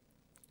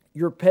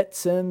 your pet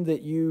sin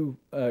that you,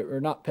 or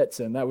not pet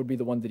sin, that would be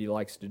the one that he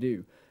likes to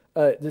do.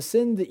 The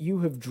sin that you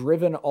have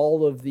driven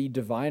all of the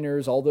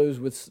diviners, all those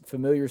with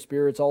familiar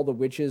spirits, all the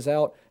witches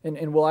out,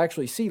 and we'll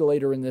actually see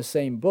later in this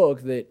same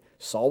book that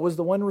Saul was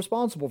the one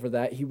responsible for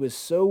that. He was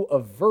so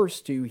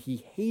averse to, he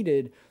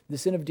hated the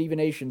sin of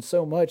divination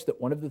so much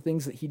that one of the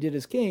things that he did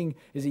as king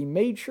is he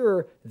made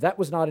sure that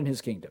was not in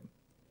his kingdom.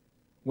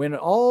 When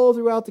all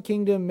throughout the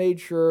kingdom made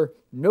sure,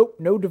 nope,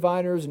 no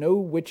diviners, no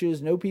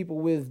witches, no people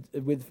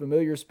with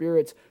familiar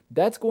spirits,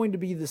 that's going to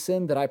be the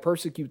sin that I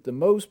persecute the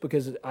most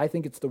because I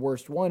think it's the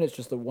worst one. It's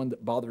just the one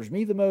that bothers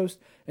me the most.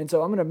 And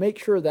so I'm going to make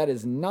sure that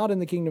is not in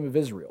the kingdom of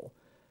Israel.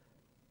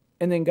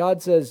 And then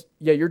God says,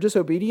 yeah, your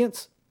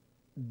disobedience,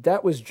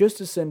 that was just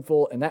as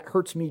sinful and that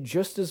hurts me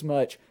just as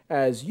much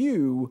as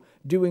you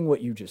doing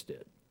what you just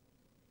did.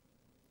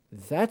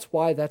 That's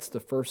why that's the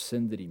first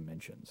sin that he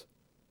mentions.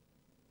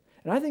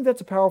 And I think that's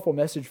a powerful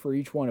message for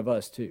each one of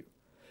us too.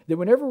 That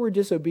whenever we're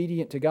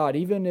disobedient to God,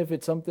 even if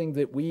it's something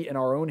that we in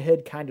our own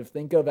head kind of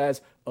think of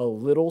as a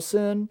little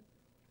sin,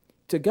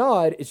 to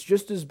God, it's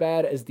just as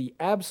bad as the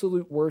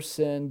absolute worst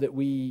sin that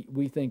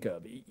we think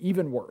of.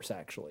 Even worse,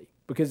 actually,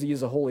 because he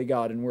is a holy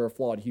God and we're a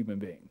flawed human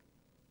being.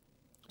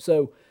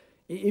 So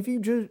if you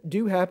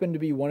do happen to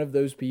be one of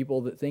those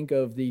people that think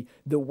of the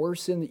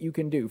worst sin that you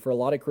can do, for a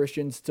lot of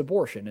Christians, it's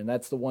abortion, and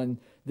that's the one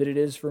that it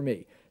is for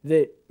me.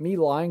 That me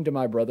lying to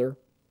my brother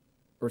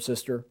or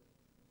sister,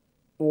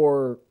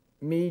 or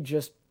me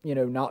just,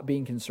 not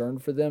being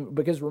concerned for them.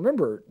 Because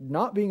remember,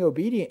 not being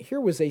obedient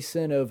here was a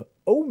sin of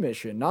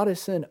omission, not a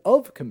sin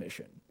of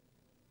commission.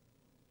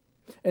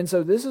 And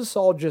so this is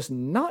Saul just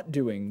not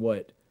doing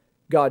what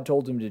God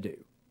told him to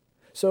do.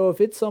 So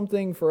if it's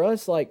something for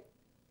us like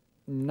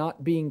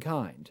not being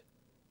kind,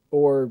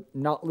 or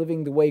not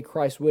living the way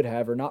Christ would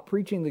have, or not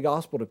preaching the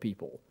gospel to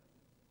people,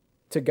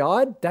 to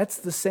God, that's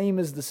the same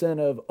as the sin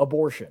of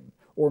abortion,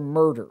 or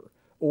murder,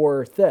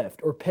 or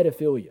theft, or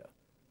pedophilia.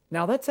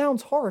 Now that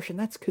sounds harsh, and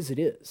that's because it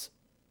is.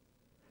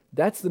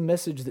 That's the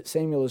message that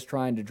Samuel is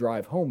trying to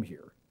drive home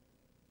here.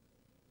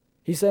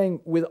 He's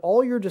saying, with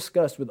all your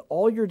disgust, with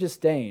all your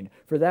disdain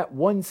for that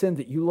one sin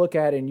that you look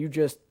at and you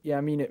just,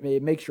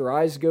 it makes your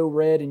eyes go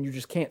red and you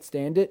just can't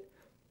stand it,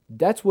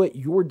 that's what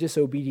your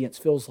disobedience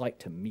feels like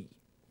to me.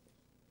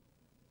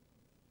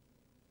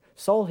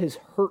 Saul has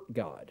hurt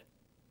God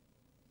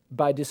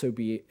by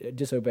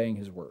disobeying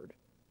his word.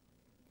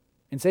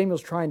 And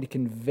Samuel's trying to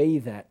convey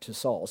that to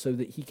Saul so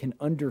that he can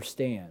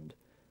understand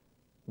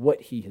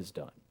what he has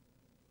done.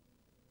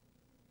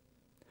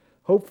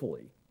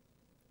 Hopefully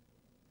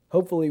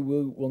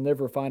we will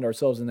never find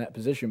ourselves in that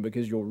position,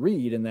 because you'll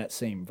read in that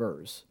same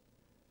verse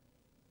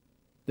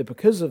that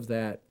because of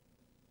that,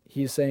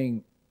 he is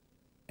saying,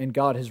 and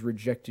God has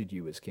rejected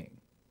you as king.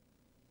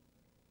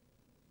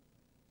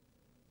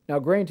 Now,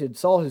 granted,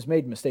 Saul has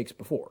made mistakes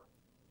before.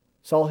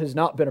 Saul has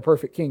not been a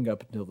perfect king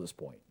up until this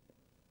point.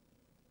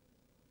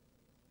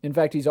 In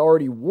fact, he's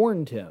already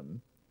warned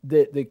him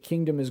that the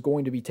kingdom is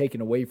going to be taken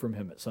away from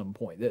him at some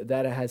point.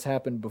 That has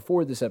happened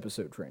before this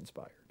episode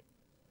transpired.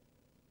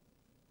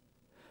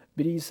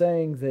 But he's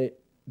saying that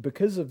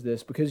because of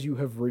this, because you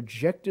have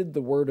rejected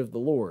the word of the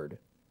Lord,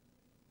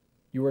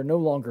 you are no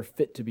longer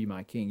fit to be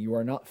my king. You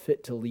are not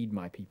fit to lead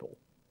my people.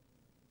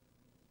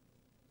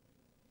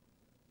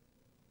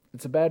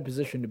 It's a bad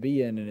position to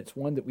be in, and it's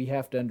one that we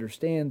have to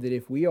understand that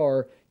if we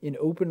are in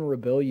open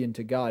rebellion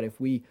to God,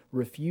 if we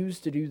refuse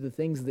to do the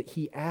things that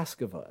he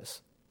asks of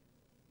us,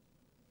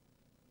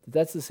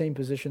 that's the same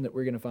position that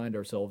we're going to find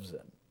ourselves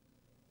in.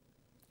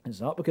 It's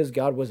not because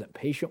God wasn't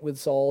patient with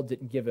Saul,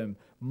 didn't give him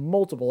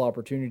multiple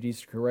opportunities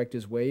to correct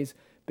his ways,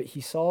 but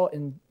he saw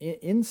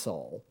in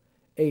Saul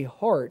a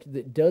heart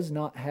that does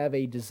not have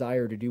a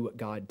desire to do what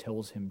God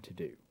tells him to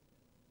do.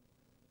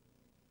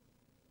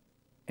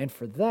 And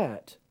for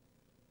that,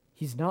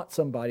 he's not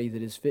somebody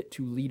that is fit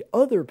to lead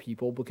other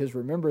people, because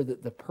remember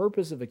that the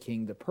purpose of a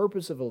king, the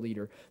purpose of a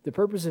leader, the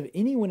purpose of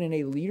anyone in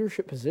a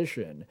leadership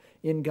position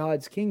in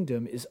God's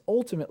kingdom is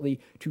ultimately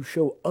to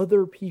show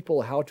other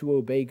people how to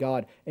obey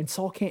God. And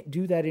Saul can't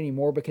do that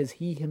anymore because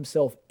he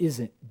himself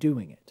isn't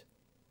doing it.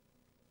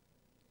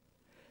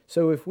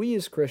 So if we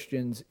as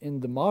Christians, in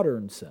the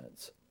modern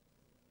sense,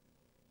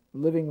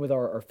 living with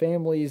our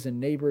families and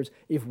neighbors,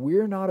 if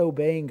we're not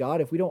obeying God,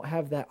 if we don't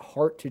have that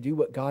heart to do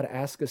what God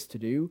asks us to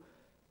do,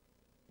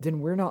 then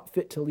we're not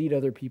fit to lead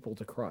other people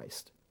to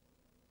Christ.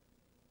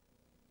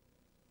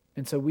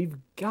 And so we've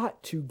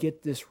got to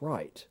get this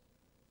right,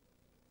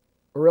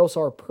 or else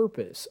our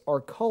purpose, our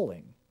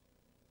calling,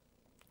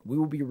 we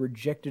will be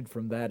rejected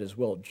from that as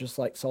well, just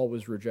like Saul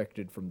was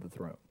rejected from the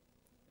throne.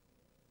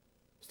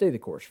 Stay the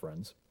course,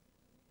 friends.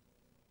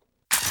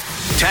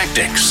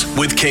 Tactics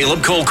with Caleb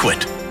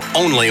Colquitt,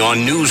 only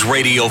on News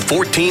Radio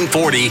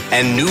 1440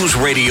 and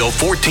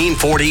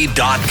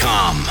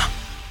NewsRadio1440.com.